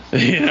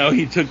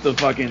 He took the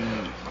fucking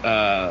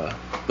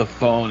the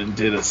phone and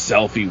did a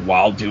selfie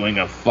while doing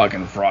a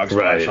fucking frog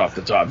splash off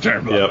the top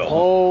turnbuckle. Yep.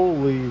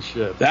 Holy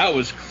shit. That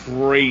was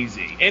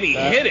crazy. And he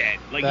hit it.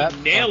 Like,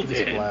 he nailed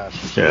it.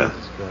 Splash. Yeah.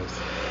 Jesus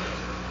Christ.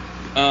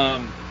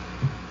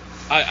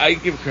 I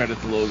give credit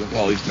to Logan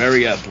Paul. He's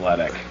very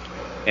athletic.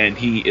 And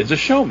he is a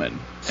showman.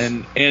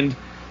 And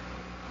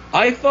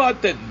I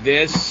thought that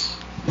this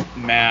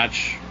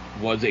match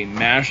was a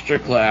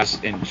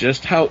masterclass in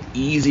just how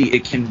easy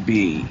it can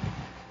be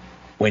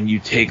when you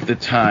take the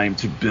time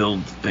to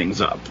build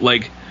things up.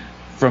 Like,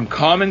 from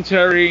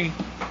commentary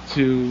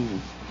to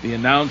the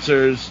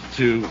announcers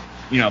to,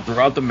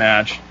 throughout the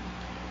match,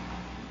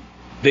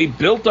 they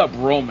built up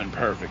Roman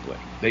perfectly.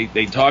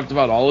 They talked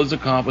about all his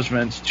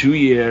accomplishments, 2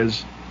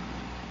 years,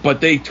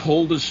 but they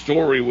told a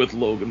story with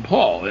Logan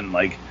Paul. And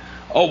like,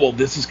 oh, well,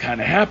 this has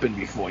kind of happened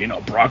before.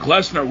 Brock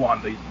Lesnar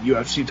won the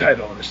UFC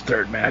title in his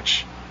third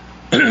match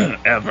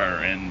ever.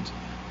 And,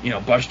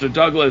 Buster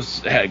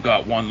Douglas had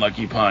got one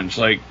lucky punch.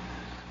 Like,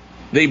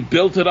 they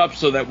built it up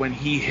so that when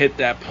he hit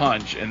that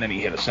punch, and then he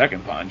hit a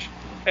second punch,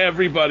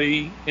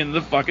 everybody in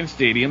the fucking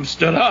stadium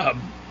stood up.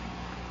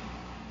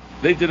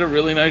 They did a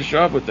really nice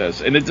job with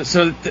this. And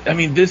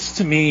this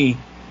to me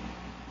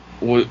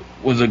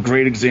was a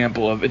great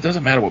example of, it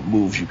doesn't matter what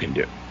moves you can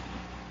do.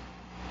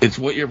 It's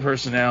what your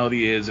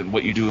personality is and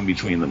what you do in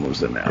between the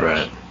moves that matters.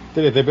 Right.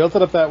 They built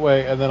it up that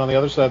way, and then on the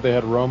other side they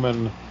had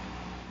Roman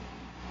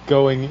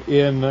going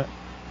in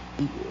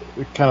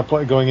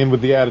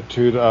with the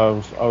attitude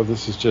of, oh,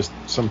 this is just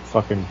some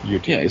fucking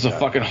YouTuber. Yeah, he's a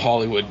fucking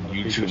Hollywood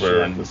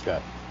YouTuber. And this guy.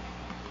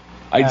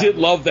 I did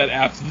love that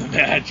after the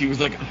match, he was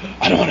like,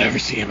 I don't want to ever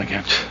see him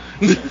again.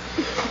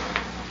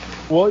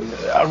 Well,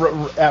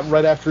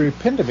 right after he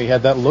pinned him, he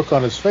had that look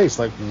on his face,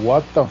 like,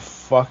 what the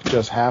fuck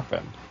just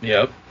happened?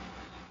 Yep.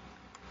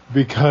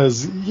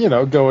 Because,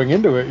 going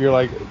into it, you're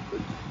like,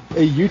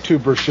 a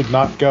YouTuber should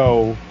not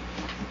go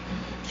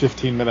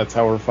 15 minutes,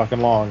 however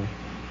fucking long,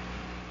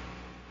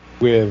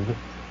 with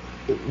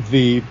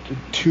the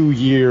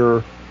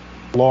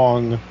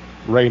 2-year-long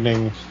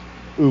reigning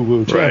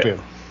Uwu champion.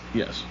 Right.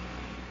 Yes.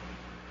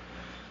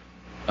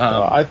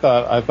 I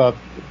thought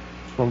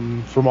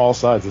from all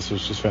sides this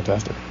was just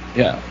fantastic.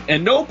 Yeah.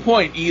 And no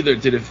point either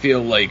did it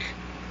feel like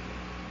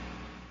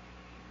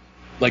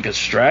a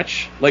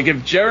stretch. Like,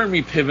 if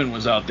Jeremy Piven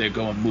was out there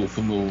going move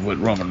for move with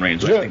Roman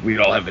Reigns, I think we'd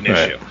all have an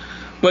issue.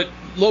 But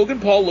Logan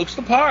Paul looks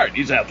the part.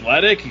 He's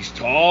athletic. He's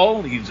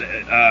tall. He's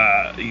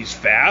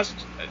fast.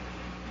 It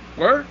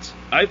worked.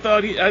 I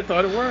thought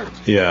it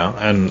worked. Yeah,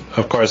 and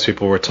of course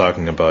people were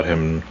talking about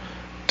him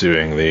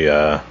doing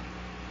the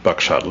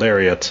buckshot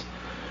lariat.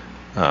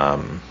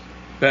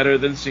 Better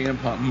than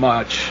CM Punk,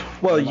 much.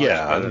 Well,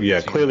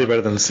 much clearly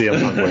better than CM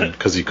Punk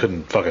because he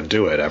couldn't fucking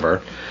do it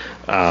ever.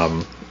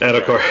 And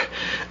of course,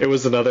 it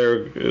was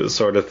another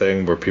sort of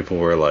thing where people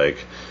were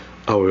like,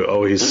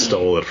 "Oh, he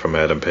stole it from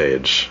Adam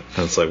Page."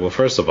 And it's like, well,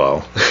 first of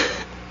all,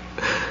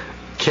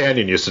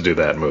 Canyon used to do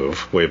that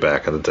move way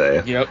back in the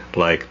day. Yep.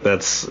 Like,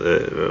 that's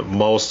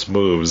most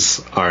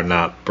moves are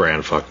not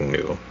brand fucking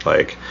new.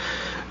 Like,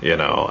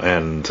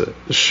 and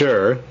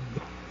sure,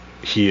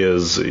 he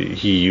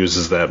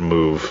uses that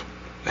move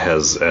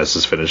as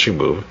his finishing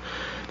move.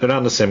 They're not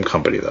in the same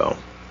company though.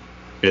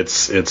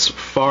 It's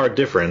far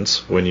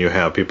different when you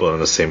have people in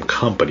the same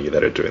company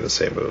that are doing the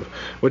same move,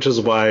 which is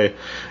why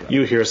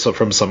you hear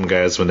from some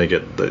guys when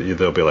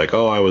they'll be like,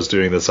 oh, I was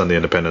doing this on the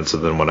independents,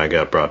 and then when I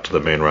got brought to the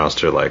main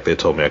roster, like, they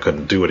told me I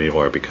couldn't do it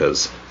anymore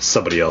because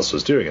somebody else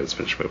was doing it as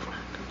finish move.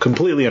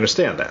 Completely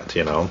understand that,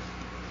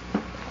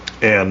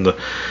 and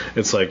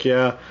it's like,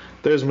 yeah,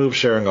 there's move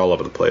sharing all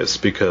over the place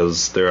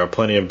because there are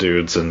plenty of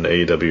dudes in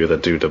AEW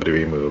that do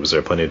WWE moves. There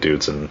are plenty of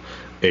dudes in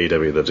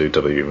AEW that do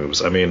WWE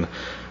moves. I mean,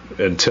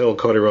 until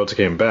Cody Rhodes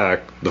came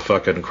back, the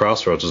fucking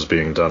Crossroads was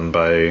being done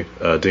by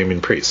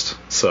Damian Priest.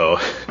 So,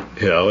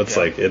 it's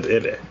like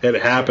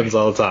it happens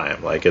all the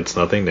time. Like, it's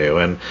nothing new.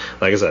 And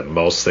like I said,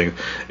 most things,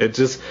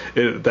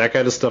 that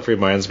kind of stuff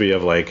reminds me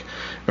of, like,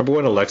 remember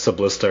when Alexa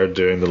Bliss started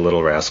doing the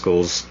Little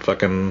Rascals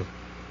fucking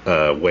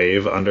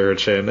wave under her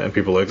chin, and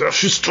people were like, oh,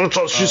 she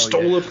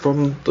stole it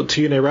from the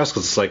TNA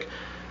Rascals. It's like,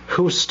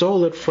 who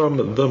stole it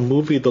from the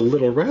movie The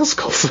Little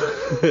Rascals?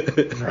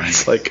 Right.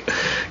 It's like,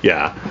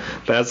 yeah,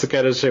 that's the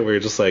kind of shit where you're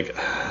just like,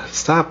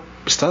 stop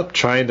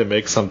trying to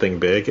make something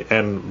big.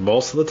 And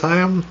most of the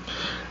time,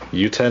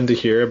 you tend to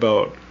hear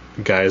about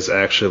guys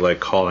actually, like,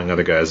 calling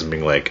other guys and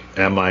being like,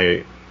 am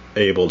I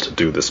able to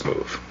do this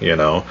move?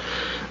 Like,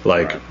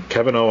 right.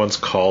 Kevin Owens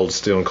called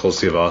Stone Cold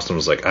Steve Austin,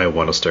 was like, I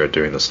want to start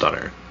doing the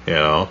stunner,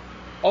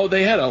 Oh,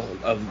 they had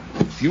a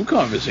few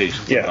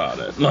conversations about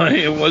it. Like,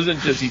 it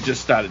wasn't just he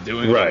just started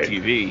doing it on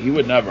TV. He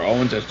would never.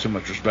 Owens has too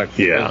much respect for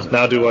business.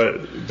 Now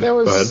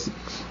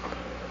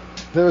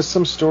There was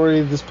some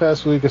story this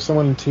past week of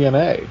someone in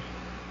TNA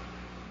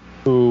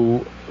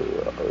who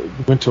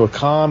went to a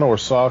con or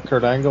saw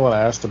Kurt Angle and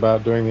asked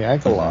about doing the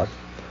ankle lock.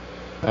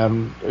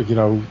 And,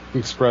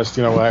 expressed,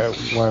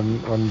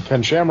 when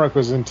Ken Shamrock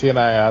was in TNA,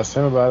 I asked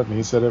him about it, and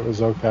he said it was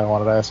okay. I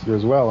wanted to ask you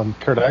as well. And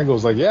Kurt Angle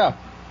was like, yeah,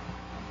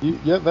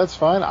 that's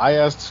fine. I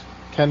asked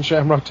Ken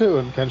Shamrock too,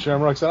 and Ken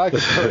Shamrock said I could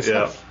do it.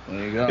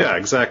 There you go. Yeah,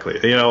 exactly.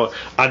 Do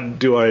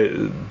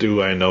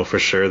I know for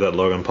sure that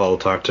Logan Paul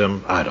talked to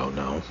him? I don't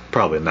know.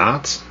 Probably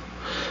not.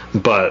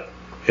 But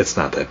it's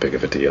not that big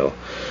of a deal,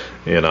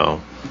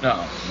 No,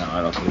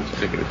 I don't think it's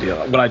a big of a deal.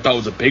 What I thought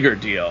was a bigger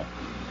deal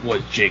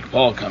was Jake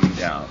Paul coming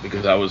down,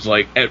 because I was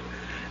like,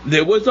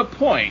 there was a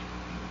point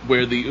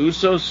where the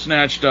Usos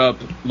snatched up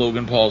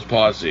Logan Paul's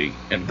posse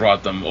and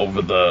brought them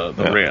over the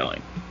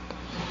railing.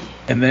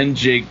 And then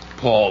Jake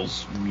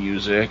Paul's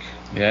music,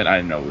 I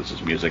didn't know it was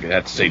his music. I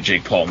had to say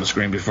Jake Paul on the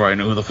screen before I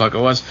knew who the fuck it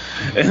was.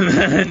 And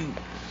then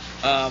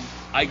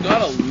I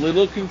got a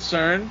little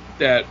concerned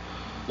that,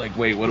 like,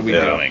 wait, what are we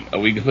doing? Are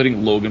we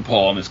putting Logan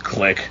Paul and his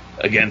clique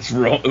against the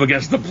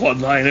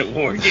Bloodline at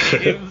War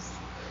Games?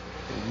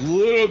 A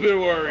little bit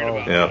worried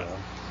about that.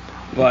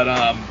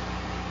 But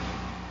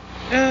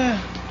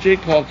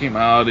Jake Paul came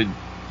out and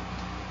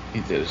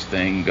he did his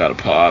thing. He got a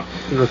pop.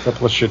 Threw a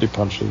couple of shitty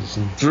punches.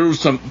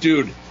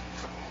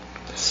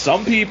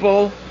 Some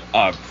people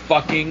are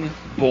fucking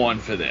born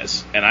for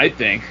this, and I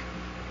think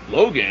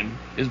Logan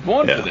is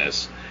born for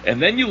this.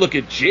 And then you look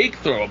at Jake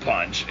throw a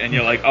punch, and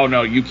you're like, oh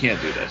no, you can't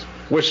do this.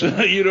 Which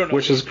you don't know.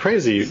 Which is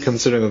crazy,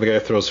 considering that the guy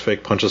throws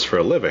fake punches for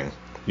a living.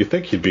 You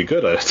think he'd be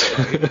good at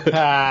it.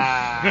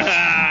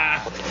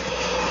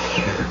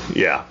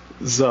 Yeah.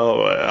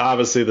 So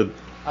obviously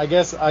I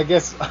guess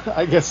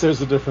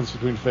there's a difference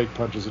between fake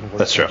punches and work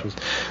punches.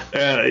 That's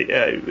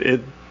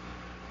true.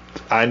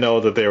 I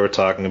know that they were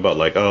talking about,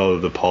 like,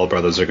 the Paul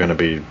brothers are going to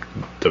be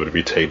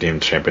WWE Tag Team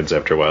Champions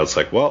after a while. It's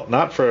like, well,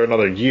 not for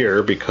another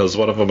year, because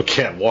one of them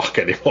can't walk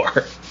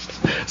anymore.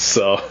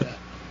 So.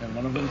 And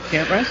one of them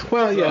can't wrestle.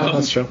 Well, yeah,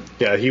 that's true.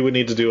 Yeah, he would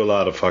need to do a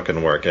lot of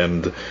fucking work,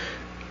 and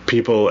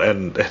people I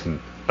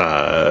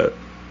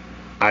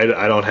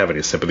don't have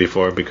any sympathy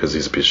for him because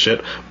he's a piece of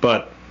shit,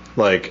 but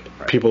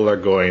people are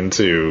going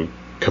to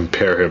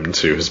compare him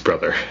to his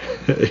brother.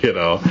 They're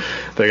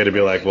going to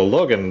be like, well,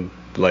 Logan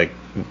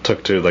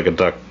took to like a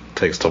duck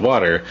takes to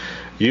water.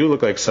 You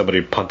look like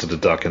somebody punted a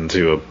duck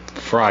into a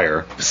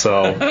fryer.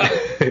 So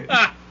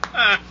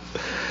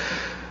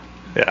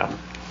yeah.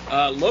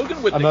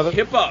 Logan with the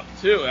hip up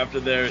too. After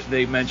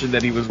they mentioned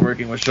that he was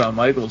working with Shawn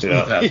Michaels for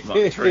the past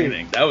month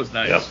training. That was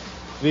nice. Yep.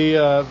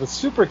 The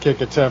super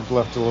kick attempt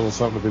left a little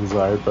something to be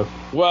desired, but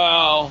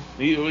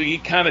he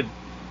kind of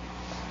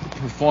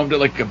performed it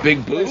like a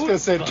big boot. I was gonna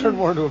say it turned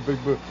more into a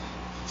big boot.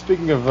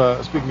 Speaking of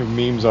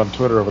memes on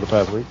Twitter over the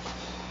past week,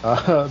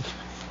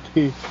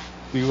 the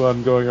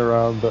one going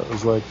around that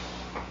was like,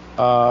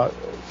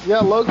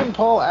 Logan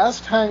Paul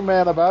asked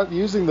Hangman about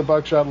using the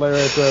buckshot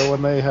lariat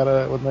when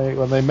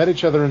they met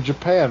each other in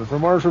Japan. For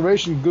more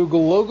information,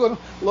 Google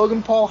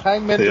Logan Paul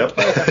Hangman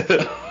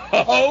Japan.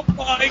 Oh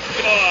my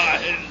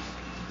god!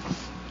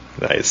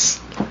 Nice.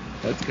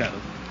 That's kind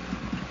of.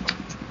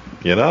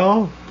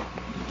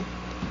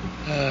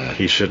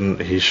 He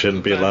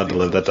shouldn't be allowed to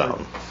live that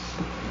down.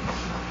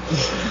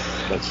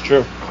 That's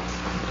true.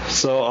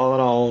 So all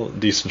in all,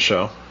 decent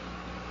show.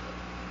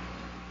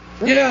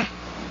 Yeah.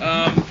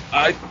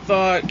 I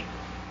thought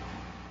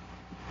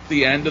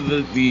the end of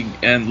the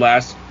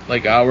last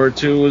hour or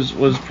two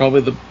was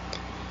probably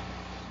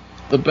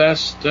the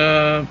best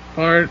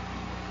part.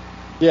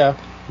 Yeah.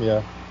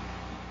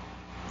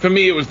 For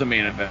me, it was the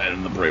main event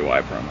and the Bray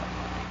Wyatt promo,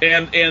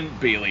 and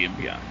Bayley and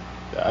beyond.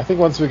 Yeah, I think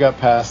once we got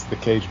past the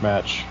cage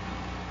match,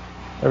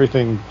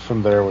 everything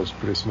from there was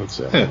pretty smooth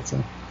sailing. I'd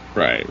say.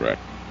 Right.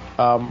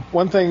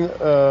 One thing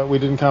we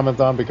didn't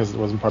comment on because it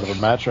wasn't part of a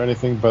match or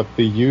anything, but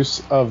the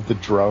use of the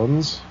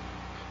drones.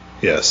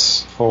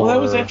 Yes. Well,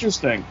 that was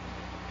interesting.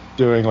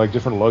 Doing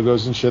different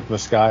logos and shit in the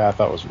sky, I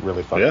thought was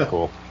really fucking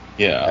cool.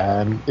 Yeah.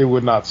 And it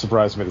would not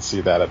surprise me to see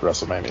that at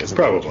WrestleMania.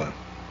 Probably.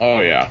 Oh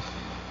yeah.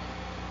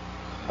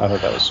 I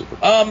thought that was super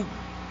cool.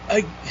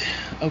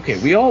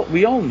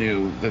 We all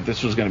knew that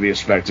this was going to be a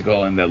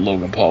spectacle and that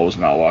Logan Paul was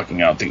not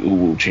walking out the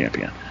Uwu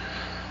champion.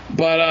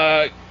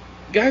 But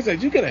guys, I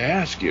do got to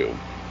ask you,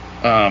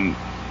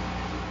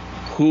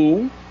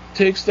 who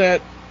takes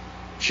that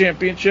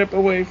championship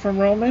away from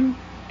Roman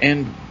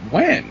and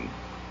when?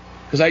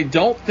 Because I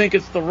don't think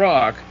it's The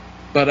Rock,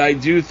 but I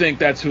do think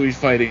that's who he's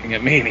fighting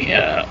at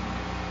Mania.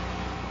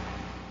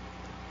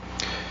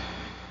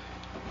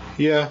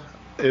 Yeah,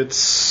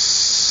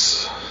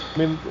 it's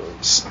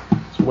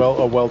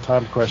a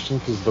well-timed question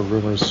because the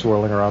rumors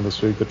swirling around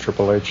this week that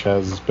Triple H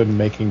has been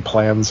making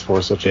plans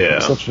for such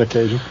an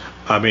occasion.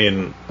 I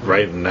mean,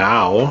 right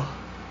now,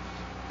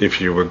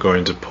 if you were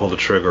going to pull the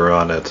trigger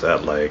on it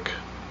at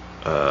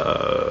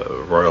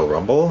Royal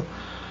Rumble,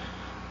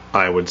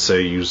 I would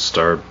say you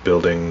start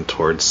building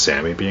towards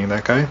Sammy being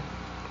that guy,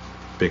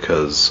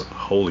 because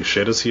holy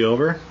shit, is he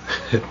over?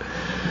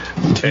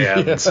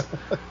 And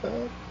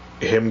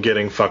him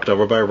getting fucked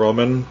over by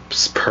Roman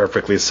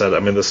perfectly said. I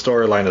mean, the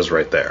storyline is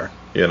right there.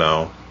 You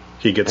know,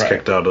 he gets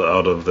kicked out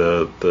of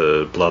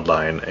the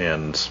bloodline,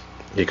 and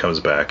he comes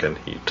back and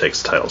he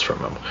takes titles from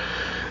him.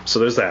 So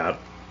there's that.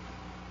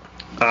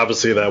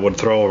 Obviously, that would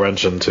throw a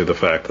wrench into the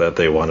fact that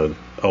they wanted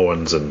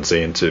Owens and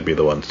Zayn to be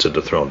the ones to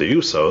dethrone the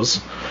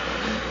Usos.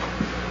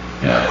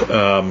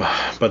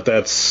 Yeah. But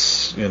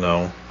that's, you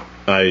know,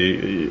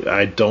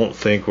 I don't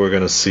think we're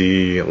going to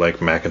see, like,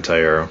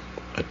 McIntyre.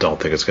 I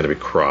don't think it's going to be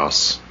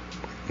Cross,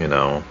 you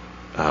know,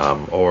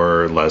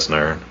 or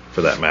Lesnar,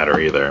 for that matter,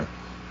 either.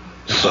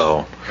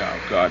 So.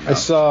 Oh, God, no. I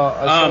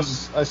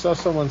saw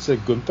someone say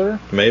Gunther.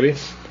 Maybe.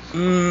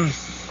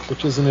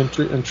 Which is an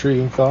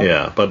intriguing thought.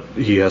 Yeah, but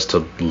he has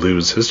to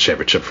lose his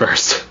championship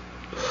first.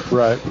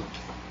 Right.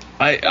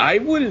 I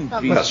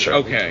wouldn't be... That's true.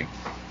 Okay.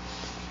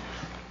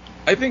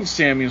 I think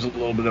Sammy's a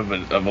little bit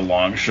of a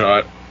long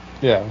shot.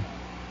 Yeah.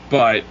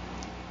 But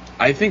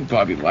I think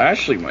Bobby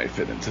Lashley might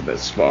fit into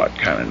this spot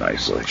kind of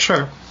nicely.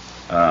 Sure.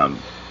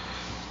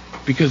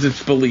 Because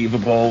it's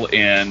believable,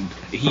 and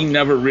he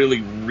never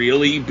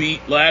really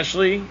beat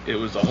Lashley. It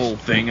was a whole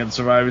thing in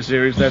Survivor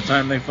Series that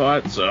time they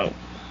fought, so...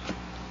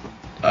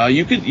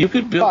 you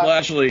could build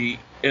Lashley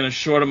in a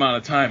short amount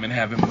of time and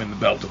have him win the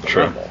belt at the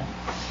Rumble.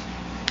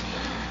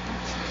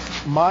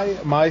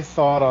 My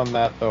thought on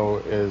that, though,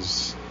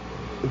 is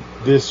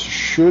this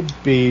should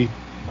be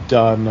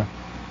done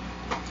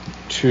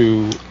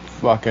to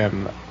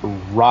fucking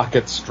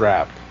rocket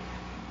strap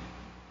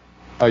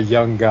a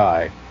young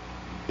guy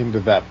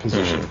into that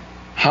position.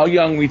 How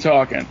young we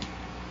talking?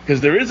 Because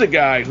there is a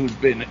guy who's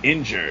been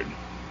injured.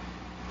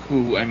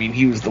 Who, I mean,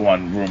 he was the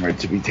one rumored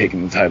to be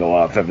taking the title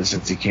off ever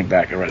since he came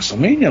back at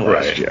WrestleMania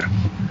last year.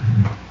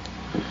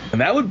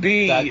 And that would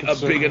be a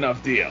big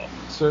enough deal.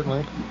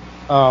 Certainly.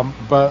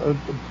 But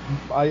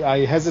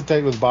I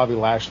hesitate with Bobby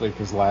Lashley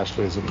because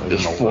Lashley is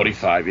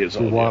 45 years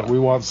old. We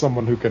want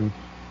someone who can,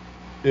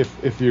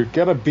 if you're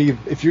gonna be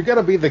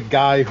the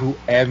guy who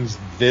ends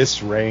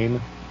this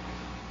reign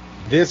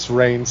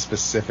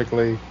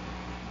specifically,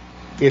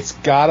 it's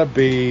gotta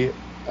be.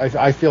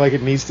 I feel like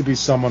it needs to be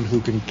someone who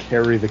can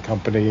carry the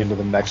company into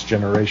the next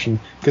generation,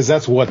 because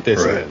that's what this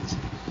is.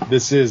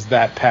 This is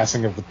that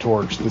passing of the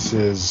torch. This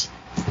is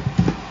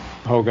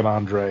Hogan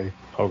Rocket.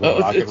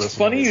 It's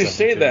funny you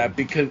say that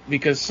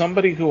because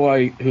somebody who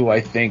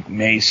I think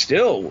may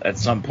still at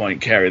some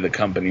point carry the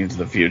company into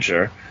the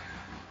future,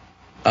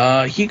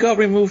 he got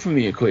removed from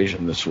the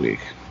equation this week.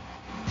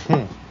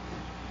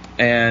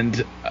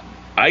 And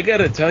I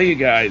gotta tell you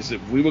guys,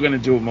 if we were gonna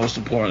do a most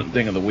important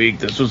thing of the week,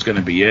 this was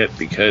gonna be it,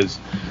 because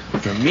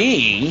for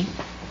me,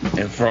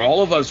 and for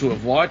all of us who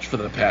have watched for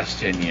the past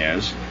 10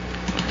 years,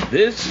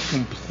 this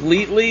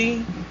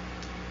completely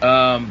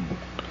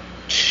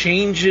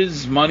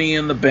changes Money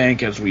in the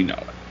Bank as we know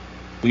it.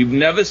 We've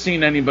never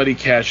seen anybody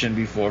cash in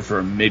before for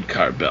a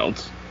mid-card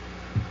belt,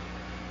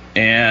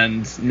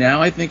 and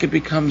now I think it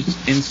becomes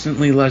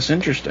instantly less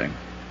interesting.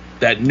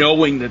 That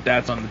knowing that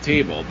that's on the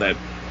table, that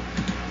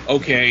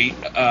okay,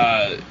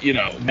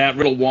 Matt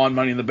Riddle won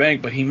Money in the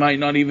Bank, but he might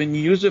not even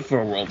use it for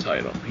a world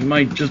title. He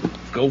might just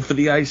go for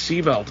the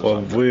IC belt.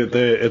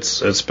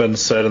 It's been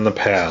said in the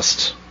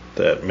past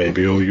that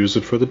maybe he'll use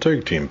it for the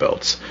tag team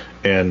belts.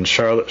 And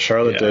Charlotte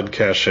did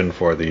cash in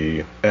for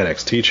the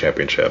NXT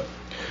championship.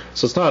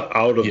 So it's not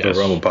out of the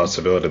realm of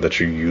possibility that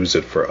you use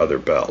it for other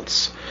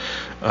belts.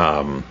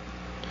 No,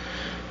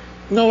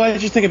 I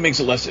just think it makes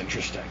it less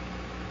interesting.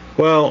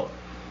 Well,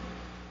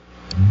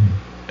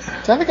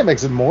 I think it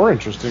makes it more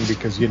interesting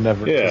because you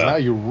never. Because now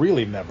you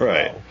really never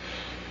know.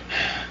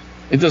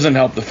 It doesn't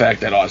help the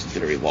fact that Austin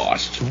Theory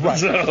lost. Right.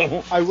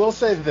 So. I will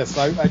say this: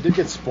 I did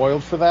get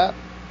spoiled for that.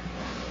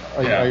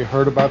 I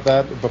heard about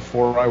that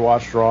before I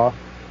watched Raw,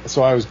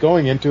 so I was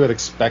going into it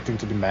expecting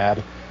to be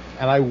mad,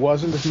 and I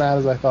wasn't as mad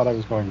as I thought I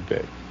was going to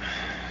be,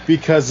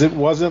 because it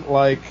wasn't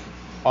like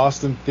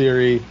Austin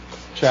Theory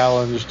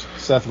challenged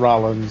Seth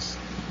Rollins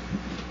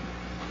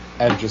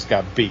and just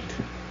got beat.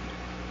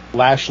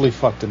 Lashley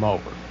fucked him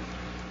over.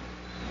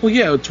 Well,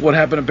 yeah, it's what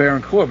happened to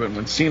Baron Corbin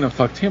when Cena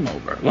fucked him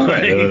over.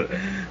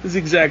 It's the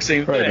exact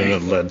same thing. And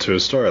it led to a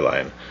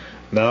storyline.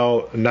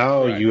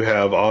 Now you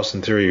have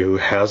Austin Theory, who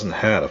hasn't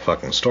had a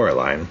fucking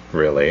storyline,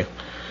 really.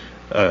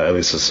 At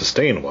least a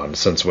sustained one,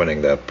 since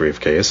winning that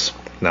briefcase.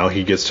 Now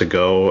he gets to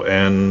go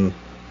and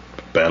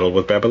battle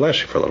with Bobby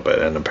Lashley for a little bit,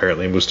 and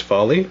apparently Mustafa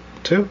Ali,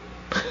 too.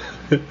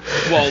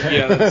 Well,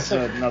 yeah, that's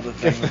another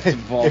thing that's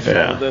involved in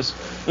all of this.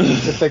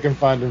 If they can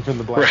find him from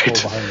the black hole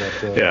behind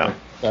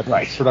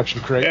that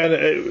production crate.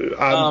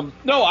 And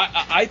no,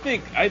 I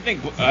think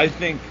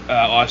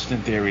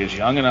Austin Theory is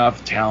young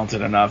enough,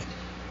 talented enough.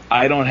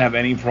 I don't have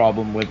any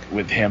problem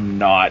with him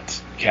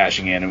not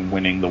cashing in and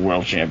winning the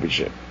world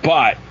championship.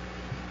 But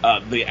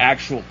the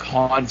actual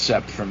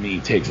concept for me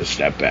takes a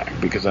step back,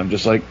 because I'm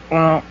just like,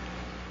 well,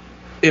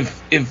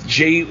 if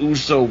Jey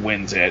Uso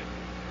wins it,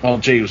 well,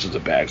 Jey Uso's a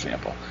bad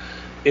example.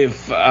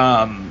 If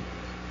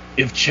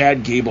if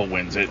Chad Gable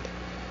wins it,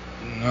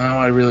 no,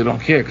 I really don't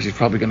care because he's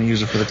probably going to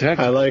use it for the tag.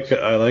 I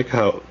like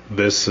how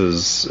this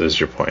is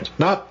your point.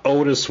 Not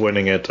Otis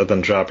winning it and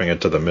then dropping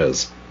it to the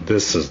Miz.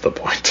 This is the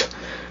point.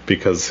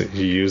 Because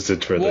he used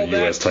it for the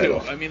U.S.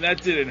 title. Too. I mean,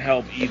 that didn't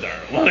help either.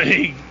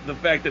 Like, the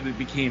fact that it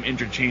became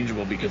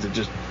interchangeable because it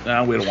just,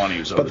 we don't want to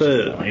use Otis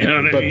anymore. You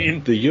know what I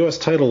mean? The U.S.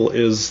 title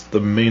is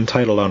the main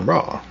title on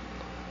Raw.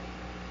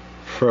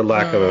 For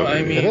lack of a...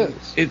 I mean, it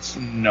is. It's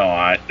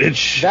not. It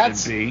should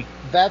be.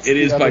 It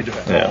is by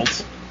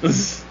default. Yeah.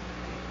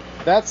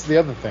 That's the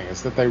other thing,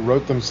 is that they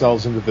wrote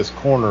themselves into this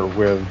corner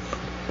with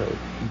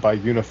by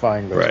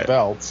unifying those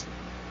belts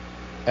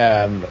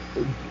and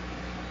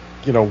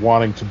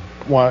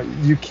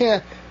you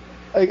can't,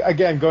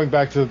 again, going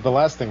back to the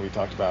last thing we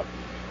talked about,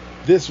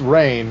 this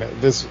reign,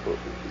 this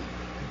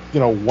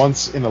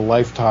once in a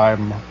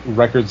lifetime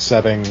record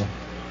setting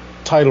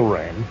title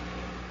reign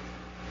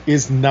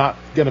is not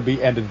going to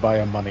be ended by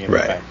a Money in the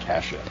Bank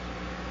cash in.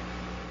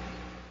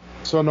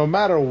 So no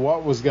matter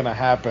what was going to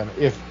happen,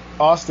 if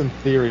Austin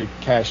Theory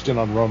cashed in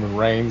on Roman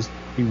Reigns,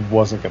 he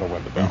wasn't going to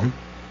win the belt.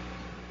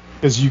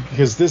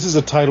 Because this is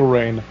a title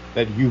reign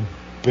that you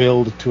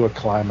build to a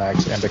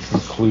climax and a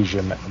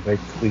conclusion and a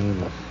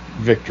clean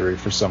victory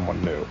for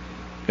someone new.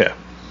 Yeah.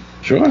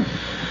 Sure.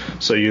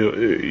 So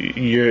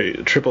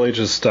you're Triple H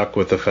is stuck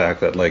with the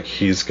fact that, like,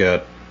 he's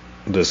got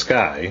this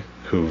guy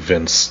who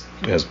Vince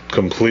has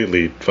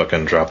completely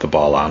fucking dropped the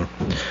ball on.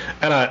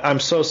 And I'm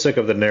so sick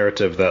of the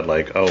narrative that,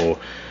 like,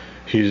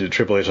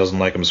 Triple H doesn't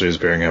like him, so he's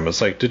burying him. It's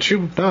like, did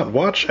you not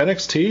watch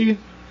NXT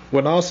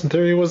when Austin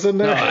Theory was in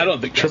there? No, I don't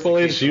think Triple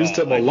H used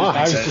him a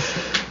lot.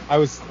 I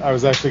was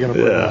actually going to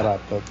bring that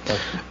up.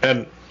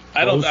 And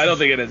I don't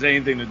think it has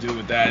anything to do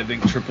with that. I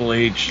think Triple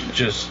H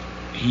just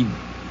he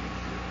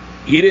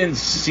didn't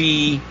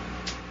see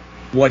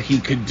what he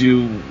could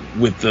do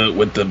with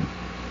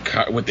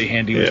the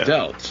hand he was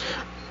dealt.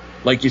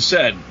 Like you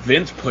said,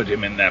 Vince put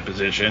him in that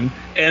position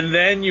and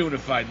then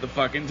unified the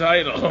fucking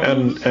title.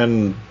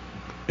 And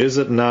is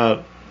it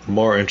not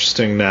more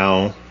interesting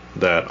now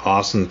that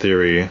Austin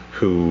Theory,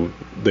 who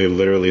they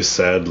literally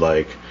said,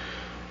 like,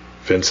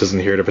 Vince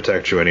isn't here to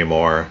protect you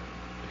anymore.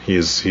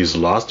 He's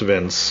lost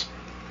Vince.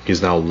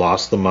 He's now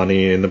lost the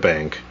Money in the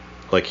Bank.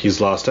 Like, he's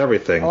lost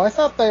everything. Oh, I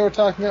thought they were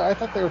talking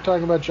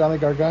about Johnny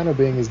Gargano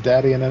being his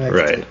daddy in NXT.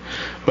 Right,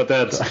 but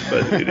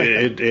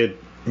it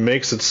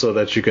makes it so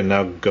that you can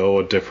now go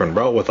a different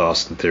route with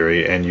Austin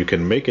Theory, and you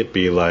can make it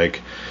be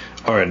like,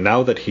 all right,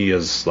 now that he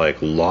has,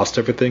 like, lost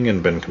everything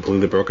and been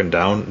completely broken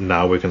down,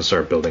 now we can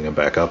start building him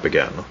back up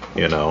again,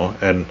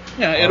 And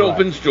it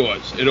opens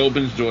doors. It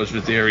opens doors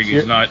for Theory.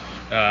 He's not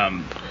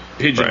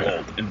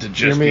pigeonholed into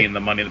just being the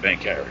Money in the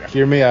Bank carrier.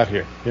 Hear me out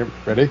here.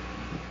 Ready?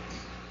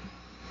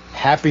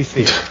 Happy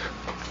Theory.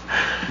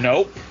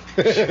 Nope.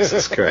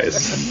 Jesus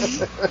Christ.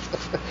 Not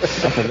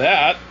for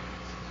that.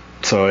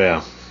 So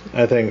yeah,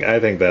 I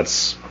think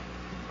that's.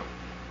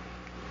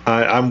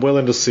 I'm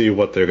willing to see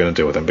what they're going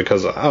to do with him,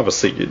 because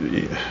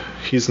obviously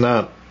he's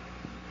not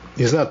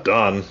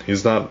done.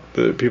 He's not.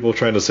 People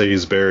trying to say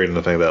he's buried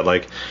and thing like that.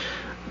 Like,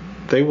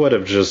 they would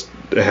have just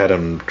had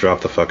him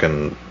drop the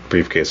fucking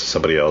briefcase to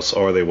somebody else,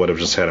 or they would have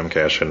just had him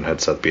cash in and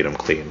had Seth beat him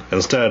clean.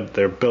 Instead,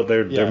 they're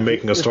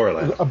making a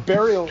storyline.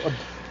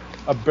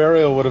 A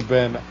burial would have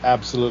been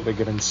absolutely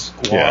getting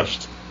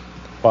squashed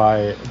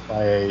by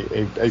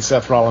a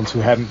Seth Rollins who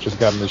hadn't just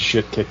gotten his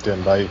shit kicked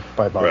in by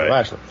Bobby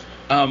Lashley.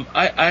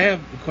 I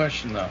have a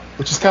question, though.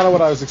 Which is kind of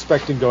what I was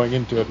expecting going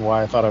into it, and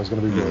why I thought I was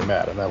going to be really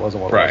mad, and that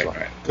wasn't what I was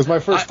on. Because my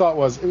first thought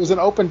was, it was an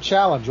open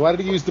challenge. Why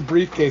did he use the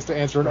briefcase to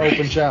answer an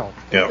open challenge?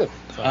 Yeah.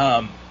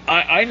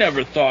 I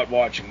never thought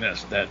watching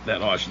this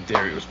that Austin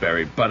Theory was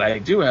buried, but I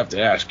do have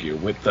to ask you,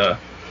 with the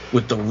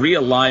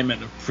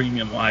realignment of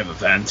premium live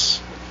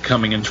events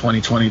coming in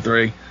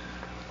 2023,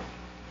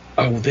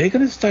 are they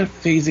going to start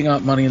phasing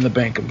out Money in the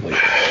Bank completely?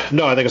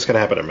 No, I think it's going to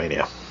happen at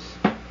Mania.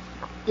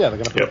 Yeah, they're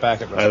going to put it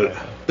back at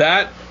WrestleMania.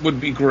 That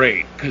would be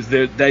great, because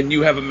then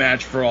you have a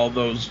match for all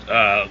those,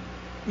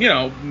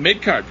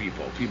 mid-card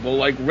people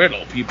like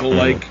Riddle, people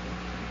like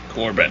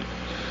Corbin.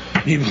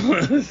 They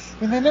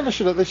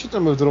shouldn't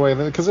have moved it away,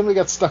 because then we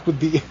got stuck with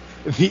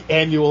the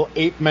annual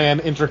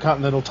 8-man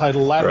Intercontinental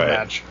title ladder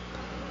match.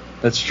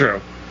 That's true.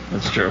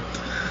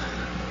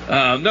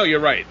 No, you're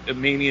right.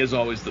 Mania has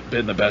always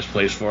been the best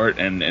place for it,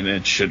 and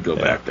it should go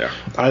back there.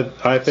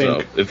 I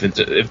think so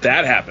if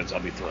that happens,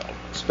 I'll be thrilled.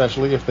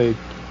 Especially if they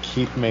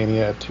keep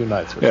Mania at 2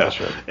 nights. Which they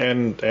should.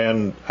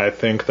 And I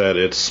think that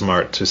it's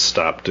smart to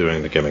stop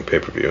doing the gimmick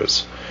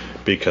pay-per-views,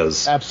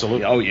 because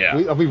absolutely. Oh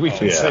yeah. We've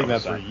been saying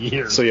that for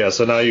years.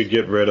 So now you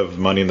get rid of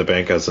Money in the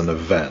Bank as an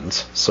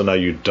event. So now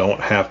you don't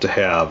have to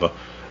have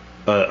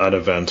an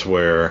event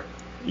where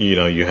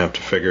you have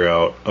to figure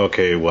out,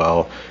 okay,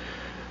 well,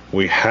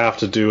 we have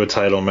to do a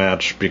title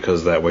match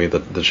because that way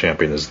the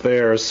champion is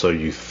there, so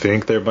you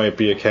think there might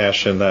be a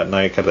cash in that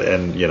night,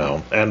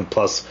 and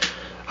plus,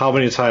 how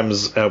many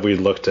times have we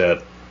looked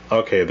at,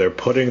 okay, they're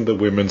putting the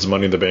women's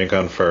Money in the Bank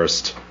on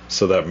first,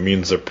 so that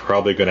means they're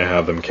probably going to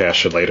have them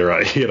cash it later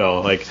on. You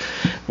know, like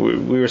we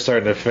were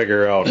starting to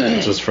figure out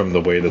just from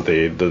the way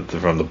that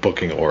from the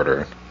booking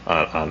order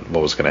on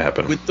what was going to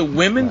happen. With the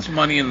women's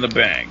Money in the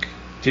Bank,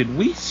 did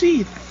we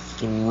see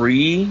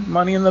 3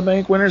 Money in the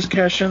Bank winners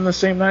cash in the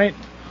same night?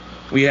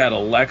 We had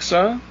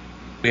Alexa,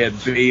 we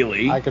had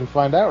Bailey. I can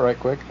find out right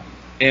quick.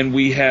 And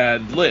we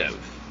had Liv,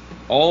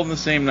 all in the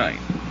same night.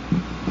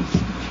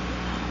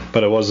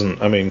 But it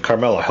wasn't. I mean,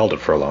 Carmella held it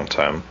for a long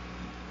time,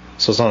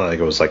 so it's not like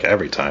it was like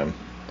every time.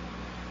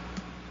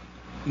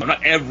 No,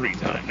 not every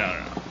time.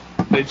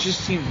 No. It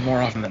just seems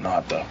more often than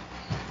not, though.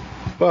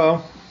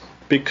 Well,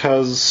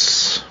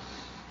 because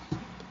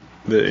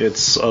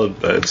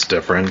it's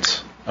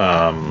different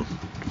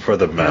for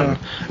the men.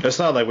 It's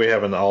not like we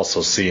haven't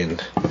also seen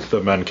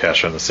the men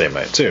cash in the same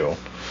night too.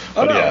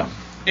 But no. yeah,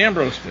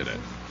 Ambrose did it.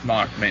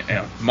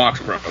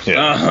 Mox Bros.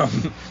 Yeah.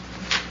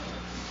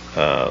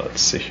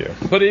 Let's see here.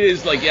 But it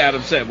is like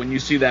Adam said, when you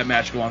see that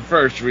match go on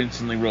first, you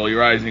instantly roll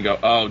your eyes and you go,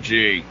 "Oh,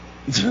 gee."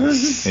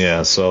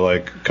 Yeah. So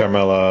like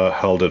Carmella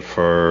held it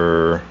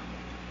for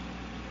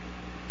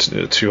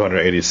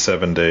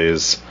 287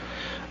 days.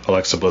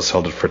 Alexa Bliss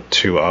held it for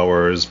 2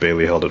 hours.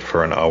 Bailey held it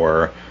for an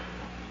hour.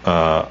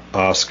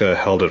 Asuka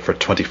held it for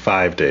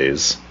 25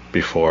 days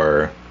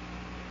before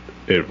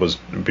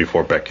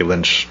Becky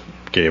Lynch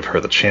gave her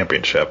the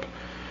championship.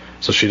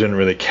 So she didn't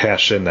really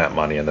cash in that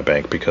Money in the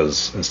Bank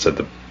because instead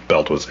the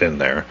belt was in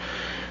there.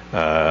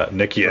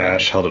 Nikki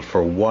Ash held it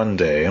for 1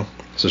 day,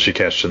 so she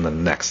cashed in the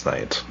next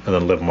night. And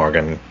then Liv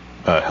Morgan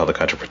held the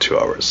contract for 2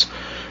 hours.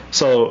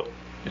 So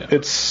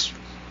it's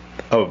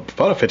about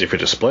a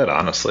 50-50 split,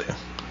 honestly.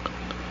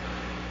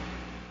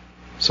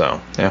 So,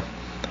 yeah.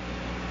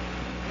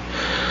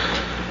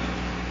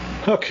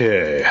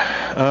 Okay.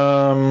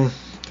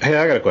 Hey,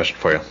 I got a question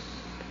for you.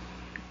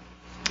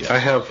 I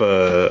have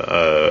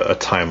a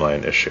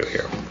timeline issue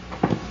here.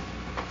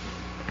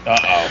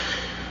 Uh-oh.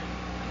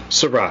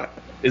 Saraya.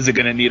 Is it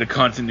going to need a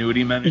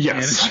continuity manager?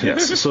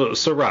 Yes. So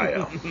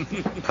Saraya,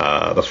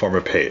 the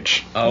former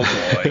Paige. Oh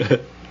boy.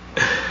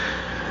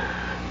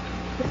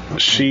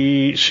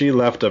 She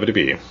left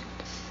WWE,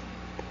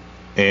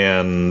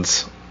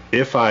 and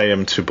if I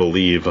am to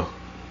believe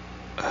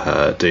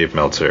Dave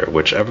Meltzer,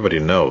 which everybody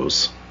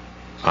knows,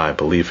 I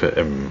believe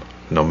him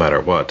no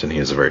matter what, and he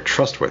is a very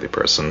trustworthy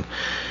person.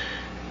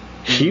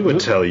 He would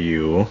tell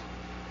you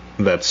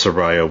that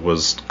Saraya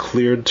was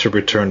cleared to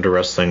return to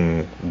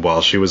wrestling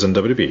while she was in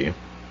WWE,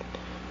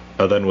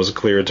 then was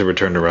cleared to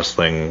return to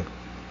wrestling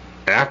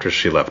after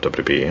she left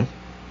WWE,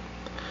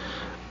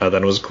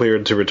 then was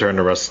cleared to return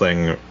to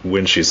wrestling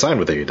when she signed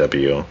with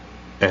AEW,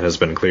 and has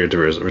been cleared to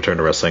return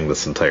to wrestling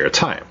this entire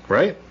time,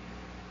 right?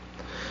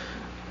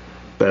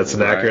 That's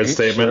an accurate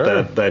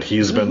statement that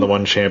he's been the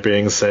one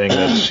championing, saying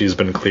that she's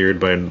been cleared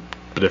by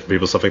different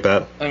people, stuff like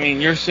that. I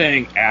mean, you're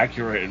saying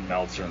accurate and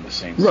Meltzer in the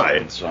same right,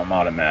 sentence, so I'm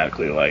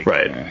automatically like...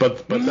 Right, eh.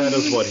 but that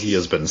is what he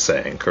has been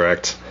saying,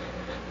 correct?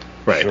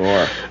 Right.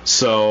 Sure.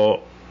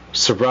 So,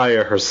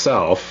 Saraya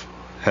herself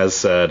has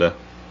said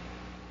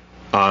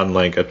on,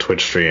 like, a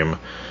Twitch stream,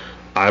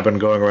 I've been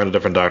going around to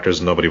different doctors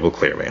and nobody will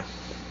clear me.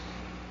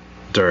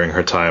 During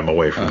her time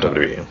away from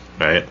WWE,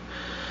 right?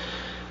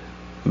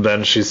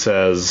 Then she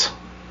says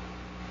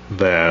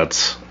that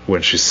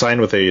when she signed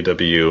with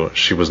AEW,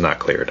 she was not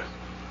cleared.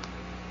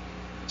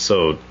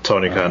 So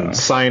Tony Khan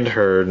signed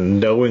her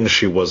knowing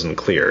she wasn't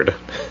cleared.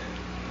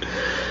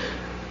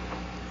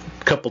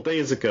 A couple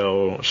days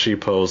ago, she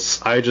posts,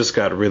 I just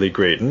got really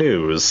great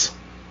news.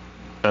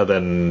 And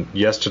then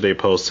yesterday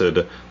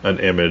posted an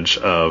image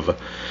of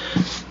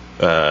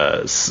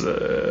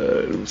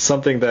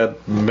something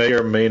that may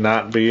or may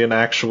not be an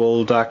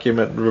actual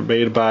document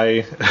made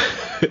by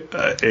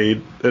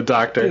a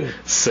doctor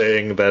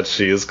saying that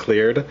she is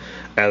cleared.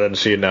 And then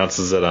she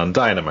announces it on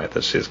Dynamite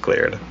that she's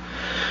cleared.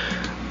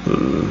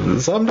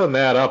 Something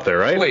that up there,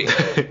 right? Wait.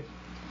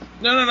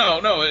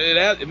 No.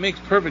 It makes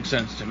perfect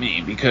sense to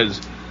me because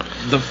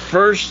the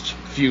first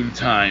few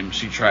times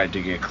she tried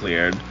to get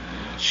cleared,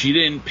 she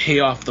didn't pay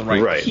off the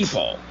right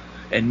people.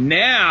 And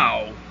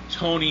now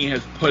Tony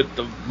has put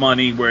the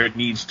money where it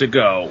needs to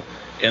go,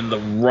 and the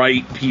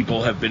right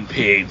people have been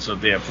paid, so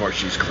therefore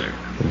she's cleared.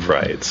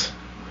 Right.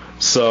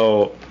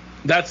 So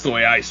that's the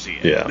way I see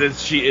it. Yeah.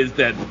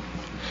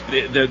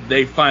 That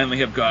they finally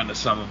have gotten a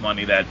sum of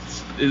money that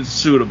is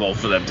suitable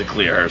for them to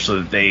clear her,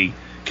 so that they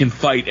can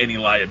fight any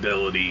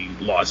liability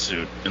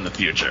lawsuit in the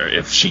future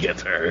if she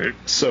gets hurt.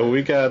 So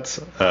we got.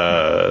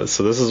 So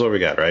this is what we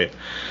got, right?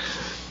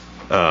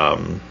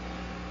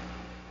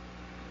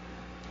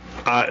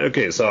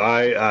 Okay, so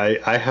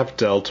I have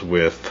dealt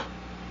with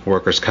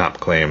workers' comp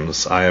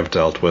claims. I have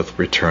dealt with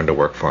return to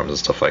work forms and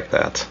stuff like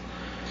that.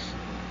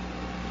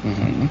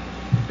 Mm-hmm.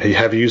 Hey,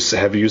 have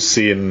you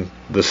seen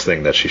this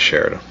thing that she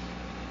shared?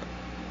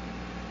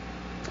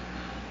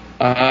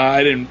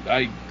 I didn't.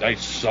 I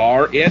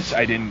saw it.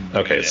 I didn't.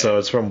 Okay, so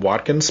it's from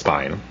Watkins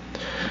Spine,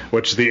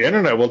 which the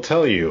internet will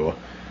tell you.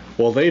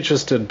 Well, they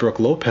just did Brooke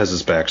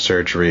Lopez's back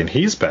surgery, and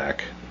he's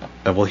back.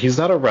 Well, he's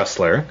not a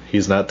wrestler.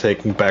 He's not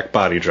taking back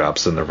body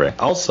drops in the ring.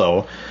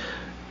 Also,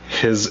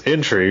 his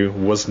injury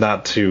was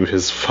not to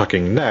his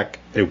fucking neck,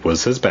 it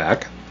was his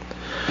back.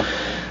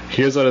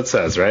 Here's what it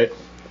says, right?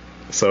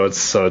 So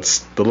it's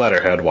the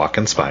letterhead,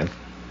 Watkins spine.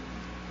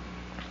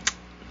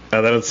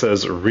 And then it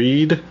says,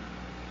 read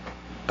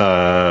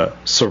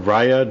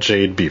Soraya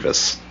Jade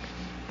Beavis.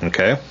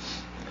 Okay?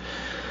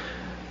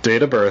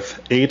 Date of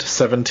birth,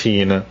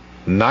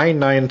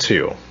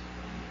 8/17/992.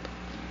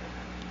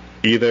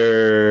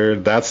 Either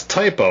that's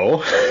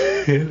typo,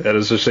 and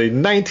it's just a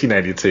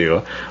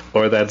 1992,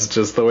 or that's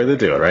just the way they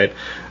do it, right?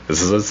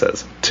 This is what it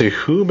says. To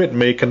whom it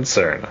may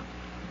concern,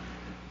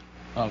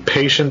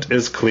 patient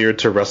is cleared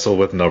to wrestle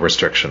with no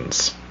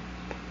restrictions.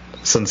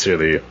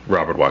 Sincerely,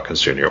 Robert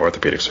Watkins Jr.,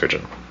 orthopedic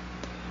surgeon.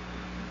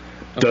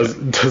 Okay.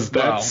 Does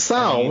that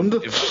sound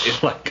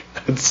like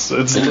it's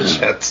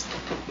legit?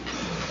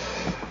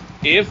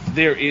 If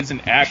there is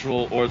an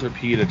actual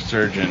orthopedic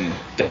surgeon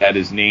that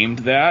is named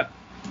that,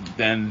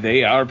 then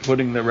they are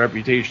putting their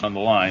reputation on the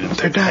line.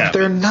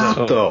 They're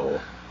not, though.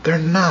 They're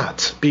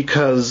not.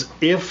 Because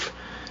if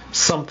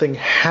something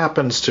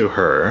happens to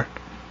her,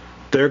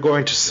 they're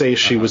going to say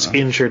she was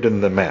injured in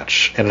the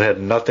match, and it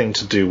had nothing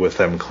to do with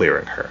them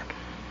clearing her.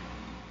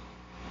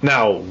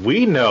 Now,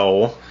 we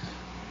know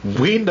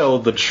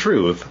the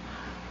truth,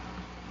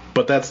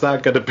 but that's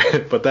not going to be...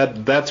 But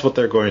that's what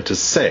they're going to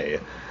say.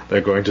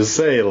 They're going to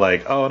say,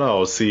 like, oh,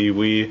 no, see,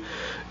 we...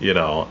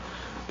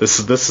 This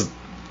is...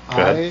 Go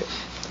ahead.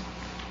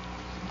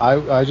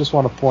 I just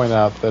want to point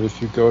out that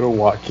if you go to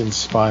Watkins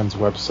Spine's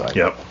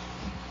website,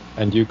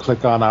 and you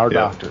click on our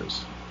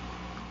doctors,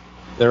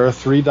 there are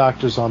 3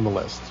 doctors on the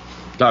list.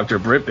 Dr.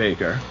 Britt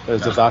Baker.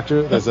 There's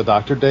a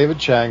Dr. David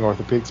Chang,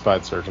 orthopedic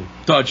spine surgeon.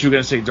 Thought you were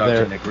going to say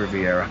Dr. Nick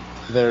Riviera.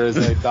 There is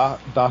a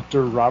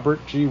Dr. Robert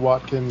G.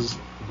 Watkins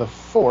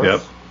IV,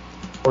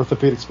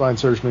 orthopedic spine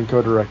surgeon and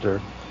co-director,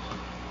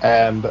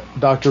 and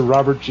Dr.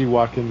 Robert G.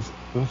 Watkins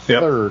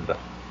III,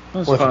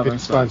 orthopedic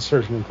spine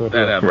surgeon and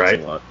co-director. That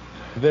happens a lot.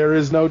 There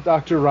is no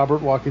Dr.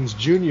 Robert Watkins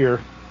Jr.,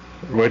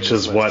 which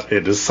is what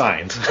it is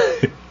signed.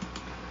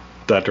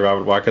 Dr.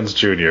 Robert Watkins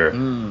Jr.,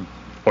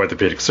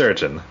 orthopedic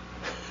surgeon.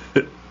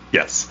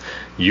 Yes,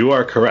 you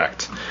are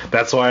correct.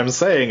 That's why I'm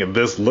saying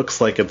this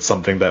looks like it's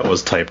something that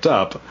was typed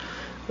up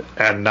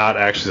and not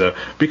actually...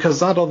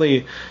 Because not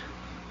only...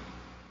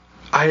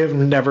 I have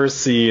never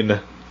seen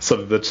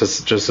something that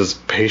just says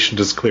patient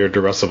is cleared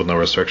to wrestle with no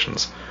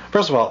restrictions.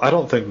 First of all, I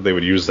don't think they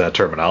would use that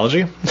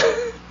terminology.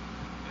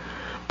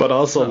 But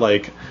also,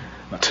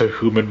 to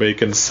whom it may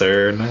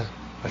concern,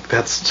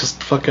 that's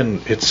just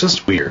fucking, it's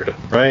just weird,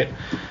 right?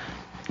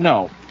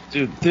 No,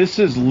 dude, this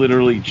is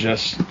literally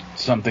just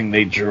something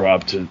they drew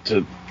up to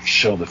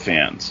show the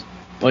fans.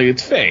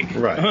 It's fake.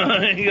 Right.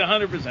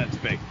 100%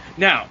 fake.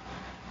 Now,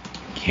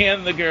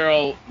 can the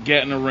girl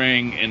get in a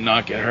ring and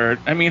not get hurt?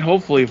 I mean,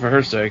 hopefully for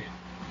her sake.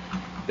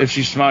 If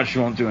she's smart, she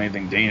won't do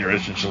anything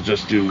dangerous, and she'll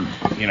just do,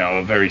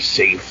 a very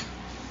safe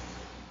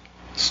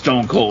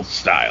Stone Cold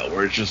style,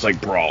 where it's just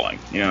brawling.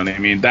 You know what I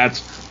mean? That's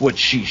what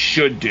she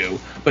should do.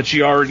 But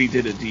she already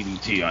did a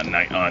DDT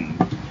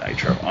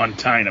on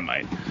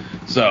Dynamite,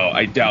 so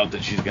I doubt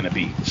that she's going to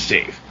be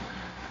safe.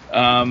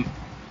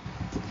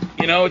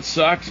 It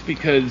sucks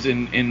because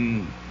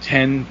in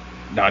 10,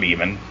 not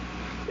even,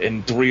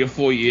 in 3 or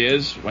 4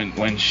 years,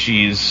 when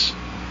she's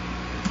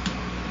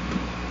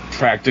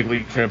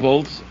practically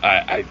crippled,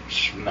 I'm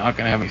not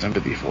going to have any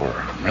sympathy for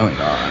her. I'm really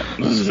not.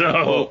 So,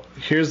 well,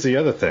 here's the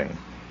other thing.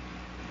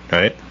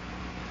 Right?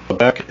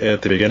 Back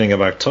at the beginning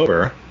of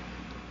October,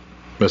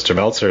 Mr.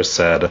 Meltzer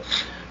said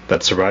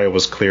that Soraya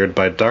was cleared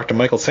by Dr.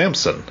 Michael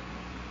Sampson,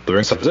 the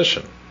ringside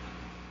physician.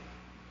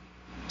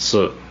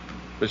 So,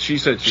 but she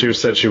said she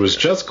was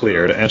just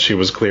cleared, and she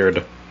was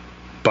cleared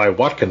by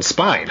Watkins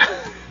Spine,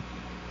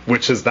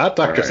 which is not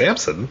Dr.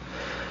 Sampson.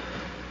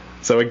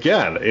 So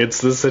again,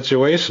 it's this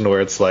situation where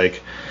it's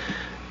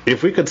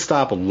if we could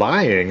stop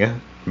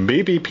lying,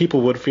 maybe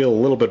people would feel a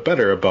little bit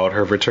better about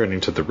her returning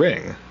to the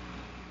ring.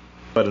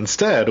 But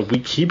instead, we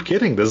keep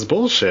getting this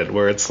bullshit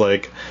where it's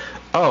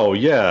oh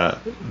yeah,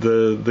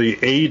 the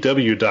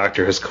AEW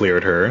doctor has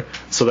cleared her,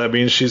 so that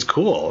means she's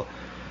cool.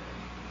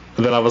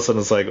 And then all of a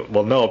sudden it's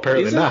well, no,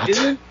 apparently not.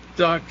 Isn't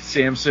Doc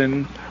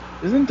Sampson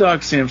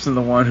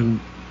the one who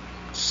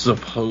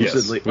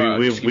supposedly...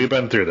 Yes, we've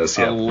been through this,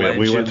 yeah.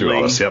 We went through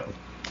all this, yep.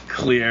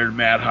 Cleared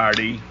Matt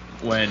Hardy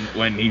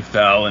when he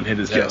fell and hit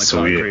his head on the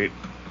concrete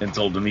and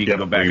told him he could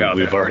go back out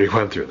there. We've already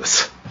went through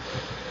this.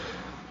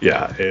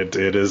 Yeah, it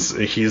is.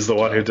 He's the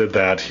one who did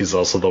that. He's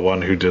also the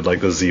one who did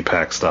the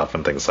Z-Pack stuff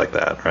and things like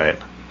that, right?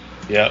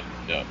 Yep.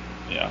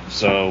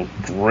 So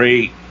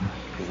great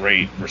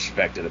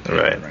respected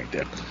opinion right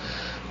there.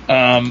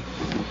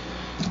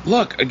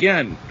 Look,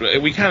 again,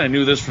 we kind of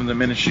knew this from the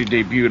minute she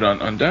debuted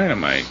on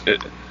Dynamite.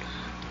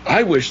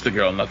 I wish the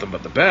girl nothing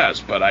but the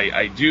best, but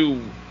I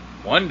do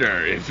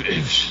wonder if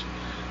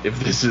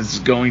this is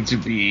going to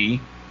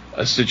be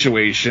a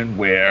situation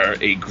where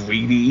a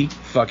greedy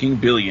fucking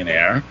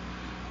billionaire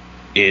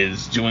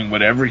is doing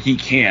whatever he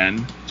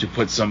can to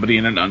put somebody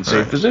in an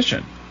unsafe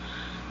position.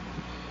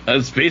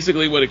 That's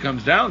basically what it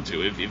comes down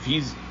to. If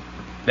he's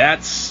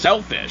that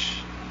selfish,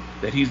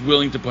 that he's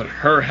willing to put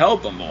her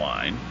health on the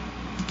line,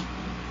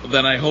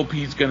 then I hope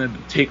he's going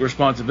to take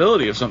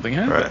responsibility if something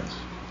happens. Right.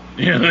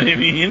 You know what I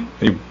mean?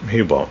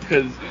 He won't.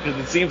 Because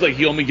it seems like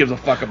he only gives a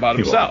fuck about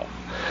himself.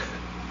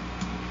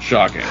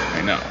 Shocking,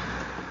 I know.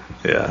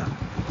 Yeah.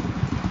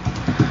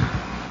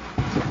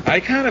 I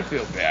kind of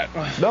feel bad.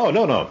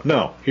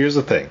 No. Here's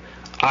the thing.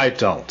 I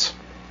don't.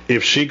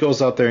 If she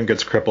goes out there and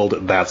gets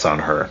crippled, that's on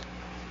her.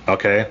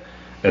 Okay?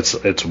 It's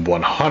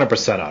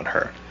 100% on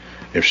her.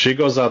 If she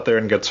goes out there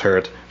and gets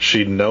hurt,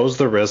 she knows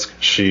the risk.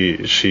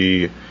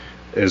 She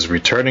is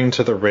returning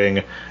to the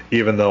ring,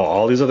 even though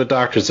all these other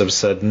doctors have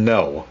said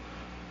no.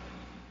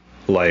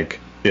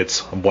 Like,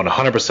 it's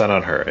 100%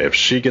 on her. If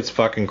she gets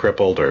fucking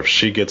crippled, or if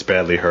she gets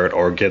badly hurt,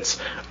 or gets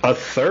a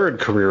third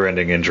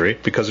career-ending injury,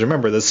 because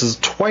remember, this is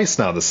twice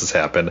now this has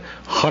happened,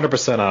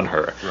 100% on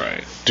her.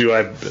 Right.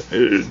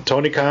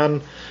 Tony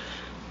Khan,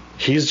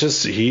 he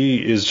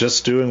is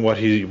just doing what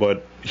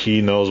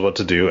he knows what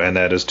to do, and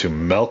that is to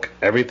milk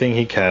everything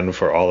he can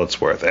for all it's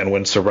worth. And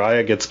when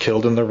Saraya gets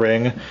killed in the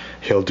ring,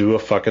 he'll do a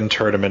fucking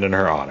tournament in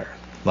her honor.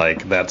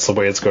 Like, that's the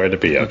way it's going to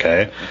be,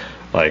 okay?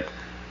 Like,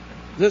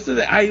 this is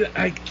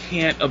I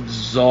can't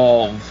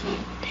absolve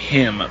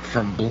him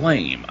from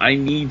blame. I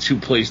need to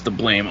place the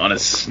blame on a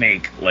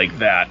snake like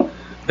that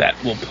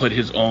will put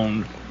his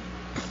own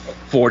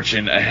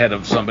fortune ahead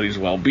of somebody's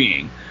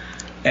well-being.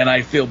 And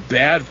I feel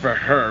bad for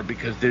her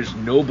because there's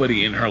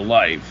nobody in her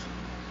life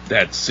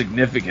that's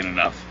significant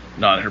enough.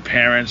 Not her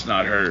parents,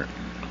 not her,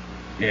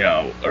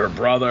 her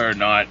brother,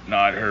 not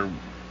her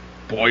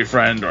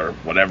boyfriend or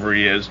whatever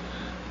he is,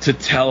 to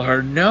tell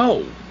her,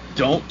 no,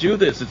 don't do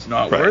this. It's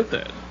not worth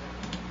it.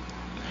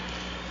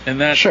 And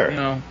that,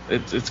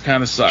 it's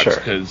kind of sucks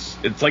because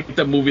it's like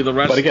the movie The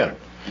Wrestler. But again,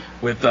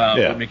 with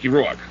Mickey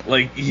Rourke.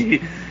 Like,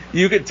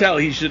 you could tell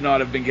he should not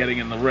have been getting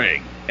in the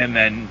ring, and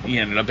then he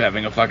ended up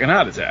having a fucking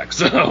heart attack.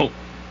 So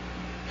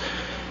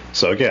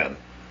again,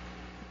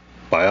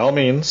 by all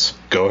means,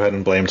 go ahead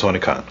and blame Tony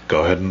Khan.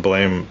 Go ahead and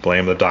blame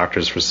the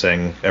doctors for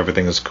saying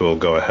everything is cool.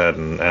 Go ahead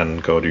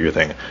and go do your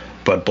thing.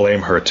 But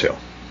blame her too.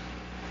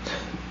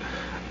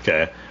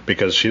 Okay?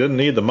 Because she didn't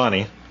need the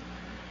money.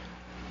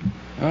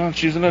 Oh,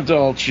 she's an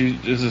adult.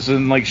 This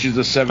isn't like she's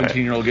a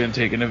 17-year-old getting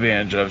taken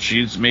advantage of.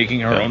 She's making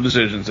her own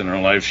decisions in her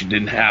life. She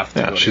didn't have to.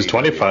 Yeah, she's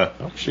 25.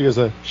 No, she is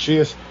a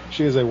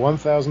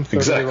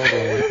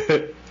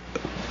 1,030-year-old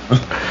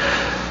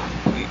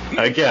woman.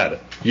 Again,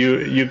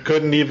 you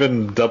couldn't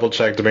even double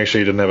check to make sure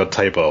you didn't have a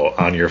typo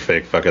on your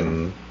fake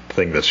fucking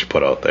thing that she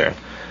put out there.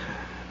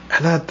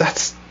 And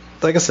that's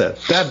like I said,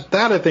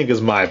 that I think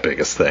is my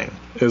biggest thing.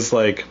 Is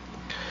like,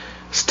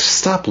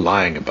 stop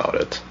lying about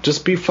it.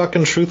 Just be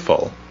fucking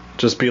truthful.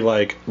 Just be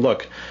like,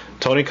 look,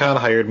 Tony Khan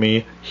hired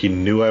me. He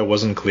knew I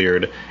wasn't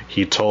cleared.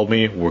 He told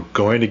me, we're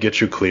going to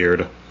get you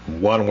cleared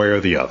one way or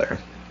the other.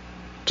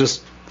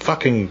 Just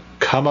fucking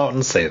come out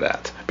and say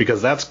that.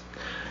 Because that's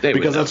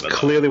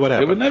clearly what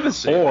happened. They would never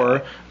say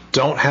that.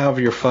 Don't have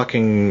your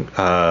fucking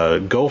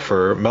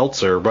gopher,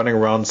 Meltzer, running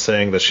around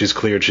saying that she's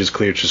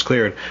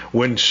cleared,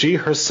 when she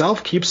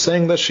herself keeps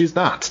saying that she's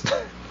not.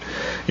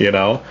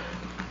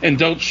 And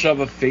don't shove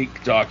a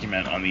fake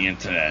document on the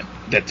internet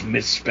that's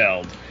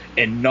misspelled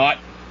and not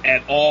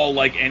at all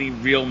like any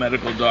real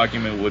medical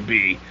document would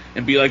be,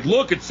 and be like,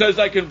 look, it says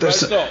I can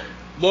wrestle.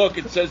 Look,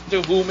 it says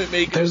to whom it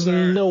may concern.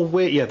 There's no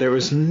way. Yeah, there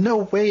is no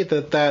way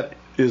that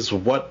is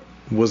what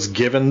was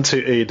given to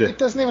a... It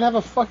doesn't even have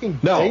a fucking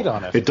date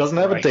on it. It doesn't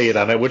have a date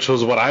on it, which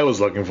was what I was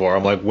looking for.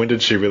 I'm like, when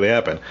did she really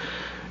happen?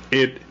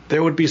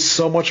 There would be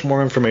so much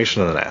more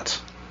information than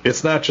that.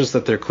 It's not just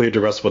that they're cleared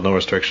to wrestle with no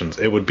restrictions.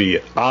 It would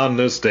be, on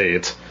this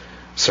date,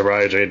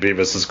 Saraya Jade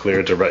Beavis is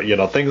cleared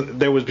to things.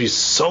 There would be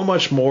so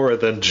much more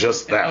than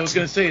just that. I was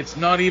going to say, it's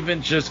not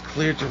even just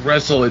cleared to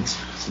wrestle. It's,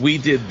 we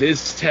did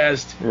this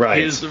test. Right.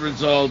 Here's the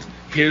result.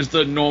 Here's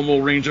the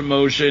normal range of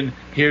motion.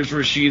 Here's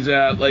where she's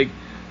at. Like,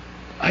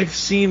 I've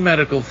seen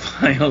medical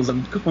files.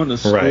 I'm going to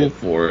school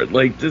for it.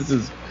 Like, this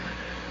is...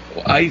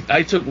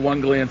 I took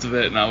one glance of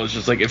it, and I was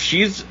just like, if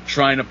she's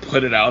trying to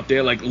put it out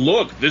there, like,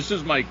 look, this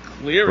is my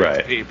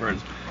clearance papers,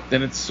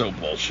 then it's so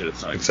bullshit.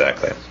 It's not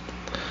exactly.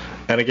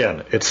 And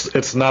again,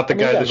 it's not the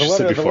guy that you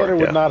said before. The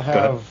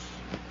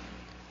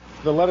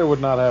letter would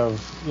not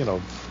have,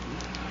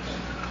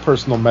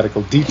 personal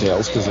medical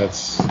details, because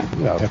that's,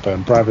 HIPAA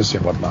and privacy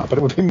and whatnot. But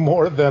it would be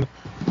more than,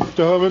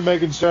 to whom it may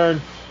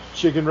concern,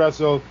 she can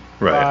wrestle.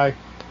 Right. Bye.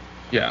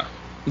 Yeah.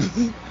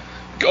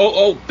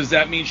 Does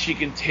that mean she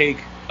can take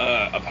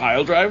a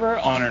pile driver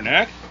on her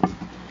neck?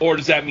 Or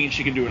does that mean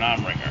she can do an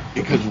arm wringer?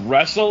 Because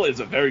wrestle is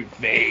a very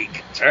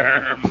vague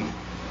term.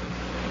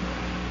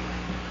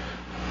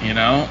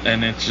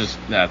 And it's just,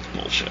 that's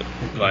bullshit.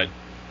 But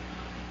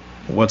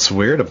what's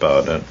weird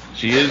about it?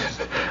 She is.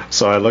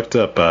 So I looked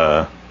up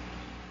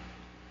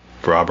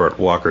Robert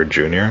Walker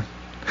Jr.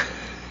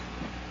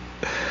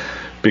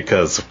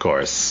 because, of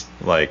course,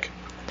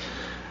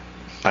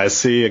 I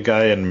see a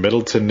guy in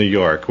Middleton, New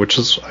York, which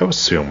is, I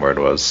assume where it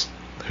was,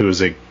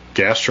 who's a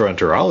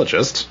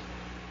gastroenterologist.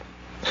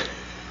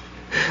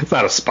 It's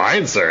not a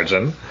spine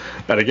surgeon.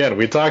 And again,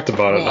 we talked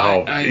about it,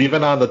 how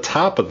even on the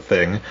top of the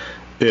thing,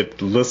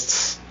 it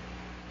lists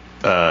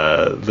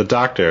the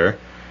Doctor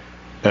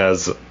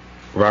as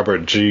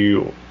Robert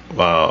G.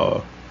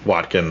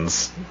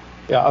 Watkins.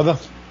 Yeah,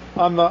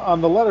 on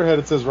the letterhead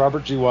it says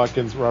Robert G.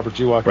 Watkins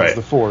Right.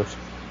 the fourth,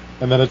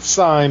 and then it's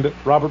signed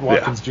Robert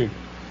Watkins Jr.,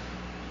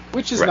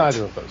 which is Right.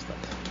 neither of those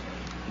things.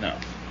 No.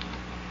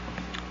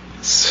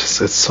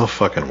 It's so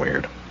fucking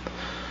weird.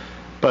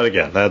 But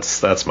again,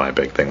 that's my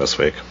big thing this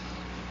week.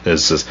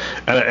 Is just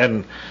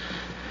and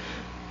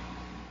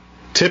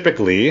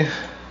typically,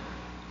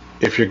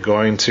 if you're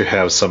going to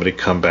have somebody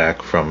come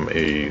back from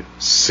a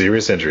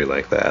serious injury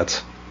like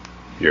that,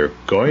 you're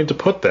going to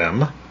put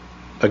them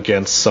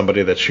against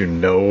somebody that you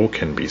know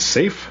can be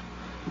safe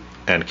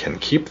and can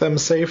keep them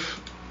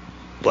safe.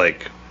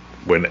 Like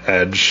when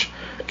Edge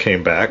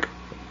came back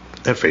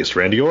and faced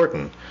Randy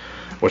Orton.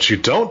 What you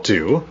don't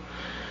do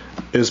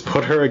is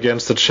put her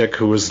against the chick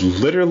who has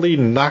literally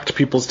knocked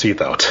people's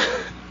teeth out.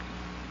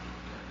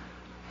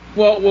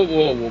 Well,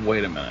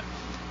 wait a minute.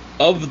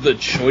 Of the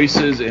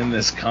choices in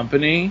this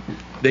company,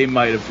 they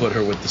might have put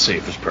her with the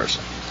safest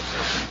person.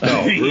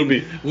 No, Ruby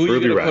Who are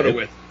you gonna put her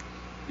with?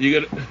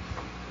 You got.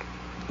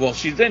 Well,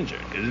 she's injured,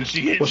 isn't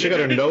she? Injured? Well, she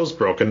got her nose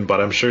broken, but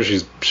I'm sure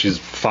she's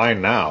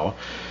fine now.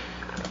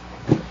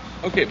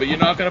 Okay, but you're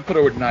not gonna put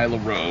her with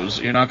Nyla Rose.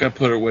 You're not gonna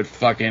put her with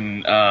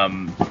fucking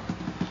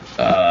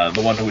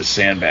the one who was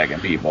sandbagging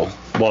people.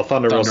 Well,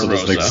 Thunder Rosa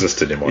doesn't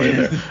exist anymore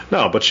either.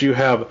 No, but you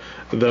have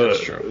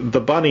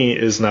the bunny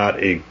is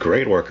not a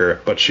great worker,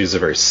 but she's a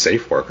very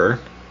safe worker.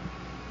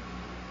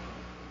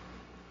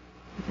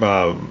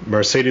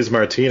 Mercedes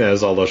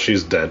Martinez, although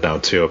she's dead now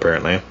too,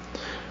 apparently.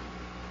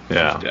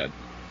 Yeah. She's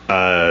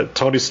dead.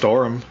 Toni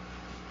Storm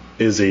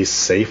is a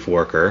safe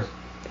worker.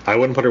 I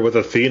wouldn't put her with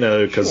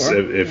Athena because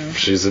if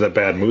she's in a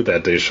bad mood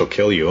that day, she'll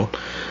kill you.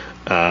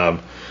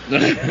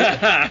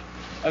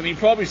 I mean,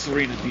 probably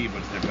Serena Deeb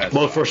was their best.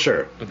 Well, for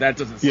sure. But that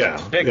doesn't. Yeah,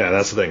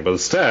 that's the thing. But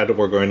instead,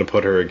 we're going to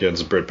put her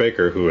against Britt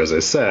Baker, who, as I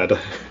said,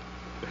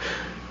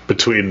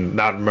 between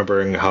not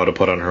remembering how to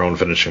put on her own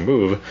finishing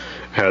move,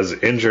 has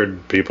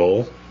injured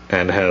people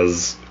and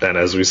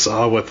as we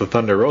saw with the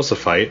Thunder Rosa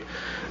fight,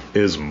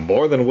 is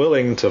more than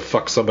willing to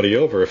fuck somebody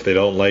over if they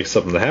don't like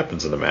something that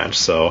happens in the match.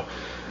 So,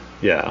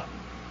 yeah,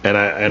 and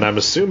I'm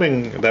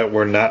assuming that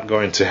we're not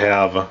going to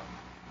have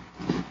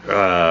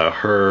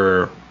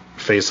her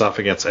face off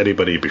against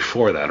anybody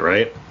before that,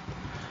 right?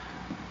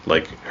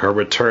 Like her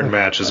return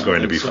match is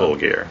going to be Full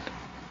Gear.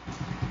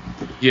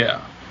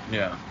 Yeah.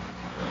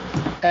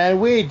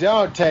 And we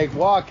don't take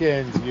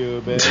walk-ins,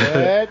 you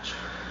bitch.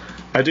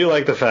 I do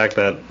like the fact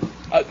that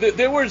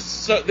there were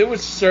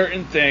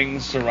certain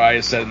things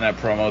Saraya said in that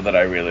promo that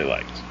I really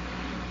liked.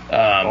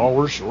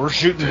 We're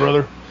shooting,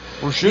 brother.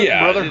 We're shooting,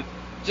 brother.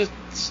 Just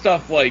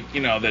stuff like,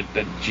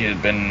 that she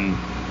had been.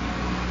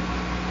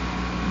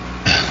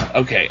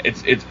 Okay,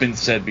 it's been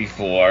said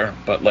before,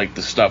 but like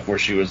the stuff where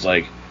she was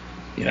like,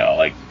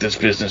 like this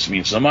business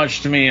means so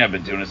much to me. I've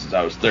been doing it since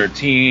I was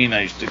 13.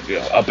 I used to go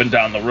up and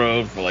down the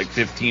road for like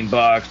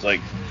 $15.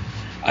 Like,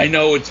 I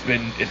know it's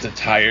a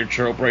tired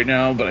trope right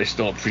now, but I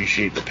still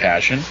appreciate the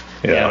passion.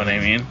 Yeah. You know what I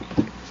mean?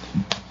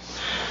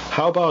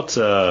 How about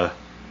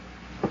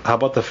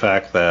the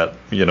fact that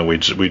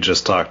we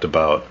just talked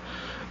about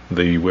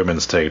the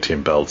women's tag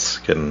team belts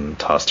getting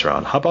tossed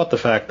around? How about the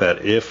fact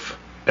that if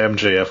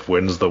MJF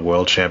wins the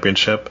world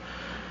championship,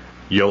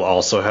 you'll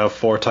also have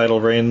 4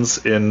 title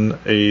reigns in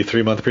a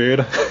 3-month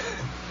period?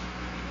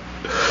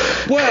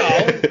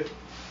 Well,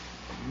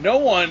 no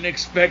one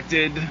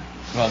expected.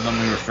 Well, let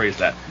me rephrase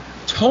that.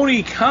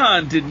 Tony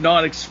Khan did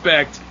not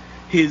expect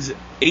his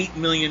 $8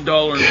 million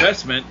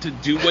investment to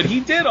do what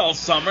he did all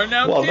summer.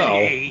 Now, well,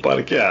 did he? No, but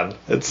again,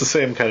 it's the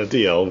same kind of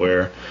deal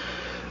where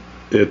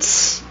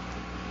it's.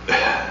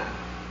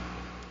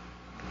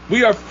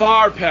 We are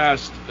far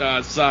past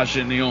Sasha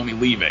and Naomi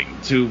leaving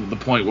to the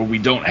point where we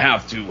don't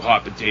have to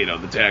hot potato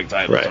the tag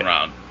titles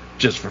around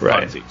just for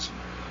funsies.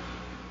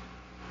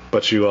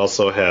 But you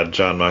also had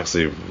Jon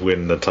Moxley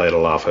win the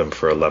title off him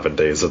for 11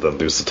 days and then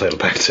lose the title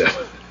back to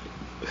him.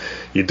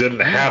 You didn't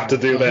have to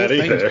do that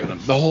either.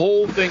 The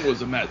whole thing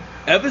was a mess.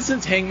 Ever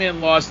since Hangman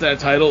lost that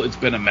title, it's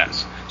been a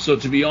mess. So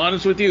to be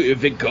honest with you,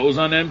 if it goes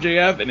on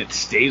MJF and it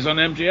stays on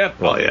MJF,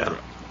 well, yeah.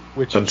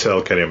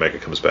 Until Kenny Omega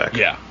comes back.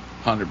 Yeah,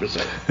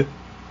 100%.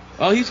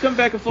 Well, he's coming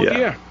back in Full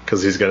Gear.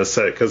 Because he's gonna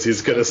set up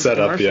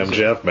the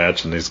MJF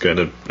match, and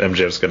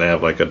MJF's gonna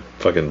have like a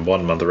fucking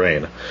 1-month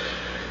reign.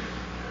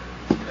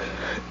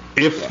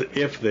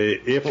 If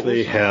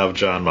they have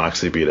Jon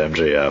Moxley beat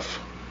MJF,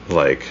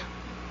 like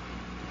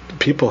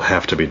people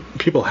have to be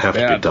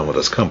done with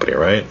this company,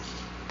 right?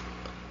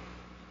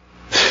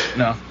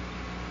 No.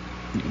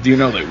 Do you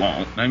know they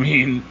won't? I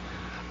mean,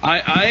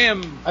 I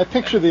am. I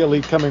picture the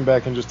Elite coming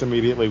back and just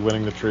immediately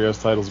winning the Trios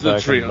titles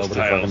back. Trios and nobody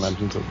titles. fucking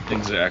mentions it.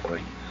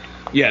 Exactly.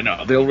 Yeah,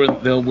 no,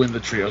 they'll win the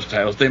Trios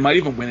titles. They might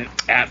even win it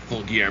at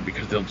Full Gear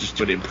because they'll just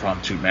do an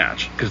impromptu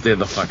match because they're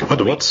the fucking.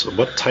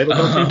 What title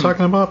are you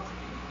talking about?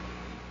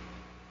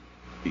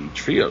 The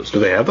Trios. Do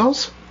they have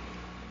those?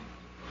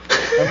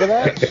 Remember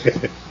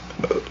that?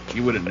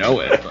 You wouldn't know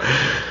it.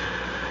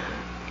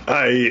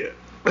 But.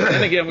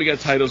 And again, we got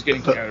titles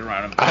getting carried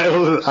around. I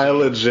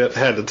legit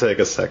had to take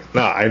a second.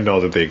 No, I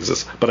know that they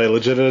exist, but I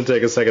legit had to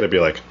take a second to be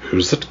like,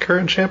 who's the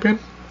current champion?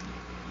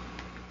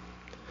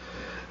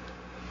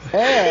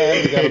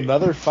 And we got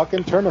another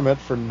fucking tournament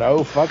for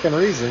no fucking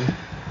reason.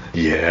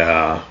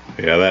 Yeah,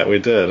 that we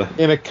did.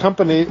 In a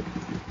company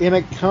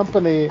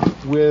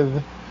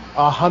with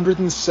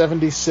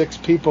 176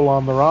 people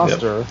on the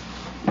roster. Yep.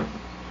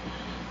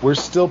 We're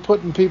still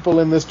putting people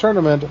in this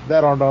tournament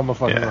that aren't on the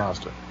fucking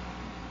roster.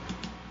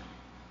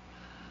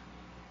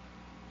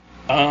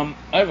 I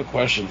have a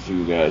question for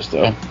you guys,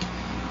 though.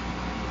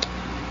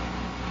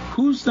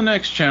 Who's the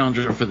next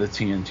challenger for the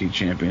TNT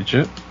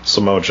Championship?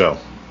 Samoa Joe.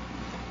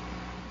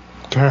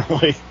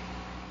 Apparently.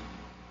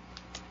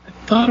 I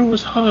thought it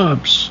was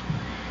Hobbs.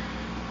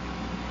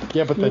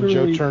 Yeah, but then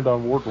Joe turned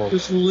on Wardlow.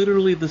 It's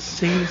literally the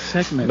same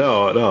segment.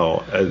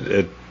 No.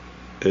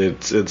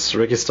 It's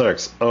Ricky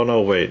Starks. Oh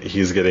no, wait,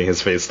 he's getting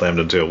his face slammed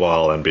into a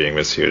wall and being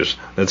misused.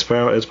 It's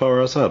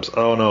Powerhouse Hobbs.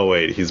 Oh no,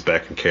 wait, he's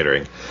back in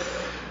catering.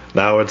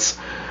 Now it's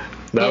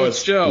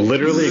Joe.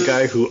 Literally a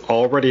guy who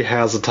already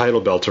has a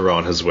title belt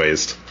around his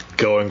waist,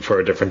 going for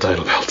a different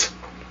title belt.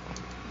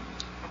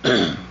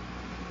 You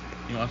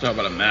want to talk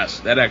about a mess?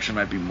 That actually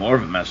might be more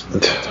of a mess than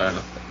the world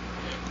title.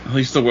 At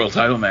least the world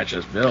title match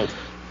has built.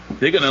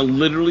 They're gonna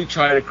literally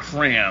try to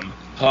cram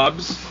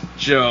Hobbs,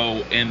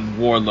 Joe, and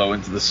Wardlow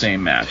into the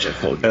same match. I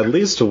told you. At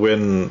least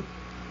when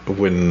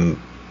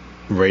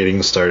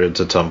ratings started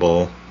to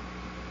tumble,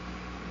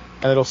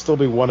 and it'll still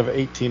be one of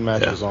 18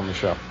 matches on the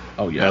show.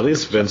 Oh yeah. At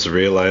least Vince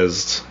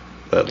realized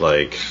that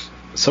like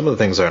some of the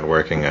things aren't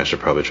working. I should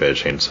probably try to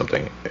change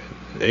something.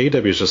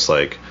 AEW is just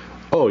like,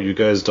 oh, you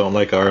guys don't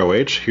like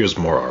ROH? Here's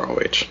more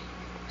ROH.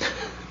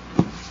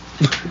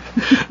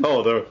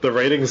 Oh, the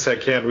ratings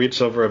that can't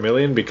reach over 1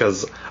 million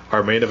because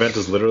our main event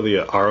is literally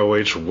a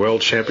ROH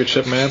World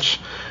Championship match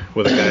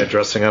with a guy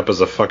dressing up as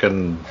a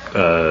fucking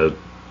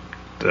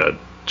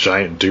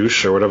giant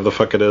douche or whatever the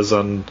fuck it is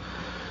on.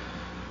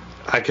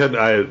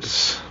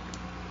 That's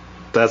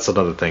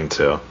another thing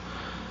too.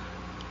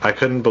 I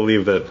couldn't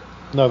believe that.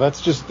 No, that's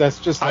just.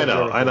 I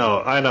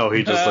know.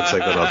 He just looks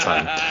like that all the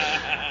time.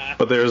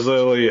 But there's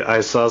literally,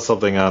 I saw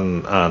something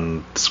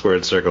on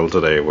Squared Circle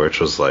today, which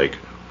was like,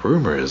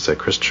 rumors that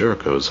Chris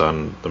Jericho's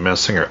on The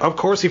Masked Singer. Of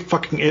course he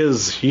fucking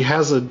is. He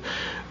has a...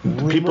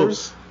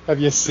 Rumors? Have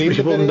you seen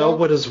people the video? know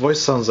what his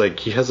voice sounds like.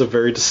 He has a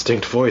very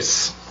distinct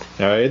voice.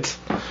 Alright?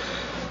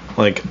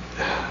 Like...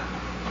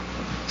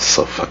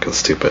 So fucking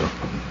stupid.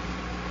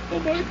 Oh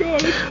my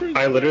god, it's Chris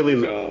I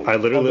literally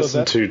Jericho.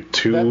 listened to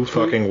two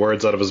fucking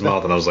words out of his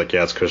mouth and I was like,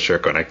 yeah, it's Chris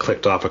Jericho. And I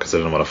clicked off because I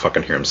didn't want to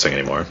fucking hear him sing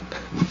anymore.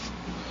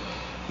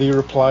 The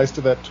replies to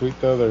that tweet,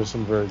 though, there's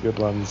some very good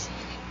ones.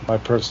 My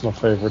personal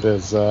favorite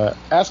is,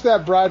 ask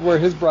that bride where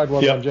his bride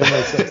was on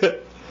January 6th.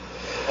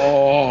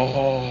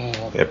 Oh.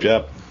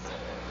 Yep.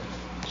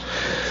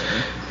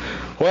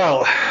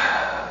 Well,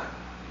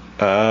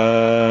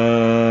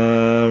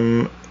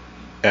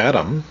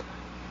 Adam,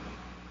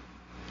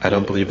 I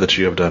don't believe that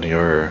you have done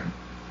your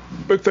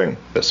big thing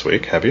this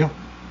week, have you?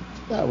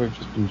 Yeah, we've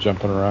just been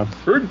jumping around.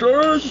 Here,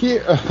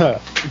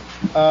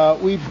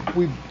 we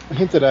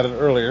hinted at it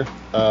earlier.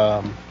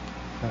 Now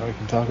we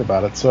can talk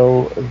about it.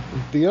 So,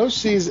 the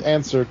OC's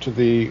answer to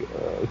the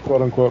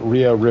quote-unquote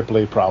Rhea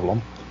Ripley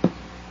problem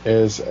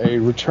is a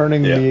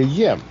returning Mia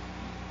Yim.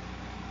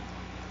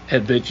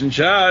 Head bitch in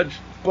charge.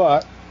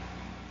 But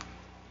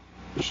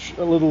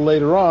a little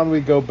later on,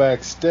 we go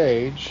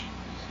backstage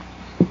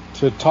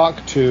to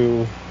talk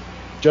to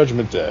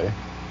Judgment Day,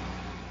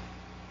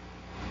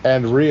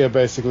 and Rhea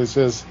basically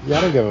says, "Yeah,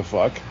 I don't give a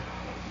fuck."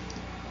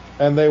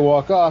 And they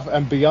walk off,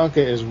 and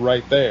Bianca is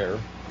right there.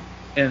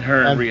 And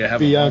her and Rhea have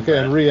Bianca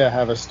and Rhea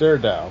have a stare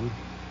down.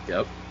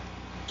 Yep.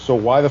 So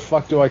why the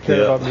fuck do I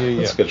care about Mia Yim?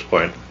 That's a good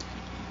point.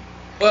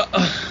 Well,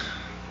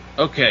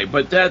 okay,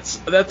 but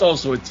that's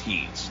also a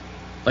tease.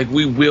 Like,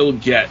 we will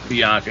get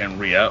Bianca and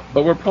Rhea,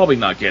 but we're probably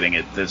not getting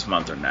it this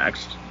month or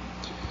next.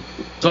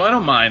 So I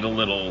don't mind a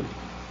little.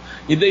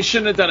 They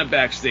shouldn't have done it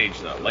backstage,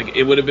 though. Like,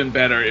 it would have been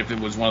better if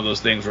it was one of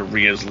those things where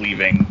Rhea's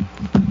leaving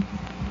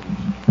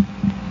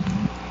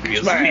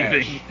the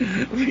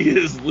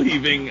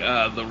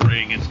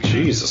ring. And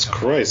Jesus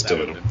Christ,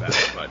 dude.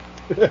 But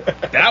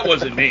that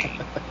wasn't me.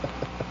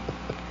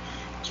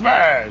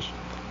 Smash!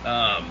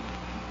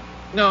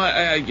 No,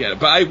 I get it.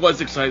 But I was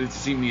excited to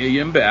see Mia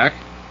Yim back.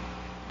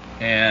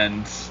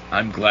 And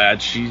I'm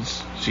glad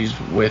she's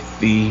with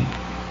the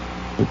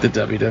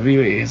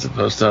WWE as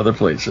opposed to other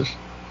places.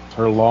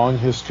 Her long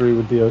history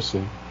with the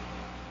OC.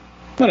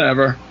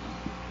 Whatever.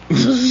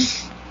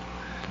 It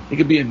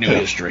could be a new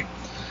history.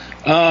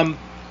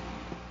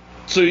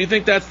 So you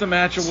think that's the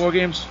match of War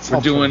Games?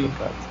 We're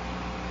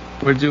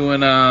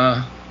doing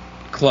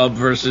Club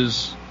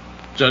versus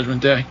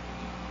Judgment Day.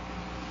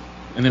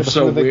 And if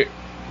so,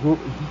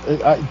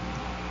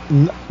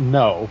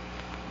 no.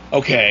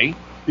 Okay.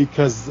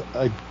 Because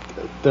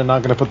they're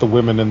not going to put the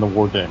women in the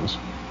War Games.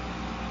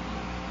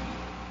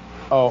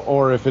 Oh,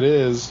 or if it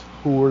is,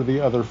 who are the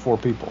other 4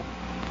 people?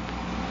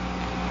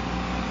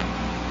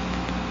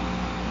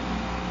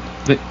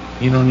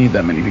 You don't need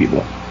that many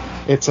people.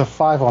 It's a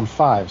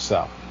 5-on-5,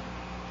 Sal.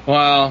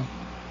 Well,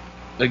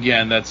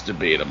 again, that's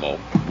debatable.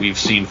 We've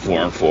seen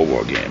 4-on-4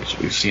 war games.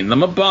 We've seen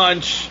them a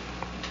bunch.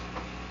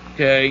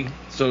 Okay,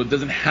 so it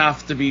doesn't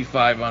have to be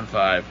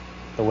 5-on-5.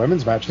 The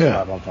women's match is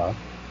 5-on-5.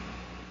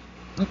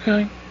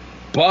 Okay,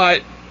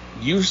 but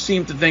you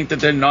seem to think that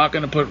they're not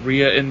going to put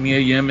Rhea and Mia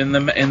Yim in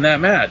that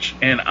match,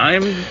 and I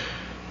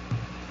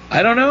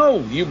don't know.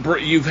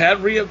 You've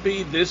had Rhea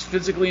be this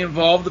physically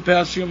involved the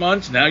past few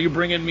months. Now you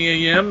bring in Mia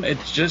Yim.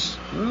 It's just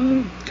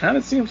kind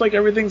of seems like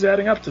everything's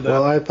adding up to that.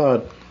 Well, I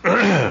thought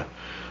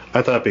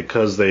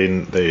because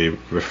they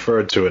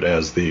referred to it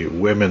as the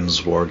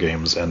women's war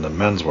games and the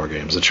men's war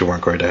games that you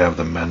weren't going to have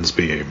the men's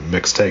be a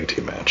mixed tag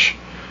team match.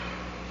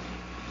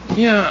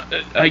 Yeah,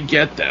 I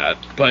get that,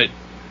 but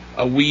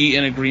are we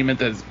in agreement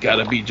that it's got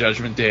to be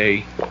Judgment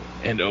Day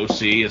and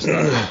OC? It's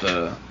not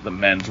the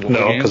men's war games?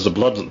 No, because the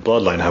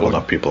Bloodline have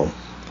enough people.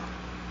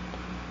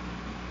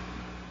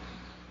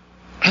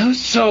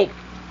 So,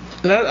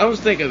 I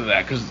was thinking of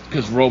that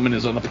because Roman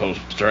is on the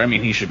poster. I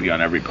mean, he should be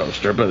on every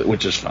poster,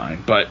 which is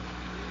fine. But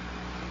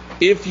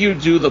if you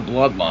do the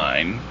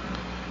Bloodline,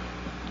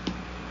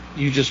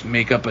 you just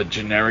make up a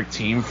generic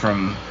team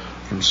from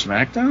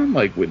SmackDown,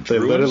 like with Drew.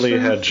 They literally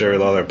had Jerry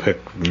Lawler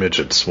pick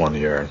midgets one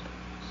year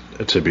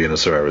to be in a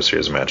Survivor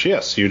Series match.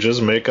 Yes, you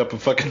just make up a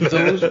fucking.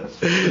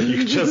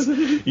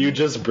 you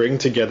just bring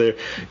together.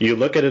 You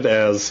look at it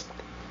as,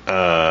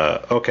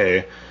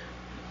 okay.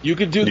 You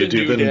could do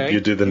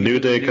the New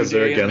Day because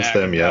they're against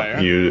them.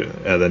 Yeah. You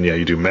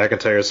do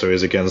McIntyre, so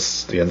he's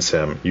against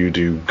him. You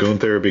do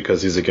Gunther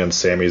because he's against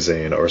Sami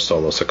Zayn or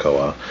Solo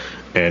Sikoa,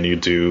 and you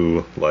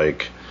do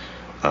like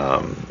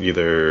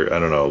either, I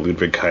don't know,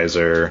 Ludwig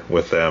Kaiser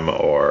with them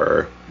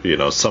or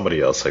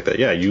somebody else like that.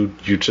 Yeah, you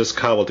just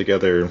cobble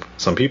together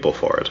some people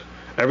for it.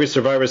 Every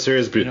Survivor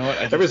Series, for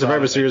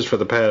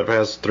the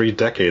past 3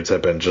 decades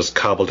have been just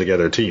cobbled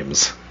together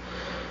teams.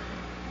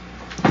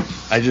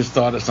 I just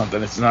thought of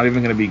something. It's not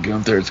even going to be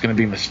Gunther. It's going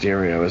to be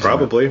Mysterio, isn't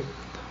Probably. it?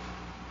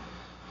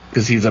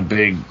 Because he's a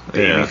big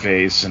baby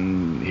face,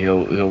 and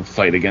he'll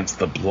fight against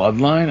the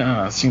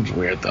Bloodline. It seems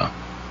weird, though.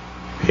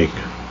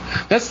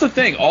 That's the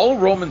thing. All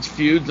of Roman's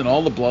feuds and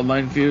all the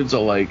Bloodline feuds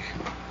are, like,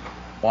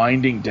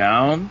 winding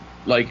down.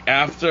 Like,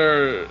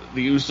 after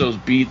the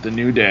Usos beat the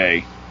New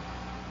Day,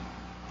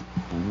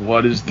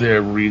 what is their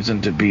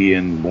reason to be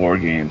in War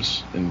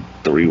Games in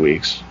 3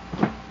 weeks?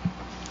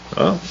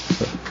 Oh.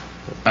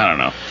 I don't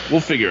know.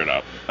 We'll figure it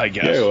out, I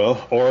guess. Very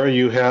well. Or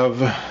you have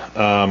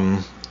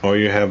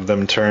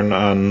them turn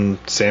on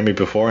Sammy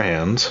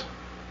beforehand,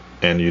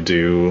 and you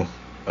do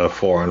a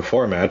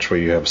 4-on-4 match where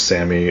you have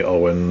Sammy,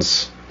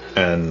 Owens,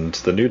 and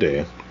the New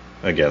Day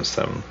against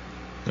them.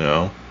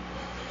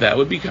 That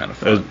would be kind of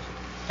fun.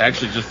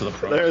 Actually, just for the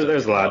promo.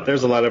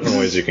 There's a lot of different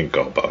ways you can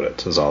go about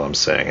it. Is all I'm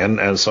saying.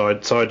 And so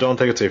I don't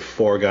think it's a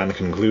foregone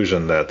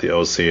conclusion that the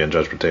OC and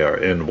Judgment Day are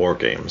in War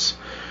Games.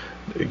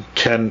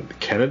 Can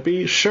it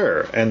be?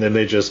 Sure. And then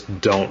they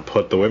just don't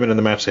put the women in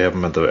the match. They have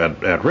them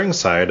at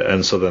ringside,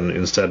 and so then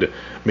instead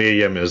Mia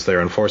Yim is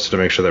there and forced to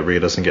make sure that Rhea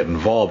doesn't get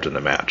involved in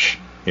the match.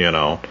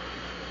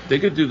 They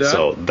could do that.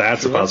 So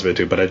that's a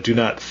possibility too. But I do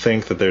not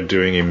think that they're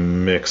doing a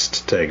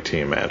mixed tag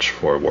team match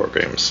for War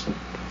Games.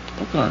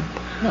 Okay.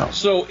 No.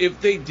 So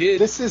if they did,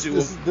 this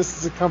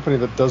is a company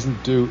that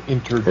doesn't do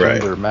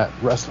intergender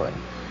wrestling.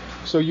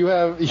 So you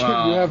have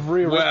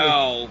Rhea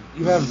Ripley.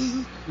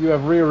 You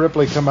have Rhea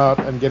Ripley come out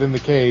and get in the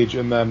cage,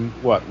 and then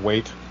what?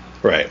 Wait.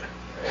 Right.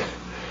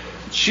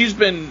 She's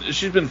been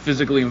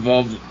physically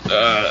involved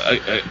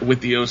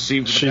with the OC.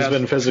 She's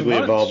been physically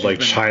involved, like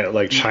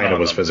China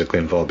was physically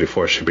involved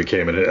before she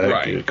became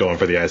going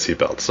for the IC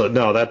belt. So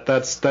no,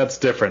 that's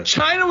different.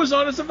 China was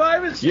on a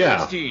Survivor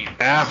Series team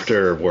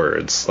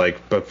afterwards.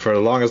 But for the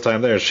longest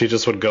time there, she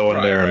just would go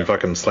in there and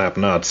fucking slap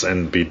nuts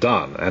and be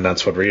done. And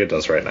that's what Rhea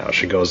does right now.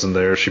 She goes in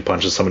there, she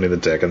punches somebody in the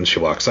dick, and she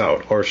walks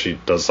out, or she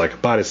does like a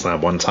body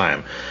slam one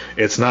time.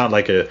 It's not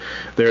like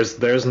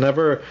there's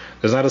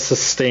not a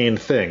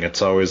sustained thing.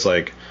 It's always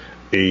like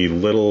a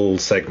little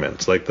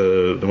segment. Like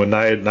when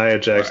Nia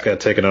Jax got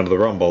taken out of the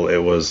Rumble, it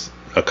was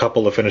a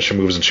couple of finishing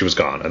moves and she was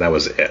gone, and that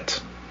was it.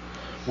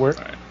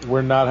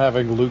 We're not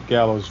having Luke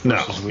Gallows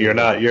versus you're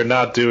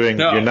not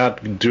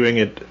doing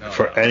it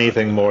for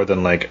anything more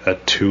than like a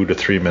 2 to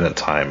 3 minute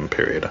time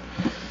period.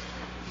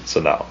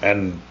 So no.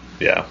 And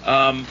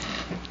yeah.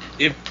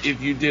 If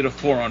you did a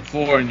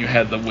 4-on-4 and you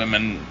had the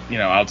women,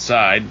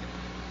 outside,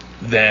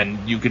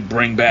 then you could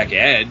bring back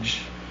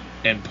Edge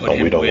and put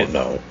him with...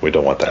 No, we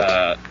don't want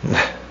that.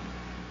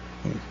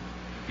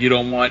 You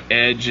don't want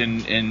Edge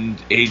and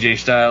AJ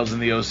Styles in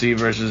the OC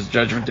versus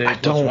Judgment Day? I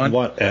don't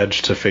want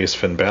Edge to face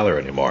Finn Balor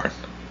anymore.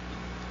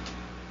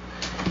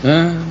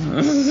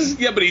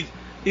 Yeah, but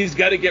he's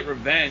got to get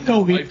revenge.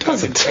 No, he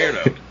doesn't.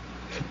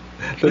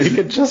 He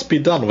could just be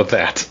done with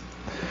that.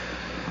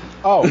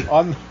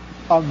 Oh,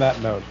 on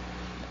that note,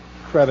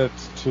 credit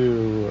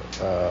to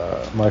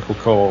Michael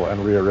Cole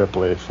and Rhea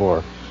Ripley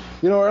for...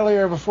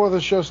 earlier before the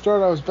show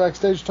started, I was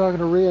backstage talking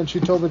to Rhea, and she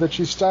told me that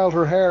she styled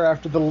her hair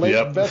after the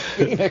late Beth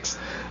Phoenix.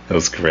 That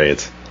was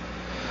great.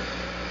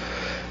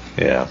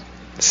 Yeah.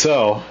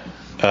 So,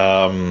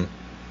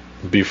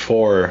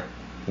 before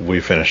we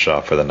finish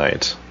off for the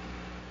night,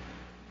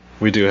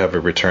 we do have a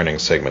returning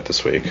segment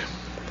this week.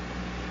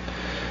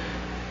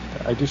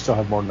 I do still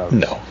have more notes.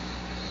 No.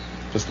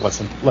 Just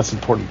less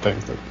important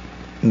things.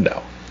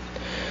 No.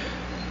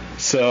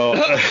 So...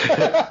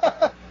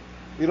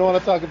 You don't want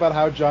to talk about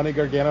how Johnny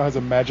Gargano has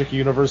a magic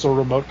universal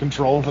remote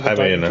control for the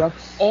Titantron?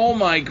 Oh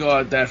my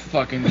god, that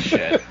fucking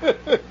shit.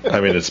 I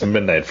mean, it's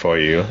midnight for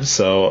you,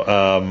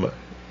 so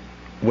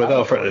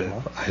without further,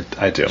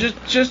 I do.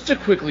 Just to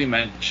quickly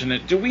mention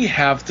it, do we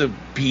have to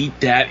beat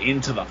that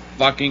into the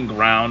fucking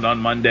ground on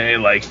Monday?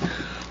 Like,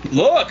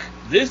 look,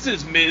 this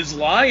is Miz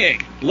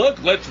lying.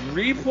 Look, let's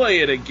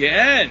replay it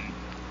again.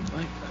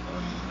 Like,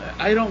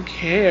 I don't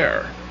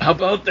care. How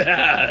about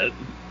that?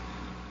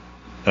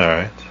 All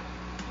right.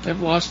 I've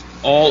lost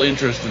all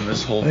interest in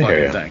this whole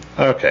fucking thing.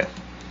 Okay.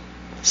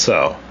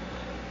 So,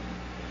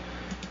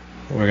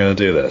 we're going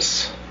to do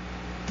this.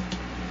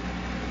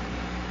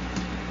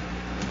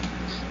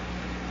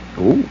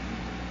 Ooh.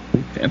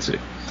 Fancy.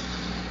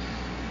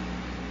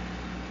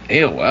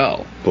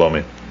 AOL. Blow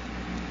me.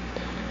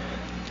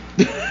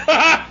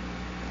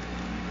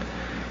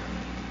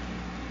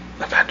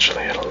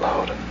 Eventually it'll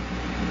load.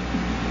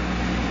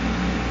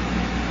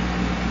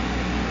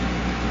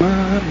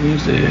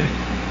 Music.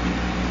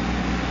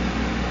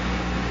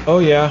 Oh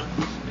yeah,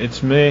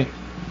 it's me.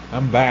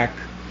 I'm back.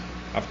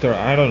 After,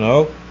 I don't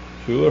know,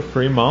 2 or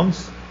 3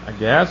 months, I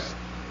guess.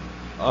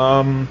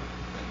 But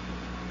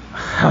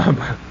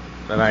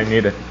I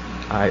need it.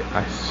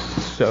 I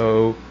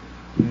so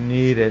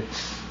needed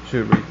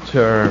to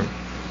return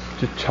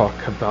to talk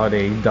about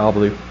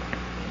AEW.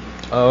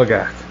 Oh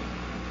god.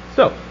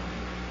 So,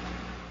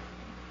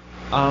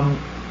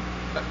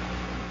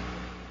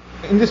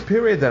 in this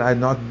period that I've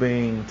not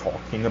been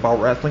talking about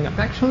wrestling, I'm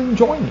actually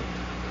enjoying it.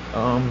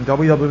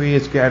 WWE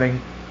is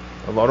getting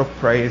a lot of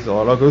praise, a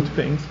lot of good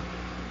things.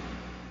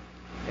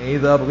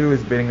 AEW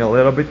is being a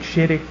little bit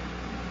shitty,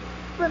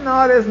 but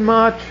not as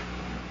much.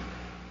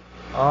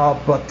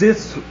 But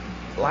this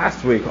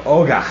last week,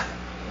 oh god.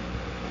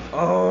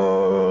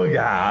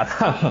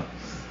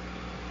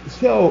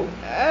 So,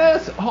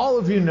 as all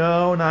of you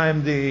know, and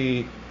I'm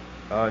the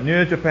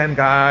New Japan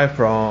guy of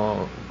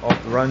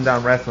the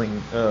Rundown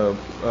Wrestling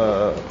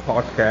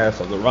podcast,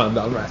 or the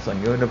Rundown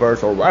Wrestling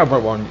Universe, or whatever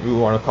one you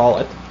want to call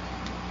it.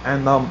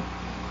 And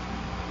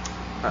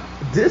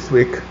this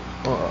week,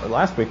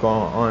 last week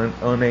on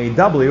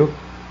AEW,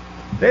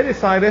 they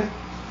decided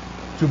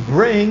to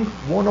bring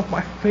one of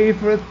my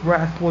favorite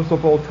wrestlers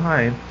of all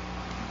time,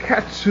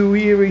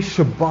 Katsuhiro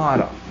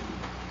Shibata.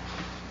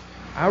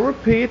 I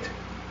repeat,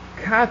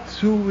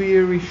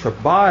 Katsuhiro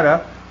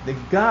Shibata, the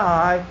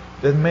guy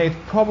that made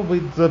probably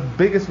the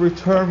biggest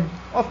return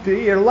of the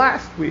year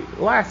last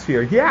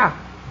year. Yeah,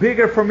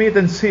 bigger for me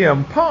than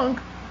CM Punk,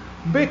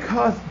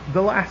 because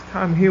the last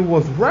time he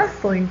was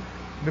wrestling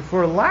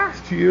before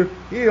last year,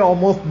 he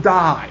almost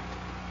died.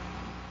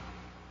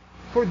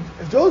 For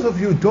those of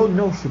you who don't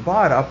know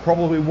Shibata,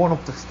 probably one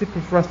of the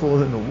stiffest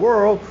wrestlers in the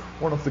world,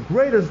 one of the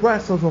greatest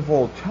wrestlers of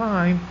all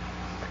time,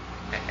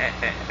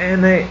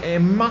 and a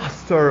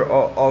master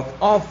of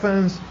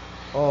offense,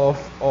 of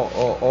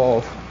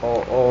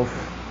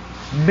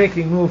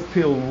making moves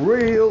feel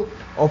real,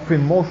 of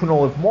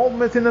emotional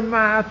involvement in the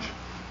match.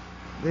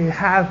 They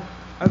have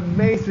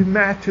amazing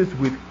matches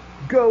with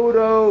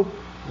Goto,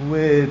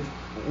 with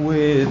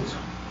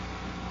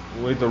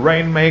the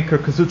Rainmaker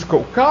Kazuchika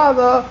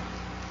Okada.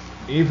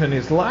 Even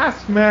his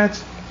last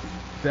match,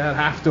 that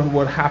after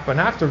what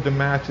happened after the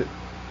match,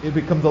 it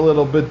becomes a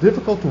little bit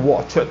difficult to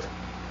watch it.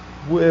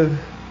 With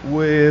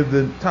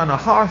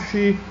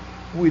Tanahashi,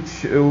 with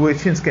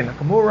Shinsuke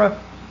Nakamura,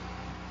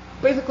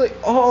 basically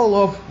all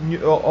of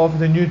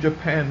the New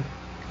Japan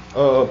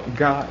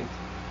guys.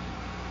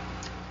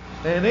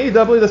 And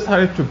AEW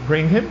decided to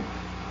bring him.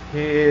 He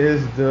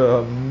is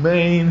the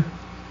main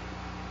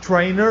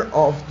trainer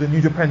of the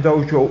New Japan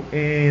Dojo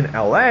in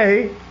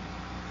LA.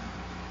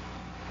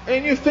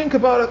 And you think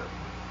about it,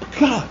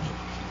 God,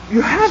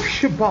 you have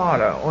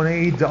Shibata on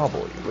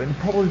AEW and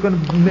probably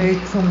going to make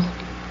some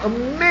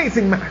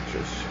amazing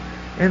matches.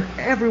 And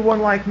everyone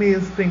like me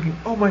is thinking,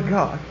 oh my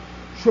God,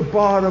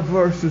 Shibata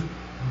versus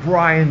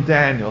Bryan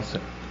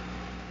Danielson.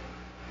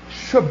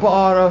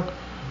 Shibata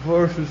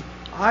versus,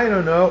 I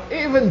don't know,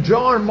 even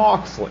Jon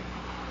Moxley.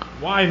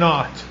 Why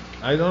not?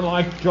 I don't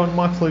like Jon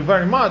Moxley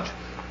very much,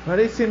 but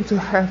he seems to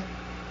have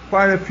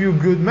quite a few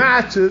good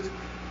matches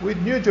with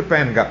New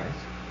Japan guys.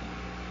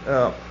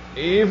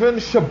 Even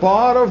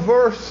Shibata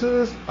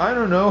versus, I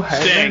don't know,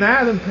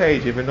 Adam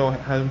Page, even though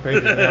Adam Page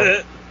is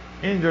now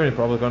injured,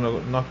 probably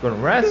not gonna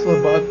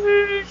wrestle, but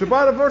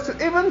Shibata versus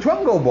even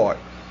Jungle Boy.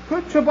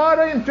 Put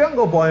Shibata in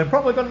Jungle Boy and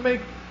probably gonna make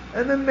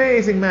an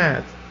amazing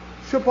match.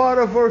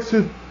 Shibata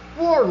versus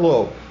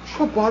Wardlow.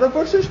 Shibata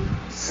versus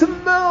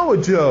Samoa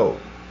Joe.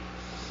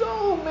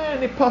 So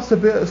many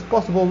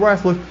possible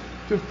wrestlers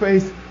to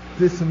face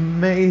this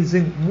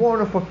amazing,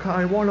 one of a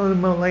kind, one of the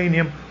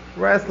millennium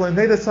wrestling.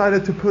 They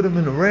decided to put him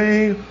in the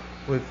ring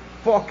with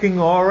fucking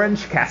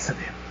Orange Cassidy.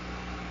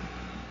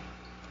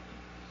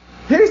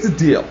 Here's the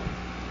deal.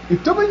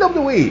 If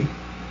WWE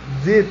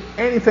did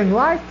anything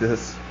like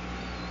this,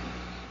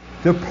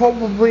 there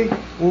probably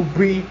will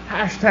be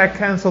hashtag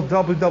cancel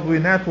WWE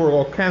Network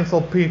or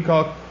cancel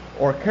Peacock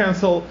or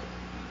cancel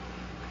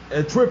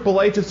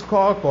Triple H's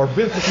cock or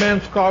Vince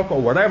McMahon's cock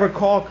or whatever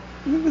cock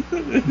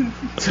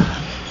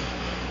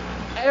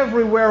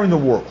everywhere in the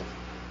world.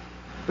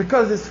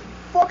 Because it's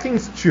fucking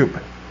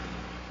stupid.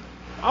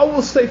 I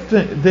will say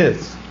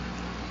this.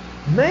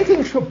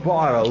 Making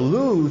Shibata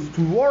lose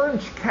to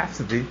Orange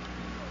Cassidy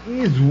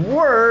is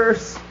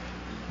worse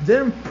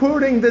than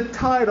putting the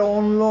title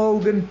on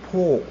Logan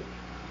Paul.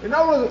 And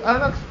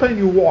I'll explain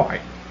you why.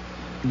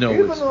 No,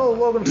 even though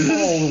Logan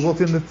Paul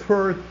was in the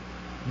third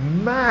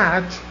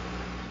match,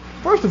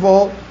 first of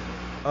all,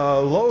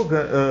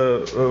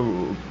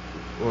 Logan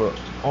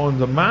on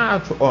the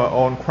match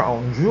on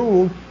Crown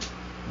Jewel,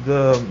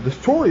 the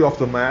story of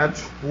the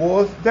match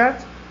was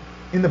that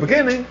in the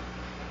beginning,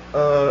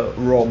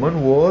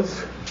 Roman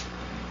was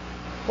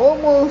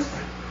almost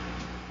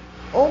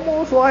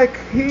like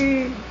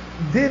he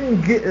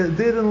didn't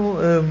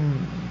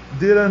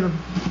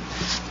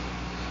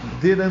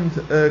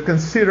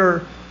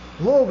consider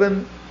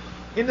Logan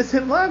in the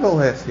same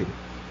level as he.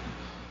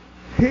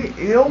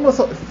 He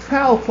almost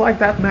felt like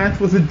that match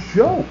was a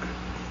joke.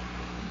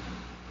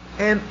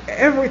 And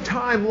every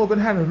time Logan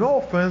had an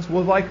offense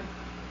was like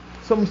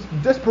some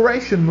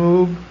desperation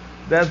move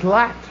that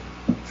led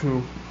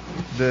to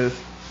this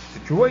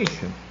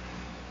situation.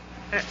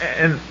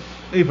 And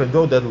even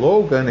though that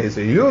Logan is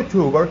a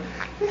YouTuber,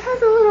 he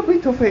has a little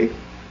bit of a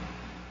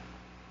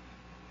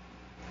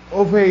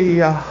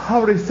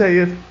how do you say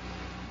it,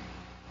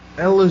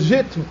 a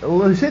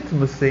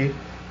legitimacy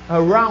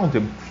around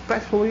him,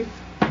 especially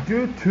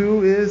due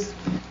to his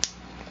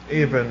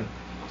even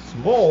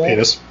small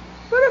penis,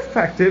 but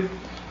effective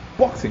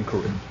boxing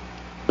career.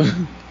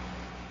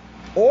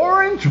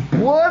 Orange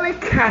Bloody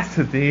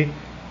Cassidy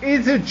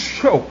is a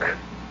joke.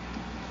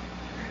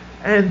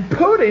 And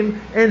put him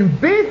and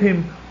beat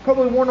him,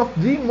 probably one of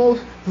the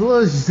most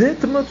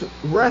legitimate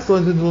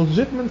wrestlers and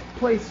legitimate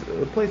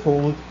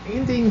placeholders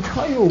in the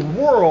entire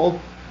world,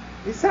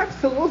 is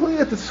absolutely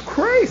a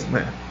disgrace,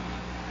 man.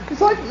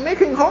 It's like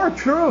making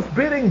R-Truth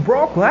beating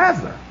Brock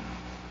Lesnar.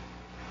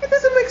 It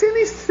doesn't make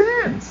any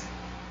sense.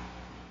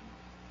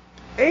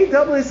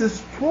 AEW is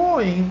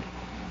destroying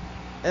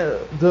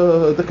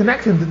the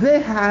connection that they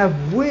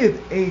have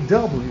with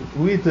AEW,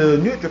 with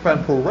New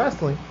Japan Pro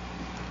Wrestling.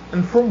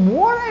 And from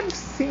what I'm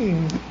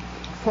seeing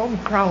from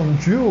Crown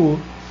Jewel,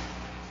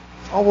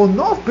 I will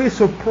not be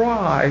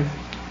surprised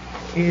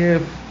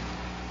if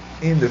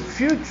in the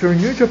future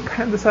New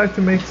Japan decides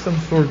to make some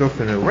sort of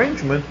an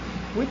arrangement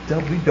with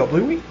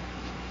WWE.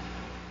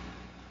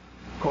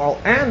 Carl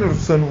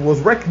Anderson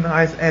was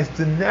recognized as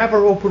the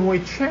Never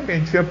Openweight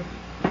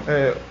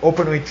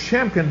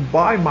champion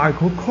by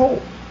Michael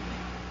Cole.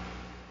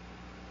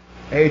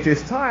 AJ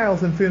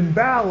Styles and Finn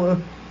Balor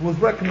was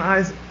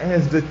recognized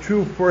as the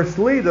true first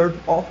leader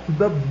of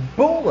the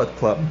Bullet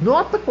Club.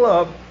 Not the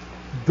club,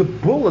 the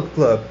Bullet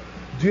Club.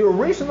 The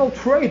original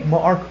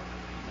trademark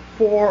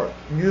for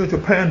New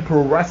Japan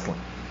Pro Wrestling.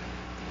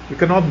 We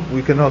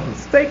cannot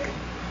mistake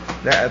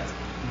that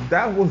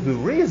was the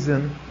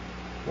reason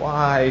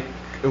why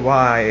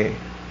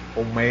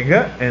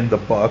Omega and the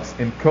Bucks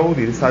and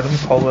Cody decided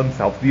to call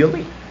themselves the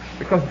Elite.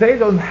 Because they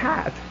don't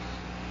have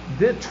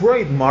the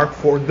trademark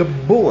for the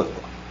Bullet Club.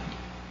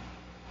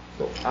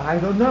 So I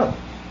don't know.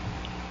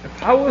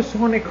 If I was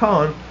Tony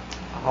Khan,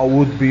 I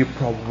would be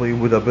probably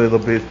with a little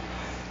bit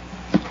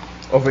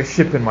of a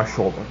chip in my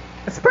shoulder.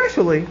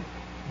 Especially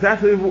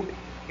that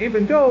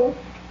even though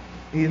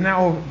he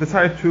now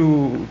decided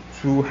to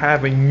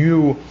have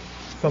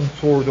some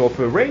sort of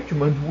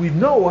arrangement with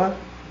Noah,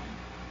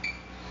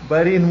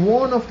 but in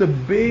one of the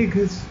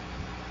biggest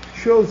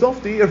shows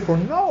of the year for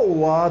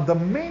Noah, the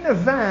main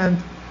event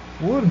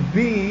would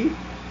be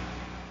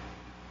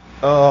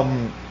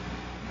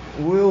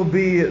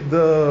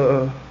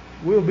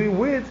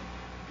with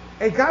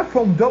a guy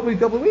from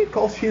WWE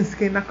called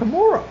Shinsuke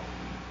Nakamura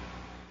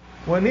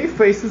when he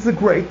faces a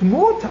Great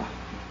Muta.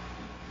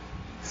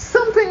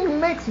 Something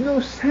makes no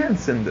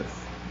sense in this,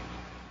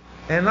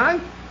 and I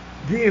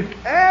give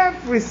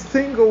every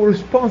single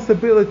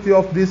responsibility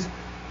of this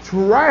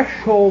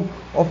threshold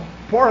of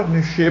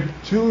partnership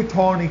to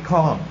Tony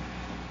Khan.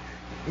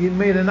 He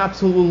made an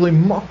absolutely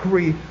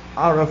mockery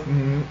out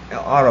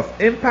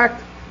of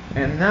Impact,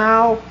 and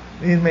now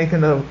he's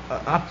making an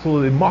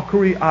absolutely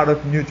mockery out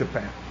of New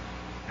Japan.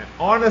 And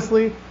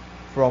honestly,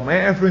 from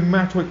every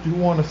metric you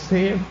want to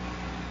see,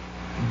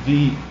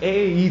 the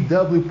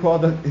AEW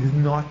product is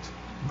not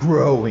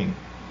growing.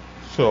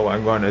 So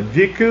I'm gonna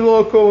dick you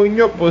loco in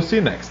your pussy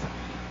next time.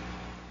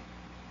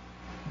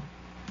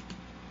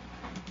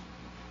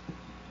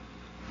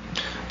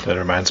 That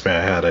reminds me,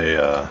 I had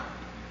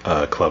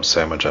a club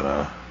sandwich and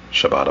a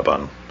ciabatta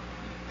bun.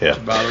 Yeah.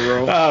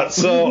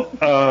 Ciabatta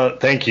roll.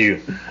 Thank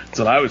you. That's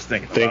what I was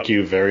thinking. Thank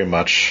you very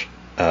much,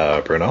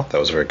 Bruno. That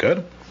was very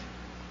good.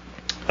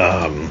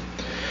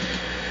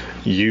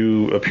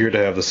 You appear to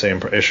have the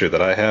same issue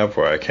that I have,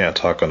 where I can't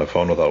talk on the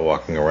phone without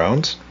walking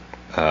around.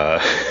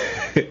 I'm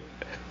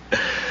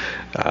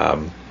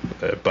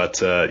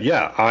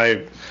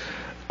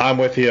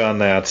with you on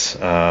that.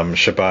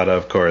 Shibata,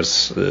 of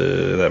course,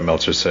 that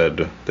Meltzer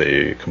said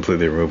they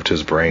completely removed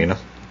his brain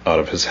out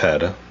of his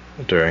head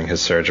during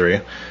his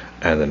surgery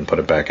and then put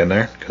it back in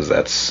there, because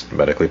that's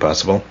medically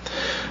possible.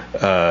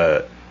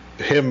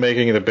 Him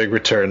making the big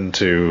return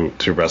to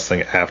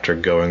wrestling after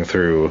going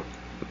through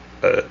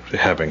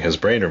having his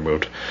brain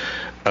removed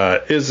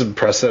is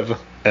impressive.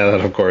 And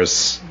then, of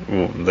course,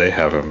 they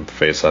have him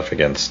face off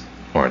against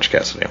Orange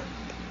Cassidy.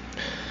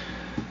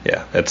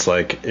 Yeah, it's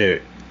like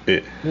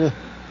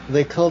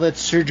they call that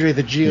surgery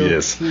the GOP.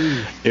 Yes.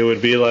 It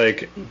would be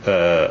like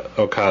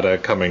Okada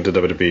coming to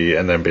WWE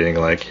and then being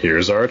like,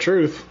 here's our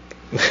truth.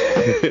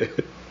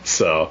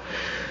 So,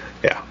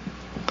 yeah.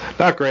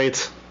 Not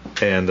great.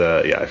 And,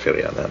 I feel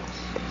you on that.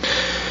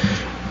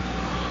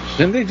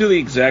 Didn't they do the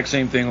exact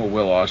same thing with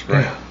Will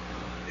Ospreay?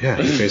 Yeah,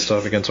 he faced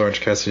off against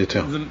Orange Cassidy,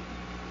 too.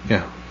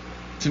 Yeah.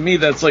 To me,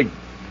 that's, like,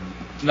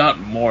 not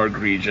more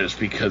egregious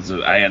because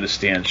I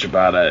understand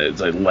Shibata is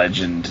a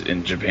legend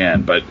in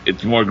Japan, but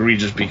it's more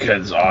egregious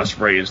because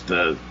Ospreay is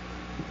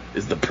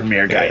the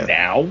premier guy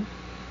now.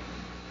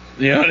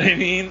 You know what I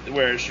mean?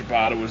 Whereas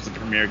Shibata was the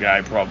premier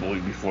guy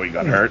probably before he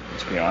got hurt,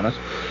 let's be honest.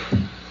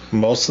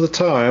 Most of the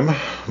time,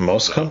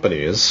 most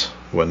companies,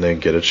 when they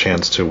get a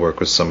chance to work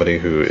with somebody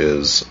who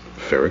is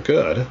very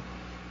good,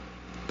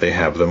 they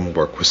have them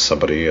work with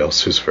somebody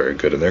else who's very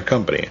good in their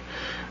company.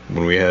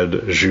 When we had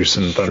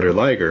Juicen Thunder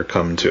Liger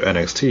come to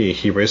NXT,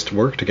 he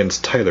worked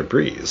against Tyler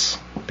Breeze,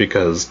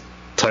 because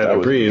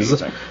Tyler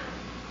Breeze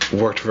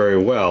worked very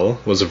well,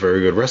 was a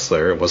very good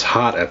wrestler, was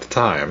hot at the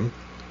time,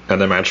 and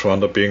the match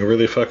wound up being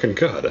really fucking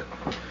good.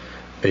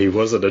 He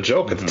wasn't a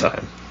joke at the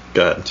time.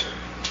 Go ahead.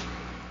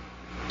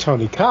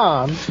 Tony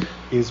Khan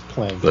is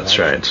playing. That's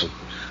right.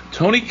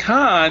 Tony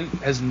Khan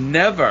has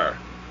never,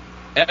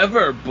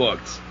 ever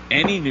booked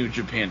any New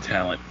Japan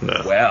talent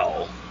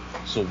well.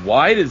 So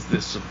why does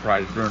this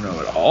surprise Bruno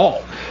at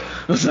all?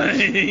 I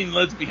mean,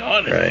 let's be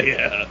honest. Right.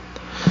 Yeah.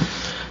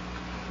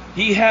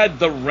 He had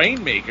the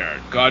Rainmaker.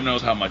 God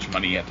knows how much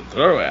money he had to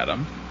throw at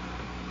him.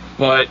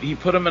 But he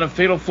put him in a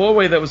fatal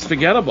four-way that was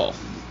forgettable.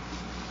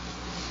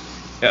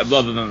 Yeah,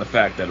 other than the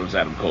fact that it was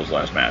Adam Cole's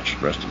last match.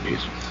 Rest in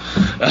peace.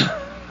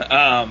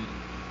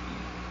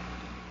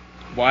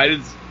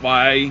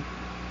 Why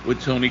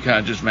would Tony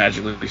Khan just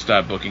magically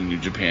start booking New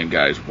Japan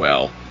guys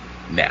well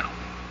now?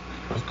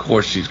 Of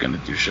course he's going to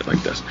do shit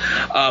like this.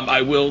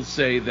 I will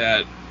say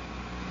that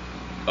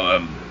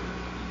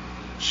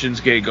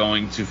Shinsuke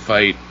going to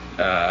fight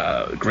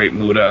Great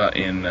Muta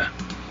in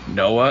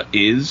Noah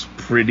is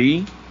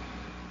pretty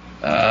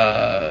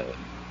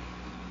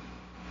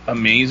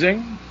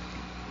amazing.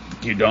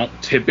 You don't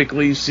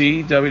typically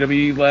see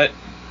WWE let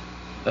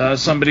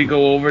somebody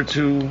go over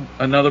to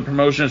another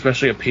promotion,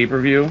 especially a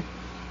pay-per-view,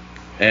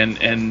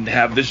 and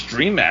have this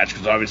dream match,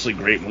 because obviously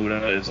Great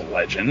Muta is a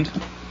legend.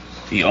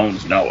 He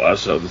owns Noah,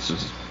 so this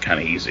is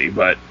kind of easy.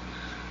 But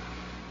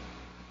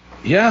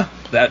yeah,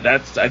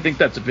 that's I think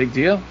that's a big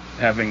deal,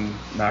 having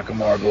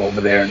Nakamura go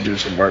over there and do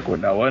some work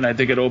with Noah, and I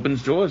think it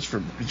opens doors for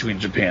between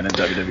Japan and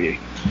WWE.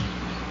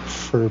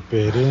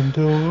 Forbidden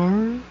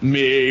Door?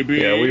 Maybe.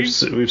 Yeah,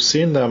 we've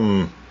seen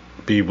them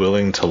be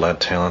willing to let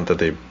talent that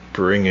they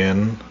bring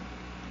in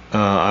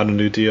on a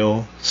new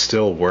deal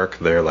still work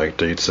their like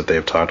dates that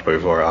they've talked about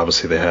before.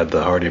 Obviously, they had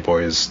the Hardy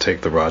Boys take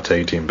the Raw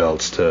Tag Team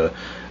belts to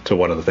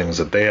one of the things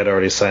that they had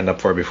already signed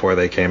up for before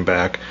they came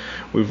back.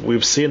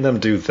 We've seen them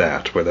do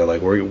that, where they're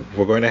like, we're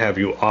going to have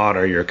you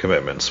honor your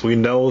commitments. We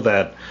know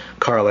that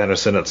Carl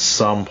Anderson at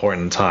some point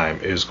in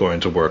time is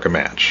going to work a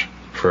match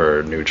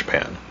for New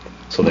Japan,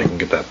 so they can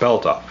get that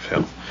belt off of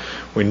him.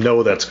 We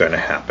know that's going to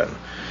happen.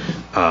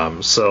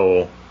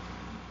 So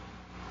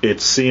it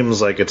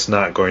seems like it's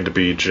not going to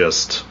be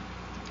just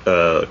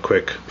a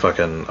quick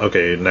fucking,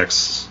 okay,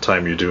 next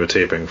time you do a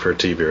taping for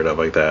TV or stuff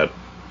like that,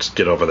 just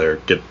get over there,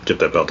 get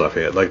that belt off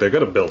your head. Like, they're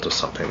going to build to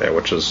something there,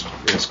 which is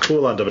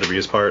cool on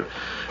WWE's part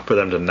for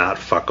them to not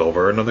fuck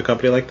over another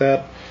company like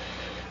that.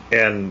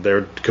 And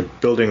they're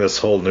building this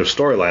whole new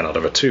storyline out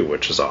of it too,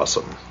 which is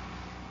awesome.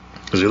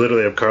 Because you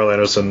literally have Carl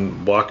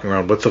Anderson walking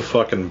around with the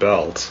fucking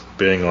belt,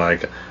 being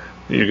like,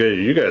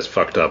 you guys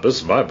fucked up. This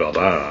is my belt.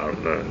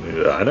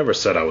 I never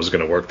said I was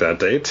going to work that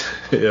date,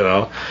 you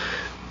know.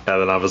 And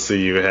then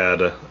obviously you had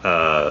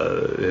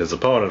his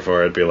opponent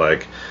for it be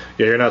like,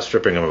 yeah, you're not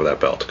stripping him of that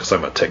belt because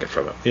I'm going to take it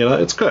from him. You know,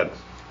 it's good.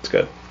 It's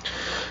good.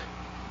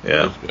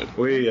 Yeah. Good.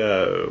 We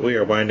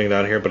are winding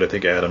down here, but I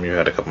think, Adam, you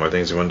had a couple more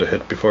things you wanted to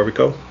hit before we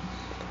go.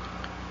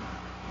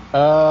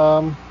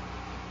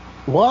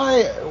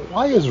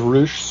 Why is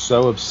Roosh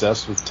so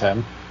obsessed with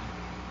 10?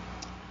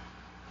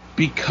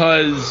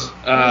 Because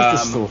why is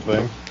this still a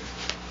thing?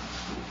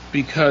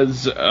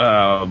 Because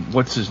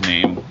what's his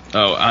name?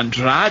 Oh,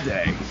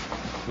 Andrade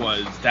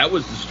was the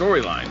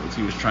storyline, was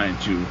he was trying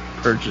to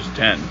purchase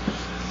 10.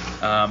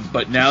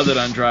 But now that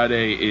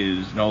Andrade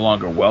is no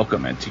longer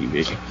welcome at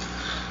TV,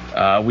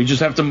 We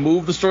just have to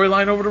move the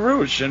storyline over to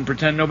Roosh and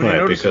pretend nobody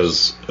notices.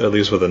 Because at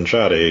least with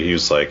Andrade, he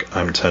was like,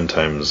 I'm 10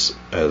 times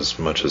as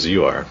much as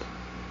you are.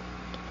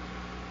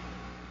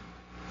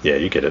 Yeah,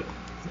 you get it.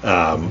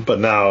 But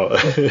now...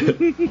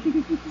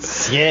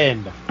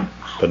 Cien.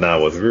 But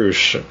now with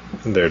Roosh,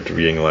 they're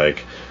being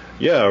like,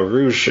 yeah,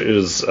 Roosh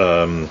is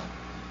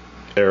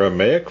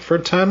Aramaic for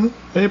 10,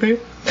 maybe?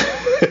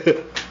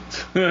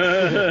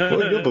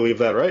 Well, you'll believe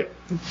that, right?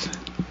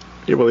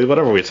 You believe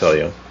whatever we tell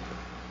you.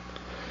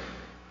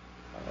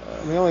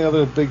 The only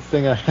other big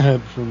thing I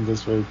had from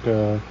this week,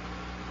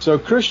 so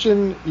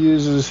Christian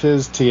uses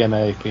his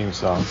TNA theme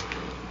song.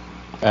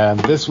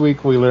 And this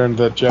week we learned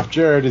that Jeff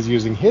Jarrett is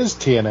using his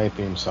TNA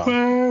theme song.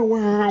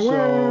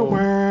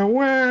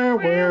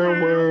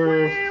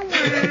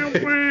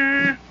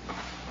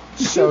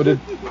 So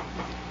did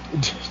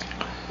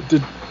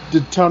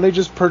Tony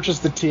just purchase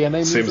the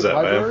TNA music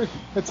library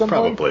at some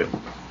point? Probably.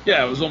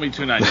 Yeah, it was only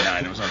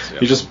 $2.99. It was on sale.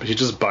 He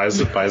just buys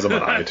them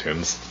on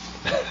iTunes.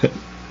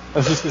 I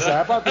was just gonna say,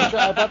 I bought the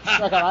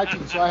track on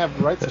iTunes, so I have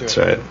the rights to it. That's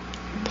right.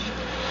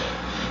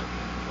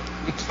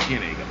 What's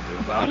TNA gonna do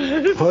about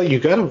it? Well, you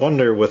gotta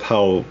wonder with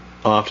how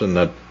often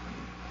that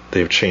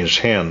they've changed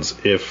hands,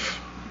 if,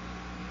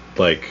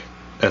 like,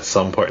 at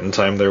some point in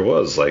time there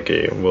was, like,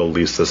 we'll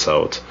lease this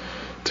out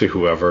to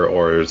whoever,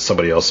 or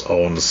somebody else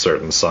owns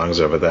certain songs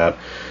over that.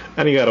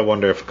 And you gotta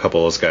wonder if a couple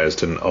of those guys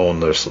didn't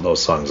own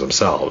those songs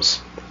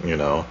themselves, you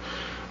know?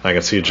 I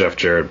can see Jeff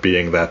Jarrett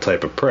being that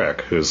type of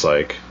prick who's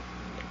like,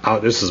 oh,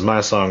 this is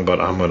my song,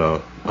 but I'm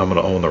gonna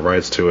own the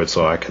rights to it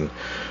so I can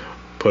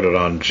put it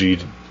on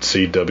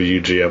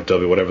GCW,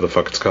 GFW, whatever the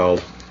fuck it's called.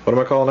 What am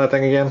I calling that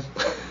thing again?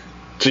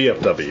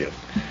 GFW.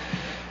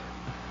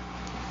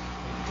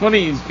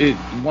 Funny,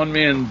 one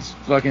man's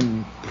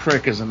fucking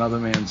prick is another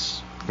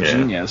man's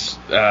genius.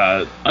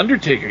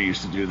 Undertaker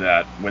used to do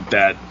that with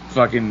that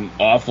fucking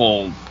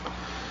awful,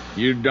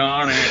 you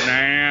done it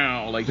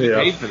now. Like, he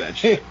paid for that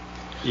shit.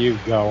 You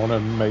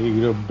gonna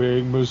make a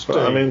big mistake.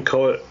 Well, I mean,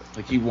 call it.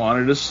 Like, he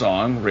wanted a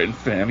song written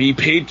for him. He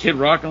paid Kid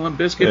Rock and Limp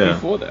Bizkit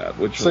before that.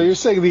 So you're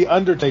saying the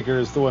Undertaker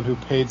is the one who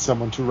paid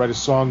someone to write a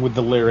song with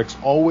the lyrics,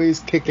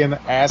 always kicking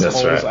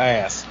asshole's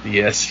ass.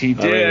 Yes, he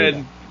did. I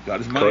mean, got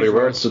his money. Cody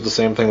Rhodes did the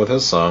same thing with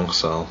his song,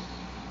 so.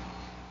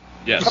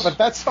 Yes. Yeah, but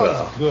that song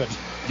is good.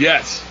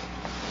 Yes.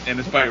 And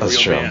it's by a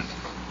real band.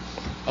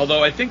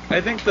 Although I think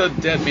the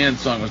Dead Man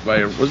song was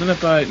by, wasn't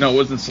it by, no, it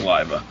wasn't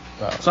Saliva.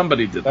 Oh.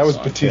 Somebody did that. That was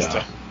song. Batista.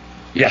 Yeah.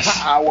 Yes.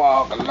 I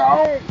walk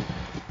alone.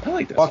 I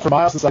like that. Walk for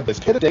miles inside this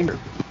pit of danger.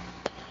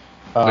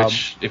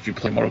 Which, if you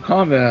play Mortal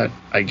Kombat,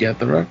 I get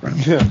the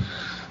reference. Yeah.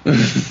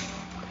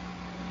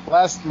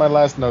 My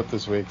last note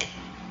this week.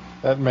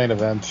 That main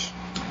event,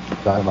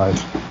 Dynamite.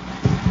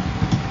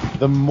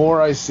 The more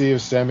I see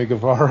of Sammy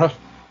Guevara,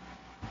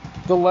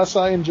 the less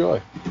I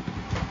enjoy.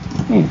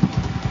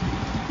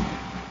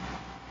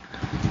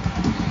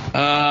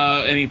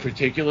 Any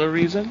particular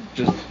reason?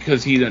 Just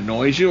because he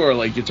annoys you, or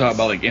like you talk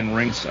about like in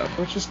ring stuff?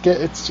 Or it's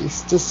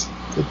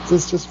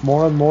just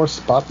more and more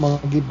spot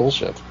monkey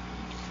bullshit.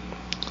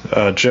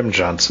 Jim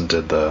Johnson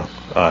did the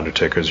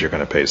Undertaker's "You're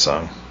Gonna Pay"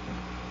 song.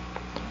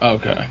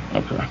 Okay.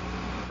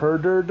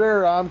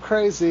 Herder, I'm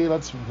crazy.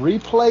 Let's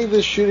replay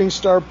this shooting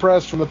star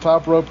press from the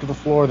top rope to the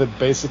floor that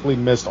basically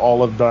missed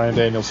all of Bryan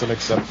Danielson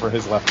except for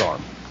his left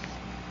arm.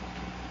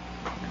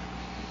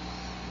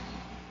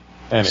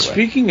 Anyway.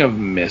 Speaking of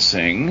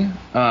missing,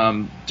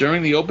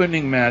 during the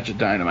opening match at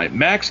Dynamite,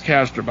 Max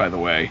Caster, by the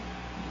way,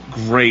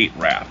 great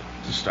rap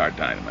to start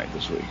Dynamite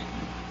this week.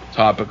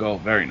 Topical,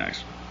 very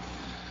nice.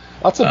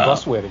 Lots of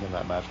bus waiting in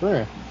that match,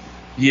 really.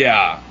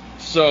 Yeah,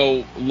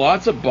 so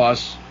lots of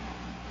bus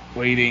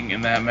waiting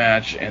in that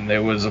match, and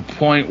there was a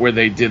point where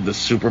they did the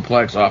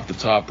superplex off the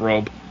top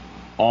rope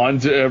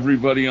onto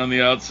everybody on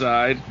the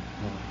outside,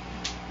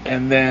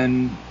 and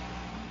then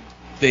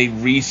they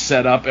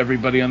reset up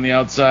everybody on the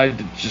outside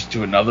to just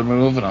do another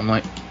move, and I'm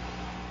like...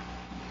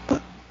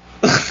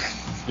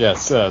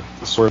 Yes,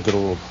 sort of did a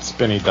little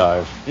spinny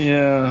dive.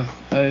 Yeah,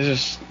 I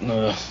just...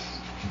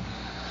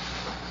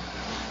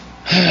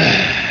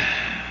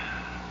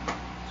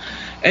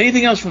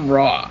 Anything else from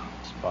Raw?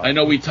 I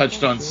know we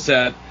touched on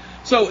Seth.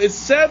 So, is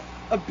Seth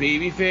a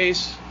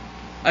babyface?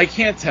 I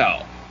can't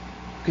tell.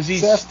 Because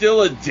he's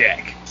still a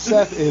dick.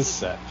 Seth is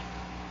Seth.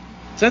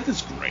 Seth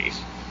is great.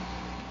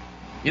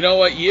 You know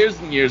what? Years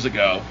and years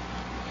ago,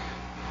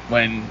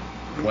 when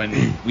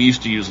we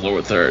used to use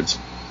lower thirds,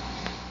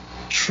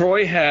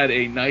 Troy had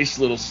a nice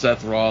little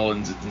Seth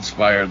Rollins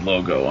inspired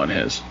logo on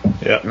his.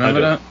 Yeah,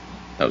 remember that?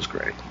 That was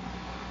great.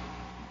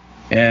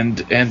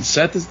 And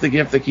Seth is the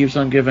gift that keeps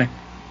on giving.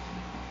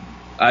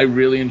 I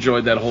really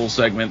enjoyed that whole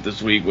segment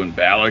this week when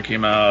Balor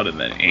came out, and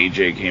then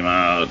AJ came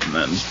out, and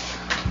then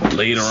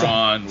later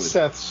on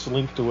Seth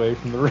slinked away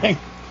from the ring.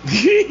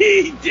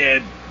 He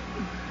did.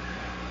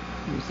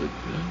 He was like,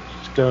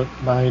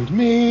 don't mind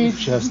me,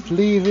 just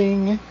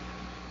leaving.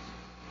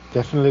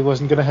 Definitely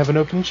wasn't going to have an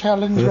open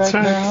challenge right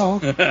now.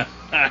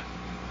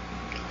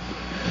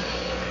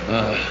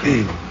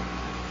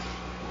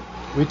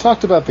 We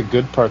talked about the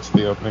good parts of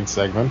the opening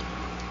segment.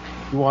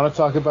 You want to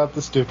talk about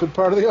the stupid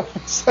part of the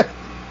opening segment?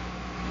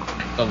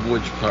 Of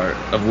which part?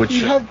 Of which?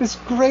 You have this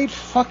great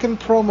fucking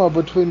promo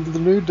between the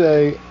New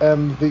Day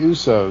and the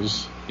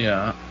Usos.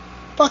 Yeah.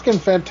 Fucking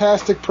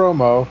fantastic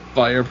promo.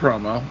 Fire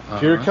promo. Uh-huh.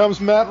 Here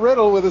comes Matt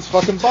Riddle with his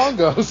fucking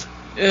bongos.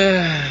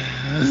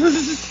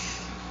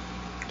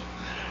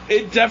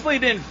 It definitely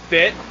didn't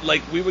fit.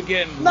 Like, we were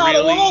getting Not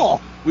really... at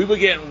all. We were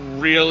getting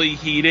really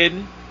heated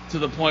to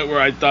the point where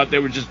I thought they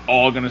were just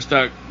all going to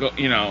start,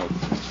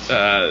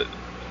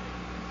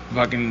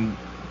 fucking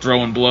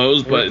throwing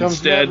blows, Here but comes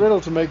instead... Matt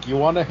Riddle to make you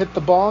want to hit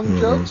the bong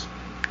jokes?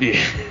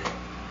 Yeah.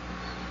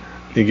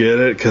 You get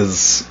it?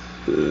 Because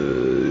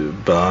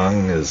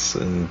bong is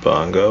in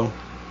bongo.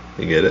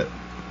 You get it?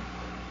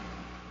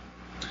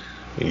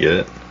 You get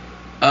it?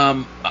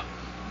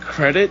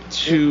 Credit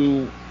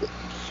to...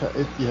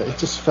 It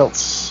just felt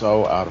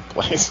so out of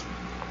place.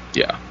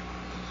 Yeah.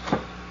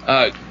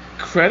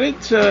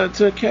 Credit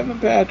to Kevin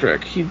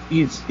Patrick.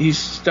 He's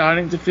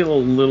starting to feel a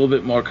little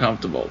bit more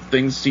comfortable.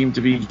 Things seem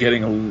to be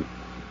getting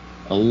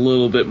a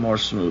little bit more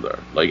smoother.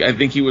 Like, I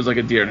think he was like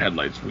a deer in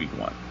headlights week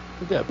 1.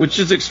 Yeah. Which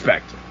is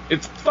expected.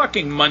 It's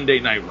fucking Monday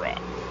Night Raw.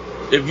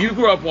 If you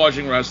grew up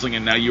watching wrestling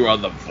and now you are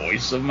the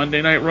voice of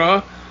Monday Night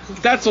Raw,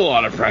 that's a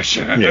lot of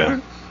pressure. Yeah.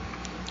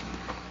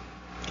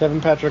 Kevin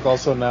Patrick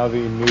also now the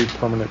new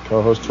permanent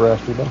co-host for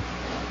After Dark.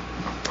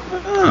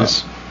 Oh,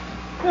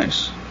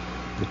 nice.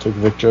 They took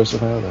Vic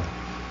Joseph out of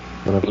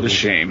there. What a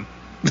shame.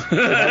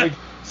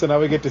 So now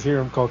we get to hear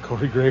him call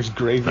Corey Graves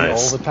Gravy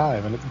all the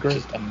time, and it's great.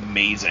 Just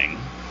amazing.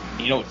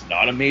 You know what's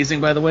not amazing,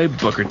 by the way?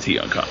 Booker T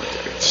on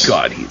commentary.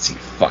 God, is he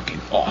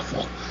fucking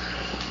awful.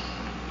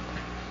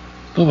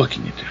 But what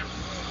can you do?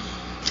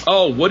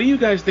 Oh, what do you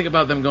guys think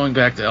about them going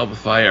back to Alba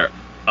Fire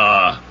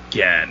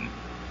again?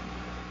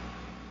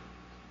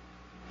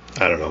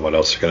 I don't know what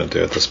else you're going to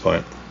do at this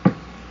point.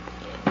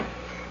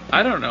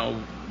 I don't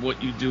know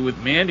what you do with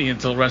Mandy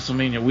until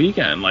WrestleMania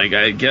weekend. Like,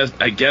 I guess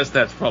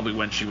that's probably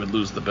when she would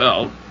lose the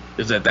belt.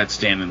 Is at that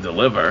stand and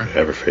deliver.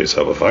 Ever face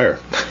Hell of Fire.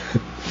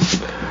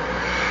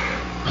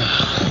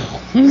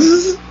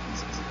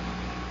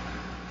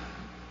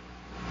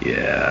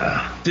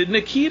 Yeah. Did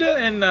Nikita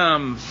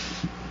and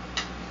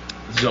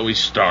Zoe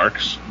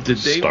Starks, did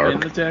they win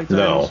the tag titles?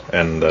 No,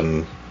 and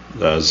then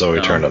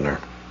Zoe turned on her.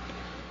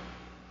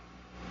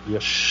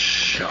 Yep.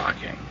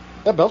 Shocking.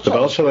 That belt the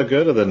belt shot looked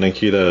good, and then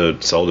Nikita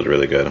sold it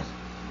really good.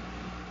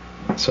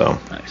 So.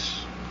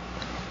 Nice.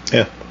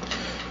 Yeah.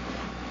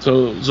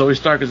 So Zoe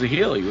Stark is a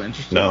heel. Are you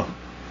interested? No.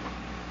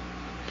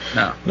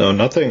 No,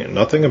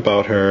 nothing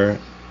about her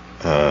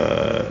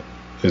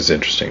is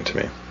interesting to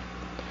me,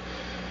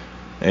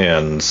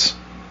 and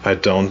I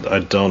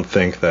don't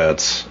think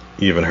that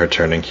even her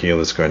turning heel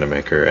is going to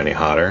make her any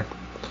hotter.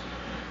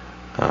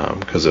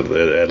 Because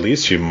at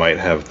least you might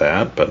have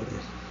that, but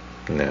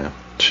nah,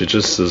 she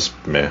just is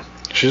meh.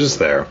 She's just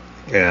there,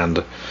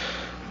 and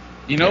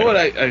you know what?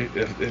 I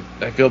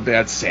feel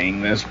bad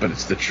saying this, but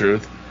it's the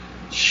truth.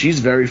 She's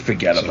very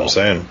forgettable. That's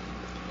what I'm saying.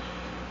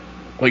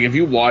 Like, if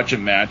you watch a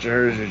match of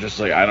hers, you're just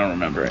like, I don't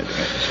remember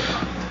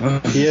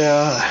anything.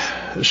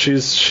 Yeah,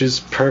 she's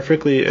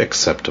perfectly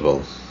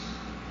acceptable.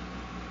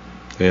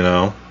 You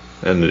know?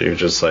 And you're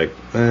just like,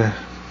 eh.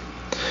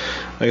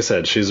 Like I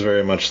said, she's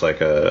very much like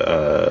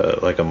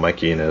a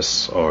Mike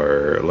Enos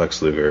or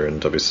Lex Luger in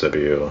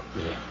WCW.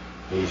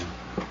 Yeah.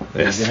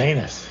 Yes. An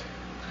anus.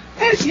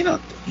 You know,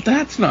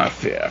 that's not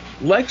fair.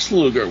 Lex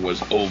Luger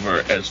was over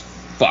as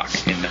fuck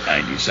in the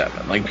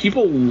 97. Like,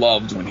 people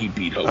loved when he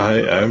beat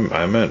Hogan.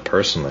 I meant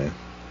personally.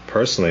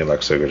 Personally,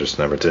 Lex Luger just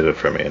never did it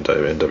for me in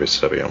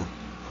WCW.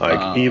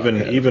 Like,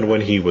 even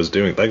when he was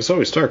doing, like,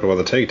 Zoe Stark won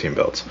the tag team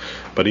belts,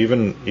 but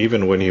even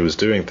when he was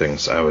doing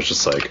things, I was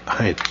just like,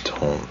 I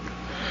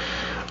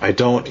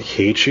don't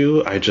hate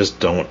you, I just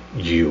don't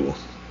you.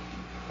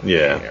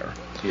 Yeah.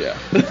 Yeah.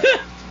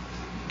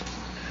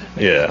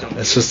 Yeah.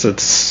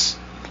 It's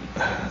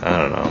I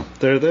don't know.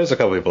 There's a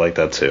couple people like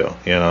that too,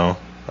 you know,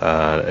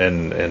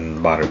 in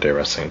modern day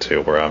wrestling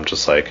too, where I'm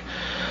just like,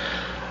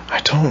 I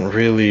don't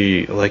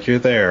really like, you're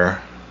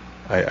there,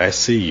 I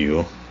see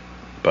you,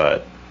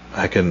 but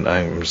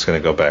I'm just gonna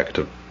go back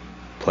to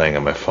playing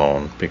on my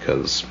phone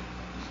because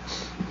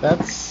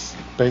that's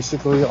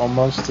basically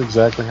almost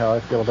exactly how I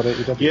feel about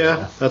AEW.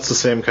 Yeah, that's the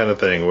same kind of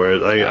thing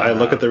where I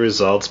look at the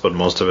results, but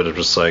most of it is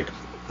just like,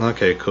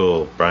 okay,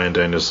 cool, Bryan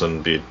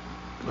Danielson beat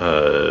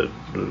the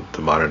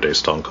modern day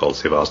Stone Cold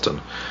Steve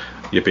Austin.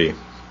 Yippee.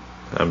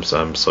 I'm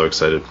so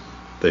excited.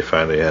 They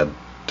finally had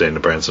Dana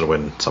Branson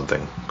win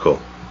something.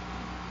 Cool.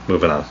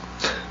 Moving on.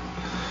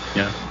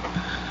 Yeah.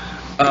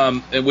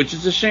 Which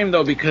is a shame,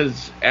 though,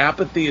 because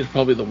apathy is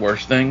probably the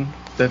worst thing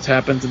that's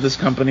happened to this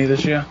company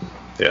this year.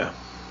 Yeah.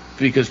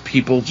 Because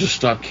people just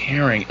stopped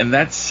caring. And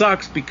that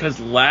sucks, because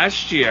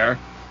last year,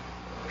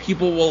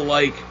 people were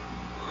like,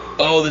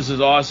 oh, this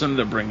is awesome.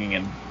 They're bringing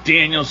in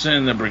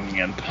Danielson. They're bringing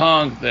in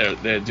Punk.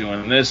 They're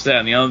doing this, that,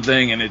 and the other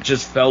thing. And it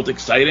just felt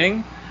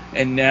exciting.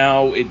 And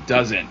now it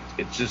doesn't.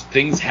 It's just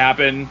things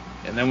happen,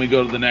 and then we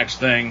go to the next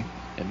thing,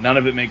 and none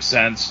of it makes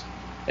sense.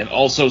 And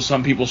also,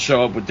 some people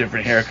show up with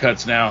different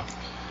haircuts now.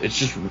 It's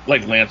just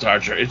like Lance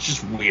Archer. It's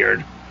just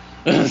weird.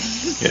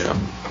 Yeah.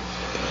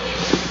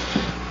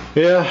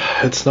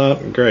 Yeah, it's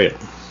not great.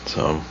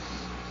 So, all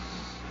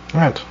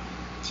right.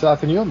 Sal,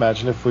 can you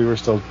imagine if we were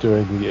still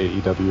doing the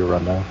AEW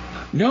rundown?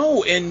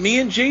 No, and me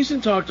and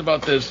Jason talked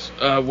about this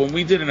when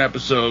we did an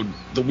episode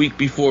the week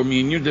before.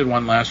 Me and you did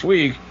one last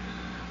week.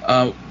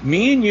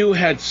 Me and you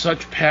had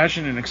such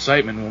passion and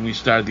excitement when we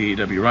started the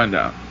AEW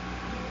rundown.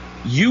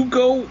 You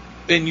go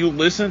and you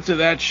listen to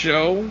that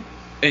show,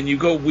 and you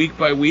go week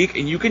by week,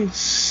 and you can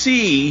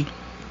see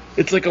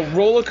it's like a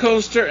roller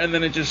coaster, and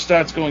then it just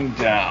starts going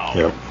down.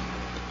 Yep.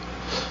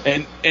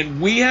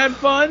 And we had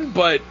fun,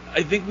 but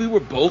I think we were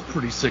both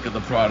pretty sick of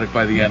the product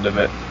by the end of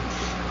it.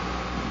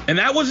 And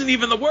that wasn't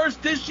even the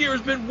worst. This year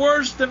has been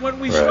worse than when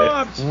we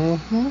stopped.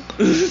 Mm-hmm.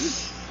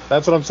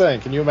 That's what I'm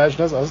saying. Can you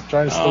imagine us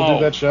trying to still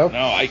do that show?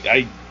 No,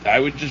 I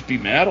would just be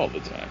mad all the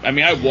time. I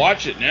mean, I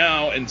watch it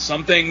now, and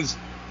some things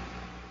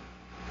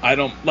I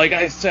don't... Like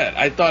I said,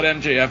 I thought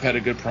MJF had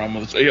a good promo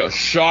this week.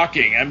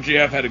 Shocking.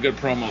 MJF had a good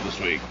promo this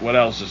week. What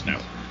else is new?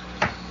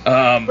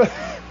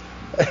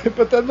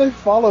 But then they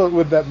follow it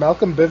with that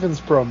Malcolm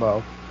Bivens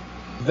promo.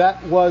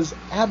 That was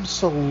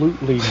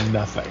absolutely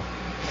nothing.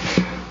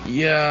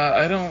 Yeah,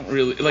 I don't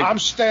really... like. I'm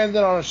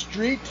standing on a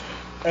street,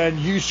 and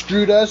you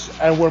screwed us,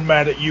 and we're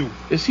mad at you.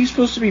 Is he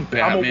supposed to be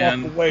Batman? I'm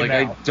gonna walk away like,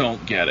 now. I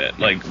don't get it.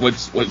 Like,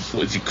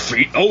 what's he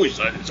creepy? Oh, it's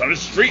on a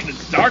street, and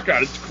it's dark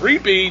out. It's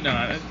creepy.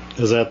 No,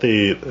 Is that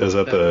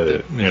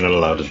the you're not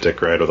allowed to dick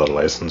ride without a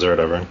license or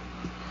whatever?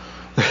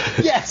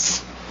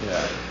 Yes!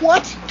 yeah.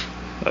 What?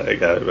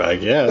 I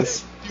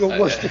guess. Your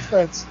worst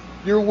defense.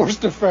 Your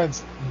worst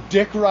defense.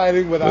 Dick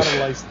riding without a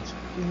license.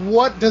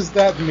 What does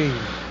that mean?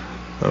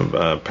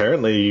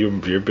 Apparently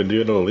you've been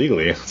doing it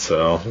illegally,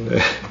 so...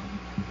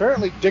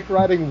 Apparently dick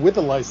riding with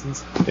a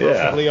license.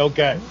 Perfectly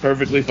okay.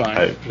 Perfectly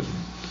fine.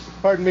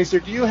 Pardon me, sir.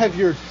 Do you have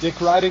your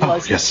dick riding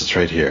license? Yes, it's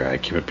right here. I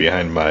keep it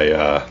behind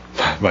my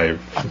my...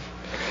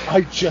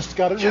 I just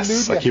got it renewed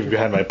Yes, I keep it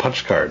behind my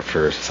punch card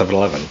for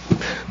 7-Eleven.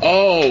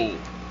 Oh...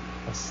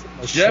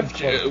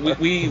 Jeff,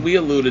 we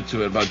alluded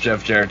to it about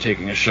Jeff Jarrett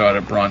taking a shot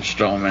at Braun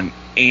Strowman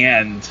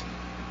and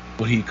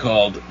what he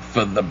called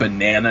for the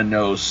Banana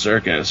Nose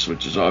Circus,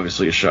 which is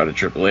obviously a shot at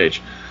Triple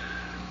H.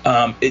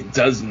 It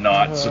does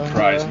not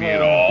surprise me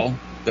at all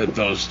that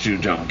those two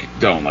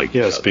don't like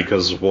each other.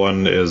 Because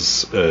one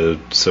is a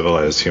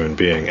civilized human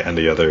being and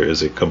the other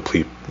is a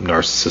complete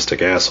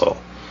narcissistic asshole.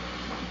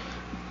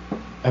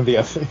 And the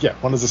other,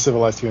 one is a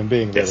civilized human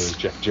being, the other is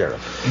Jeff Jarrett.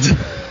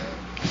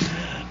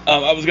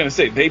 I was going to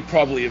say, they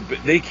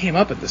came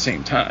up at the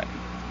same time.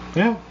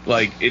 Yeah.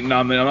 Like, I'm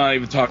not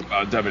even talking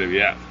about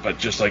WWF, but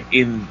just like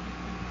in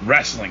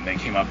wrestling, they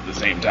came up at the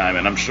same time,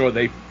 and I'm sure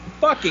they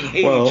fucking hate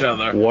each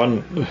other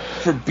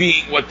for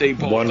being what they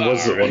both are. One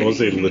was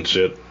a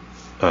legit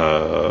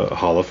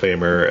Hall of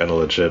Famer and a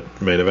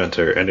legit main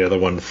eventer, and the other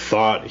one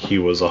thought he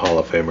was a Hall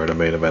of Famer and a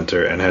main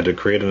eventer and had to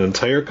create an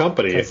entire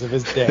company because of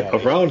his dad.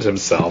 Around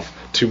himself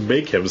to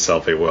make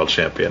himself a world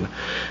champion.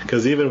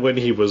 Because even when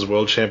he was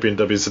world champion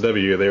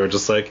WCW, they were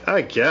just like,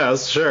 I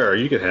guess, sure,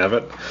 you can have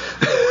it.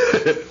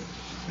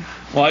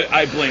 Well,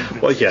 I blame Vince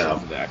for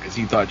that, because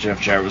he thought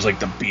Jeff Jarrett was like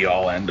the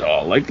be-all,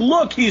 end-all. Like,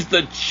 look, he's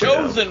the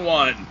chosen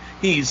one.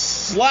 He's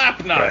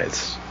slap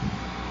nuts.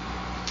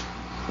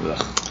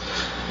 Right. Ugh.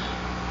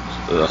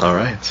 All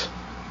right.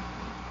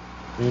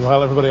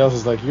 Meanwhile, everybody else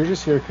is like, you're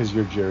just here because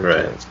you're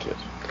Jarrett's kid.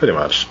 Pretty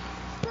much.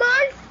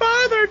 My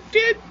father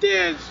did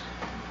this.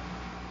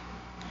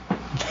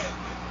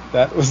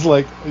 That was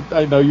like,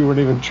 I know you weren't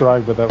even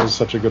trying, but that was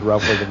such a good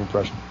Ralph Wiggum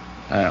impression.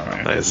 I know,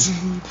 right? Nice.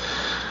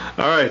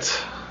 All right.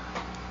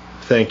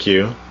 Thank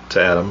you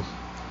to Adam.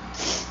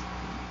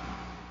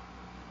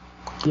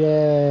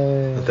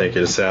 Yay. And thank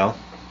you to Sal.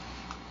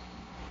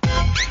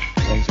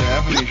 Thanks for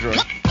having me, Troy.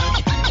 And,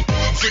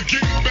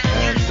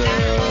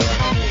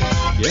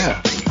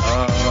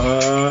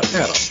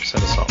 Adam,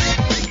 send us home.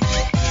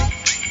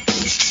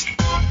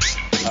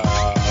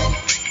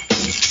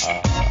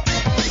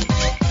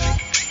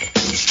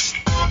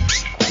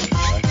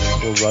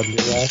 We'll run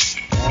your ass.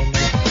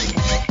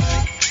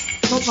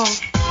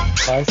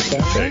 Bye,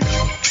 Sal. There you go.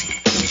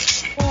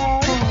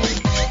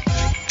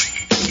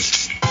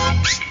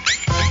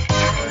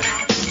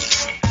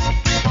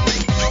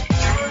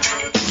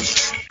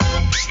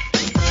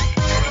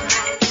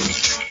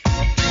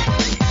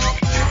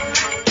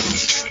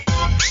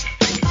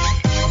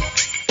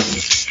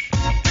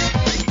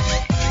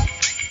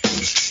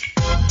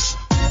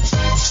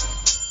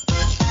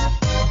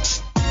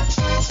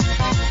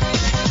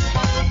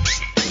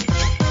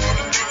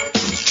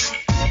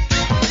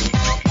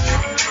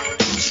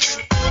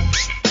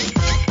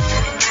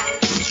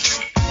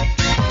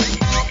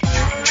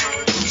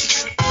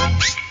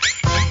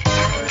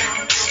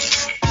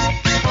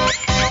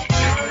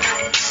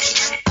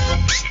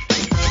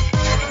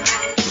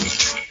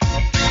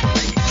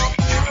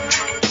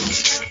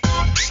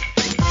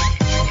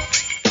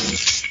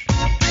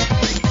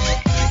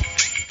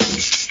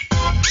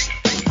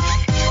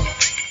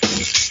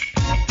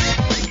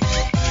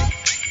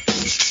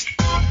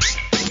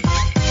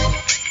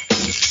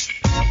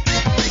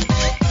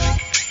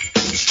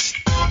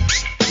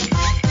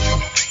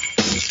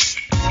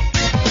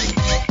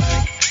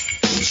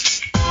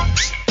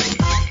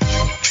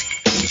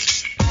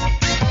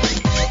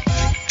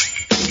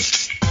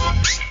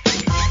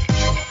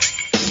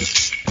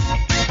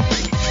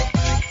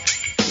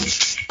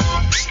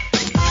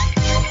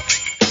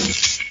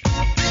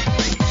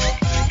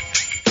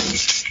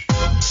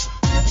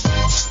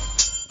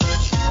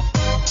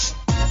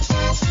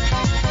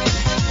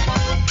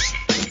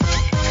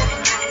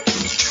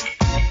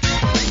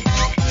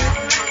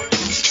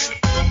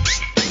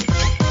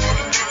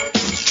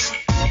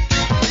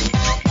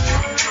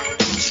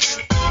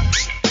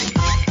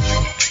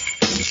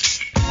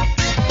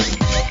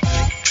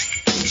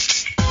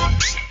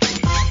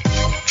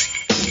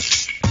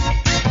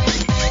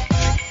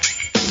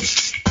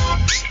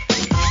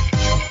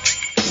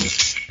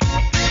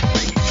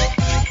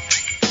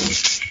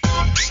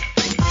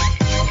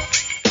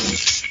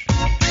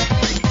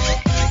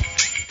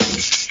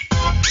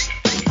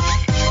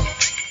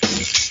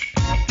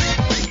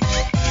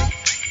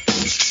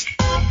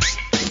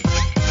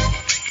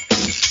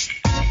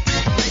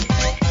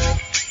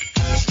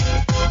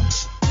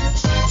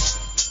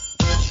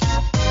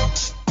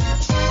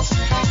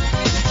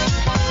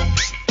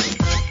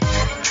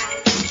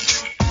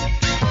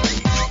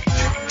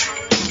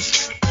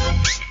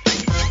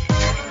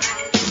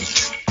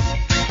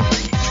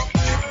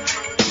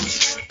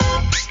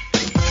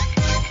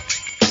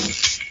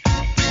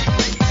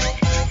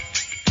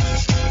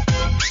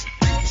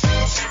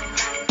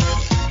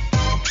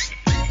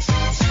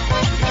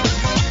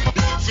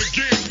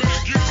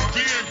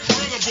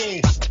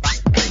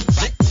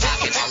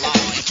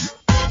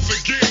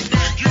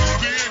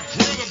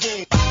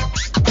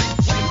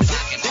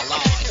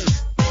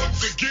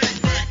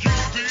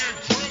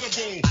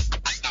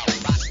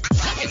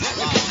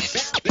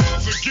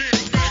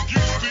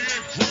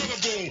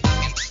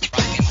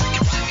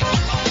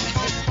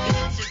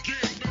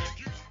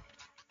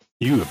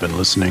 You have been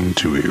listening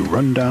to a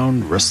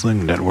Rundown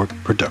Wrestling Network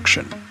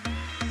production.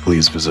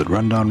 Please visit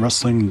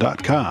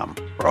rundownwrestling.com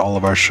for all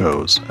of our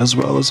shows, as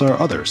well as our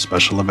other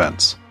special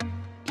events.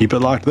 Keep it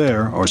locked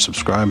there, or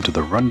subscribe to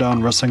the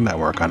Rundown Wrestling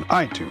Network on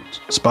iTunes,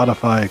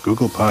 Spotify,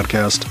 Google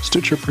Podcast,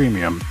 Stitcher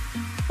Premium,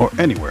 or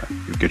anywhere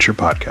you get your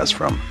podcast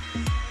from.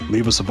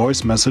 Leave us a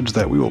voice message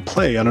that we will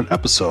play on an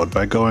episode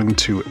by going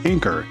to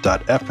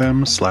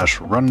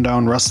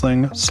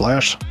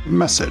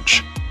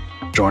anchor.fm/rundownwrestling/message.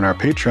 Join our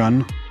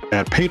Patreon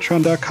at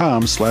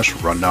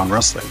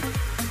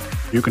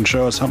patreon.com/rundownwrestling. You can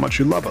show us how much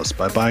you love us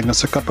by buying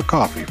us a cup of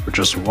coffee for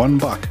just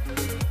 $1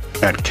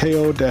 at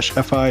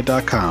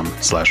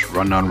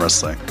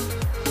ko-fi.com/rundownwrestling.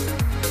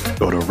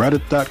 Go to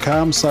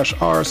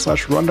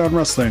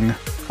reddit.com/r/rundownwrestling.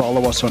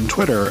 Follow us on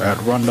Twitter at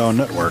Rundown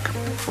Network.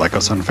 Like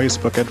us on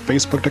Facebook at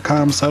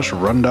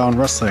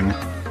facebook.com/rundownwrestling.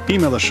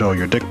 Email the show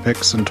your dick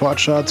pics and twat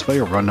shots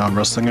via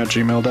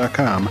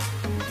rundownwrestling@gmail.com.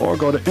 Or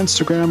go to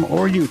Instagram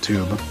or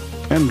YouTube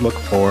and look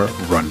for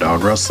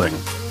Rundown Wrestling.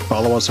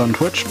 Follow us on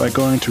Twitch by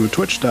going to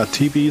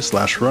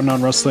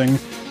twitch.tv/rundownwrestling,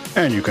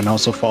 and you can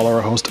also follow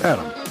our host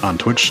Adam on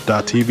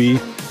twitch.tv/The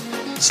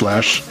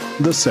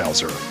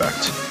Salzer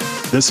Effect.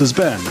 This has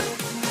been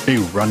a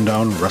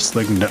Rundown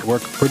Wrestling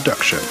Network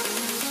production.